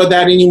patience for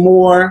that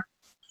anymore.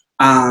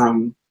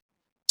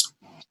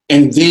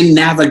 And then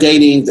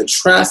navigating the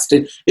trust,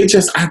 I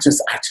just.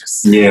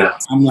 Yeah,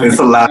 I'm like, it's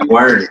a lot of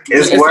work.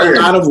 It's work. A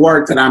lot of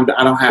work that I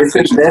don't have. It's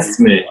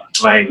investment.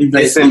 Like,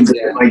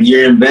 like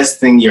you're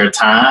investing your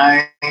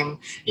time,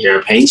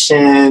 your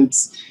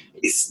patience,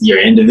 your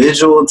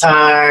individual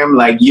time.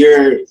 But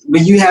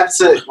you have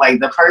to, like,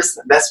 the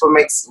person. That's what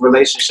makes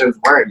relationships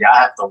work. Y'all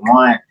have to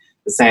want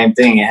the same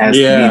thing. It has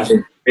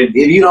to be.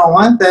 If you don't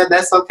want that,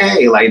 that's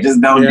okay. Like,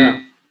 just don't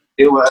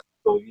do what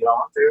you don't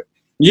want to.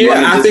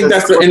 Yeah, I think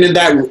that's and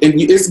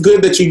it's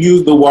good that you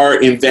use the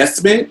word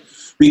investment,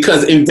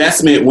 because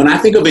investment, when I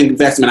think of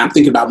investment, I'm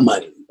thinking about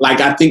money.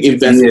 Like, I think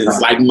investment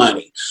is like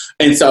money.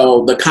 And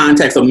so the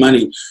context of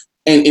money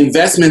and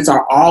investments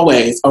are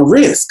always a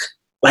risk.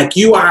 Like,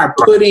 you are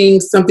putting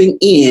something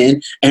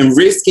in and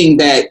risking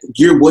that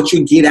what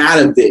you get out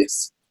of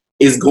this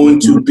is going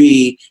to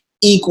be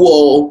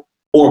equal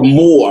or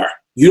more.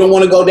 You don't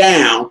want to go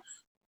down.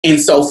 And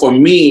so for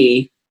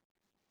me,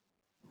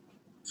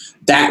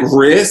 that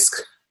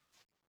risk.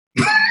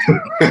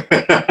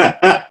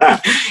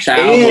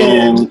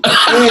 And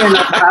on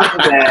top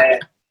of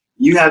that,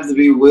 you have to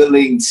be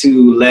willing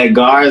to let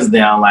guards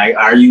down. Like,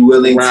 are you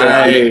willing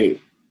to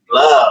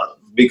love?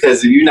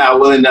 Because if you're not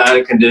willing to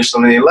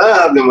unconditionally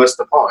love, then what's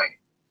the point?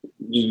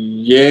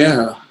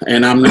 Yeah,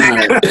 and I'm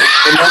not. And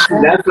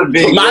that's a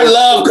big. My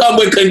love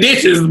comes with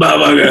conditions,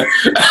 motherfucker.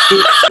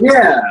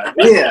 Yeah.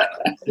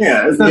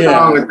 There's nothing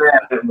wrong with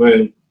that,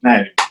 but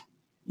hey,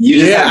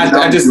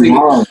 I just think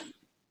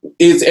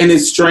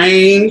it's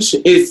strange.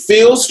 It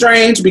feels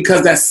strange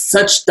because that's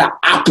such the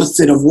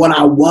opposite of what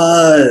I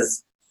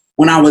was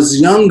when I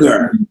was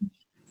younger.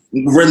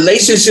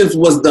 Relationships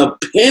was the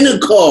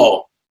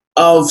pinnacle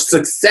of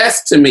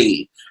success to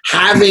me.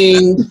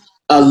 Having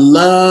a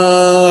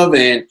love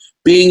and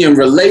being in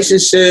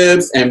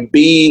relationships and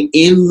being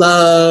in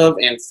love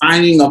and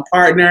finding a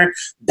partner,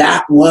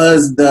 that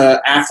was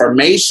the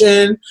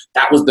affirmation,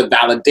 that was the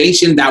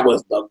validation, that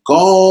was the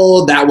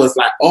goal, that was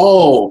like,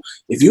 oh,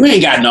 if you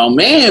ain't got no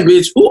man,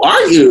 bitch, who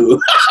are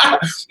you?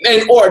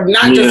 Or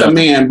not just a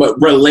man, but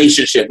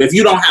relationship. If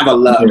you don't have a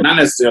love, not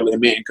necessarily a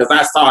man, because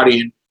I saw it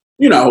in,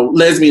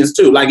 lesbians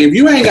too. Like, if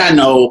you ain't got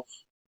no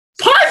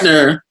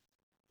partner,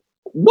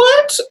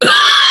 what?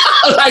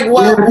 Like,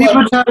 what? Yeah,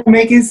 people try to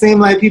make it seem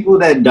like people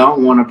that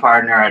don't want a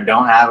partner or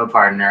don't have a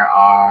partner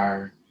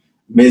are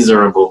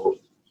miserable.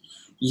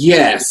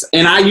 Yes,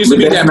 and I used to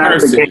be that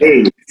person.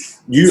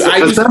 I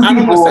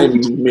don't want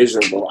to say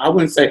miserable. I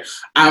wouldn't say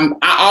no.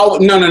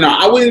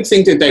 I wouldn't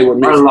think that they were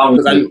miserable. I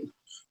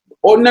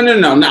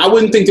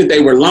wouldn't think that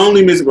they were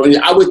lonely, miserable.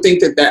 I would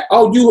think that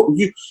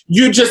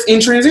you're just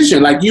in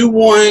transition. Like, you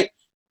want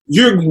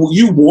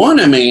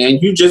a man,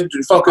 you just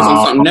focus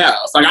on something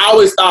else. Like, I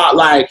always thought,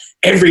 like,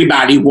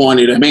 everybody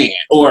wanted a man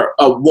or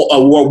a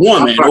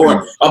woman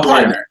or a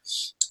partner.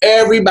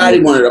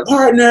 Everybody wanted a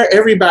partner.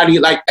 Everybody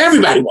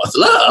wants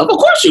love. Of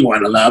course you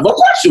want to love. Of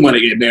course you want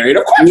to get married.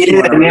 Of course you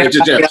want a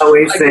relationship. I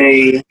always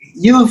say,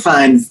 you'll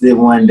find it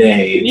one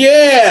day.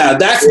 Yeah,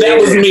 that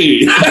was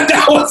me.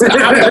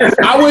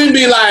 I wouldn't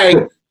be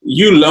like,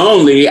 you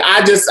lonely.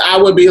 I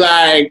would be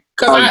like,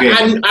 because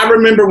I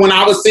remember when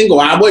I was single,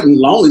 I wasn't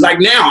lonely. Like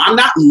now, I'm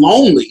not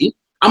lonely.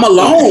 I'm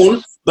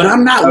alone, but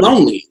I'm not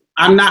lonely.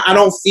 I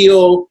don't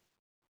feel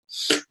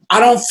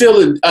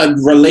a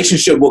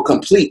relationship will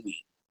complete me.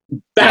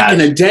 Back in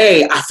the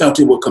day, I felt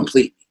it would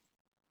complete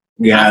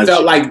me. I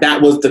felt like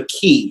that was the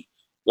key.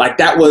 Like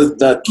that was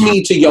the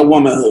key to your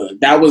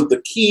womanhood. That was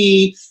the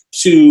key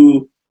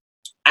to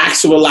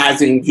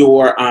actualizing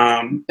your,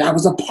 that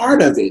was a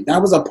part of it.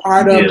 That was a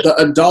part of the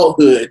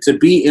adulthood, to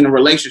be in a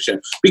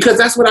relationship. Because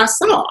that's what I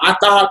saw. I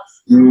thought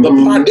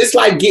it's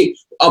like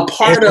a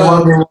part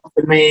of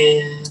the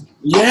man.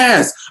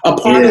 Yes, a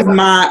part of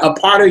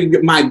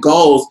my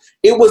goals.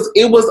 It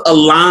was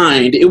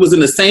aligned. It was in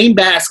the same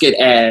basket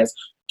as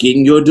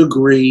getting your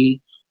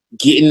degree,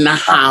 getting a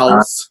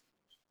house.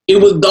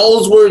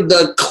 Those were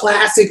the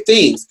classic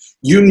things.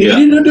 You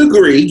needed a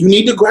degree. You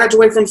need to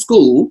graduate from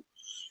school.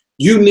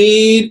 You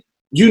need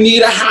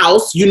a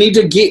house. You need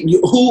to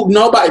you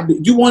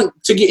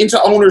want to get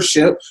into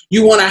ownership.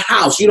 You want a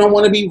house. You don't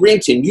want to be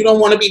renting. You don't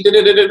want to be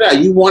da-da-da-da-da.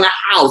 You want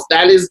a house.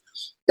 That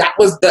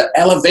was the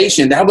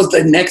elevation. That was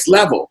the next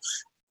level.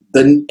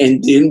 And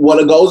then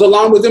what goes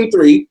along with them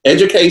three: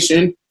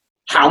 education,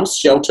 house,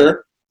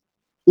 shelter,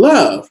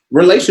 love,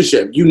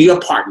 relationship. You need a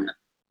partner.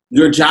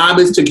 Your job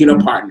is to get a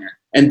partner.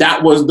 And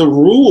that was the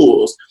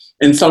rules.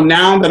 And so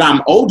now that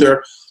I'm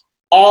older,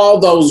 all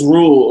those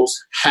rules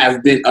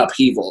have been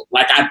upheaval.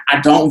 Like I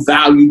don't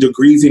value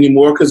degrees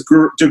anymore because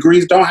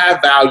degrees don't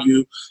have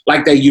value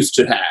like they used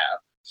to have.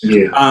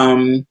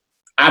 Yeah.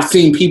 I've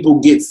seen people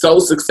get so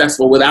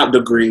successful without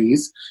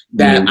degrees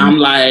that I'm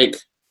like,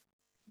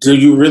 do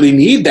you really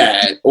need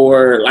that?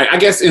 Or like, I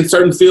guess in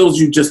certain fields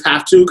you just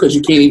have to because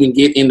you can't even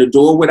get in the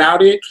door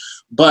without it.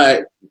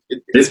 But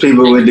there's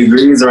people with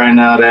degrees right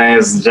now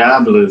that's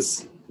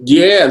jobless.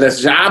 Yeah,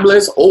 that's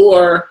jobless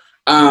or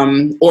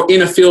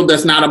in a field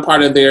that's not a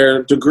part of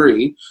their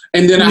degree.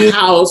 And then a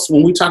house,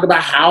 when we talk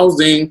about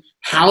housing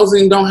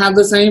don't have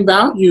the same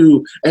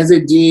value as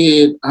it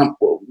did.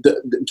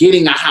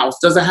 Getting a house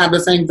doesn't have the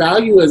same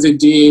value as it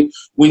did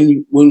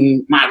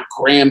when my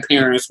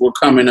grandparents were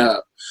coming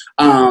up.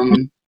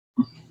 The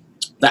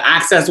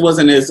access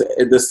wasn't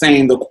the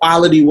same. The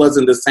quality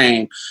wasn't the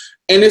same.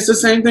 And it's the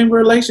same thing with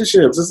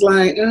relationships. It's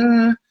like,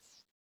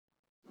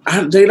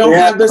 they don't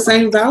have the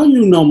same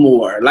value no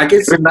more. Like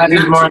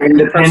everybody's more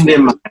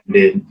independent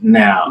minded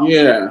now.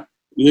 Yeah.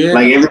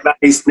 Like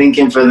everybody's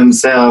thinking for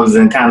themselves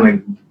and kind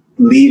of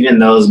leaving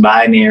those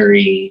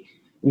binary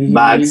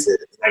boxes.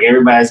 Like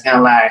everybody's kind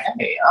of like,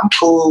 hey, I'm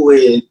cool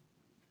with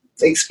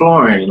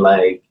exploring.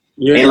 Like,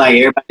 and like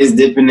everybody's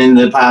dipping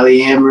into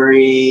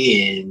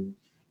polyamory and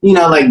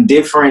like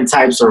different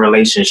types of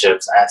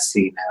relationships I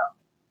see now.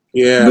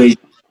 Yeah. But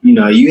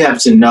you have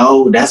to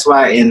know. That's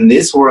why in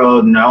this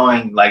world,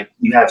 knowing like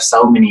you have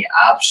so many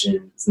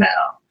options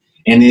now,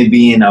 and it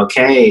being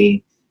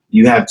okay,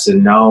 you have to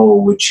know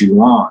what you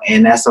want,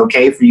 and that's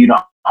okay for you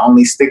to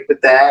only stick with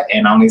that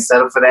and only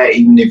settle for that,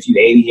 even if you're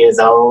 80 years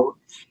old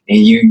and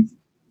you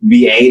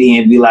be 80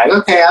 and be like,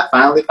 okay, I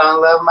finally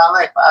found love in my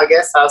life. I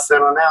guess I'll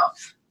settle now.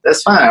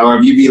 That's fine. Or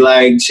if you be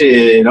like,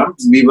 shit, I'm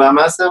just be by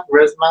myself the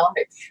rest of my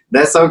life.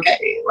 That's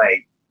okay.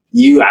 Like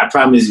I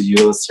promise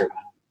you'll survive.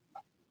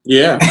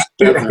 Yeah,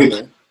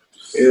 definitely.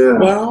 Yeah.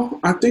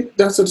 Well, I think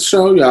that's the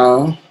show,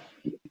 y'all.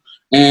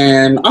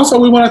 And also,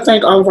 we want to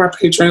thank all of our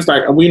patrons.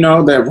 Like, we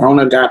know that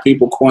Rona got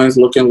people coins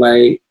looking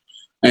late.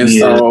 And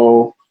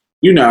so,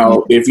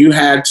 if you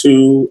had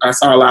to, I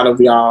saw a lot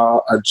of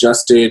y'all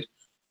adjusted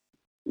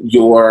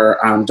your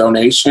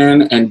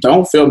donation. And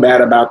don't feel bad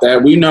about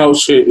that. We know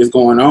shit is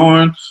going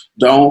on.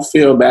 Don't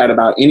feel bad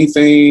about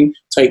anything.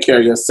 Take care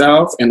of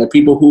yourself. And the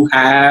people who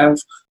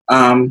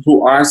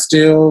are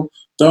still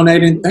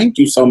donating, thank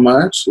you so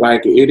much.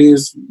 Like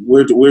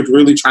we're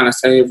really trying to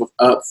save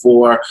up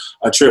for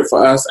a trip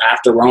for us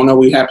after Rona.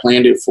 We had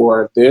planned it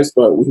for this,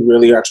 but we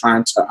really are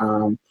trying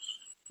to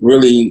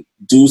really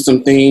do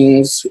some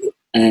things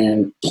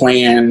and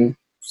plan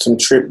some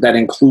trip that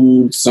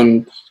includes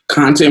some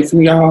content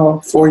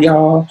from for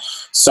y'all.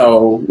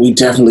 So we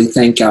definitely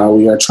thank y'all.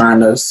 We are trying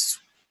to,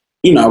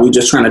 we're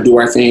just trying to do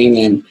our thing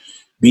and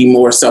be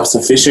more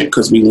self-sufficient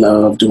because we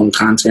love doing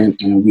content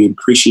and we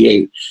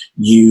appreciate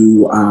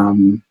you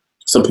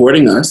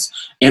supporting us.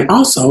 And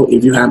also,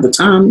 if you have the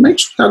time, make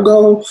sure y'all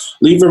go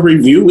leave a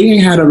review. We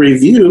ain't had a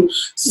review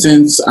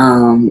since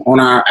on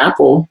our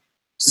Apple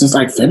since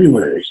like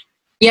February.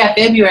 Yeah,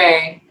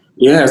 February.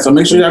 Yeah, so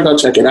make sure y'all go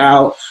check it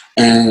out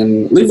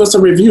and leave us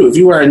a review. If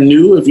you are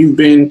new, if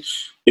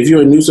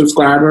you're a new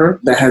subscriber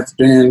that has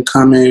been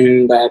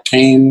coming, that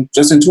came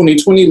just in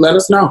 2020, let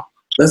us know.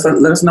 Let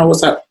us know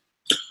what's up.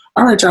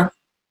 All right, y'all.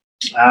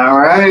 All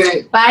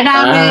right. Bye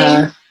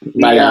now.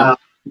 Bye, y'all.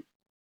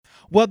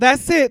 Well,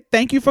 that's it.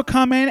 Thank you for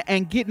coming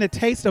and getting a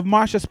taste of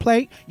Marsha's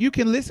Plate. You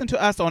can listen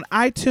to us on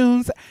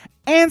iTunes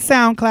and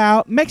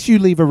SoundCloud. Make sure you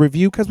leave a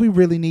review because we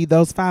really need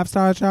those 5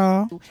 stars,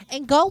 y'all.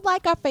 And go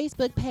like our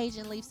Facebook page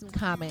and leave some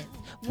comments.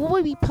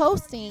 We'll be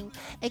posting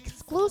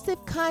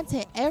exclusive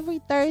content every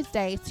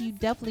Thursday, so you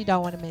definitely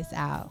don't want to miss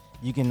out.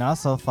 You can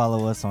also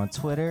follow us on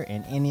Twitter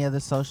and any other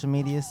social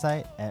media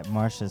site at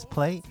Marsha's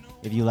Plate.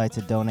 If you'd like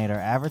to donate or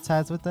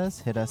advertise with us,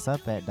 hit us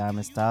up at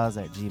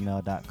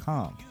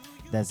diamondstyles@gmail.com.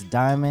 That's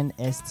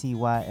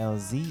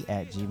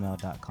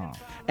diamondstylz@gmail.com.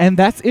 And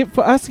that's it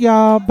for us,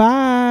 y'all.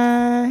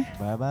 Bye.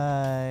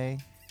 Bye-bye.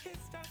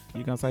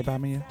 You gonna say bye,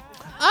 Mia?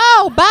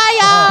 Oh, bye,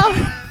 y'all.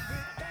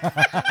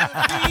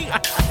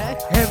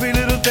 Every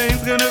little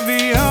thing's gonna be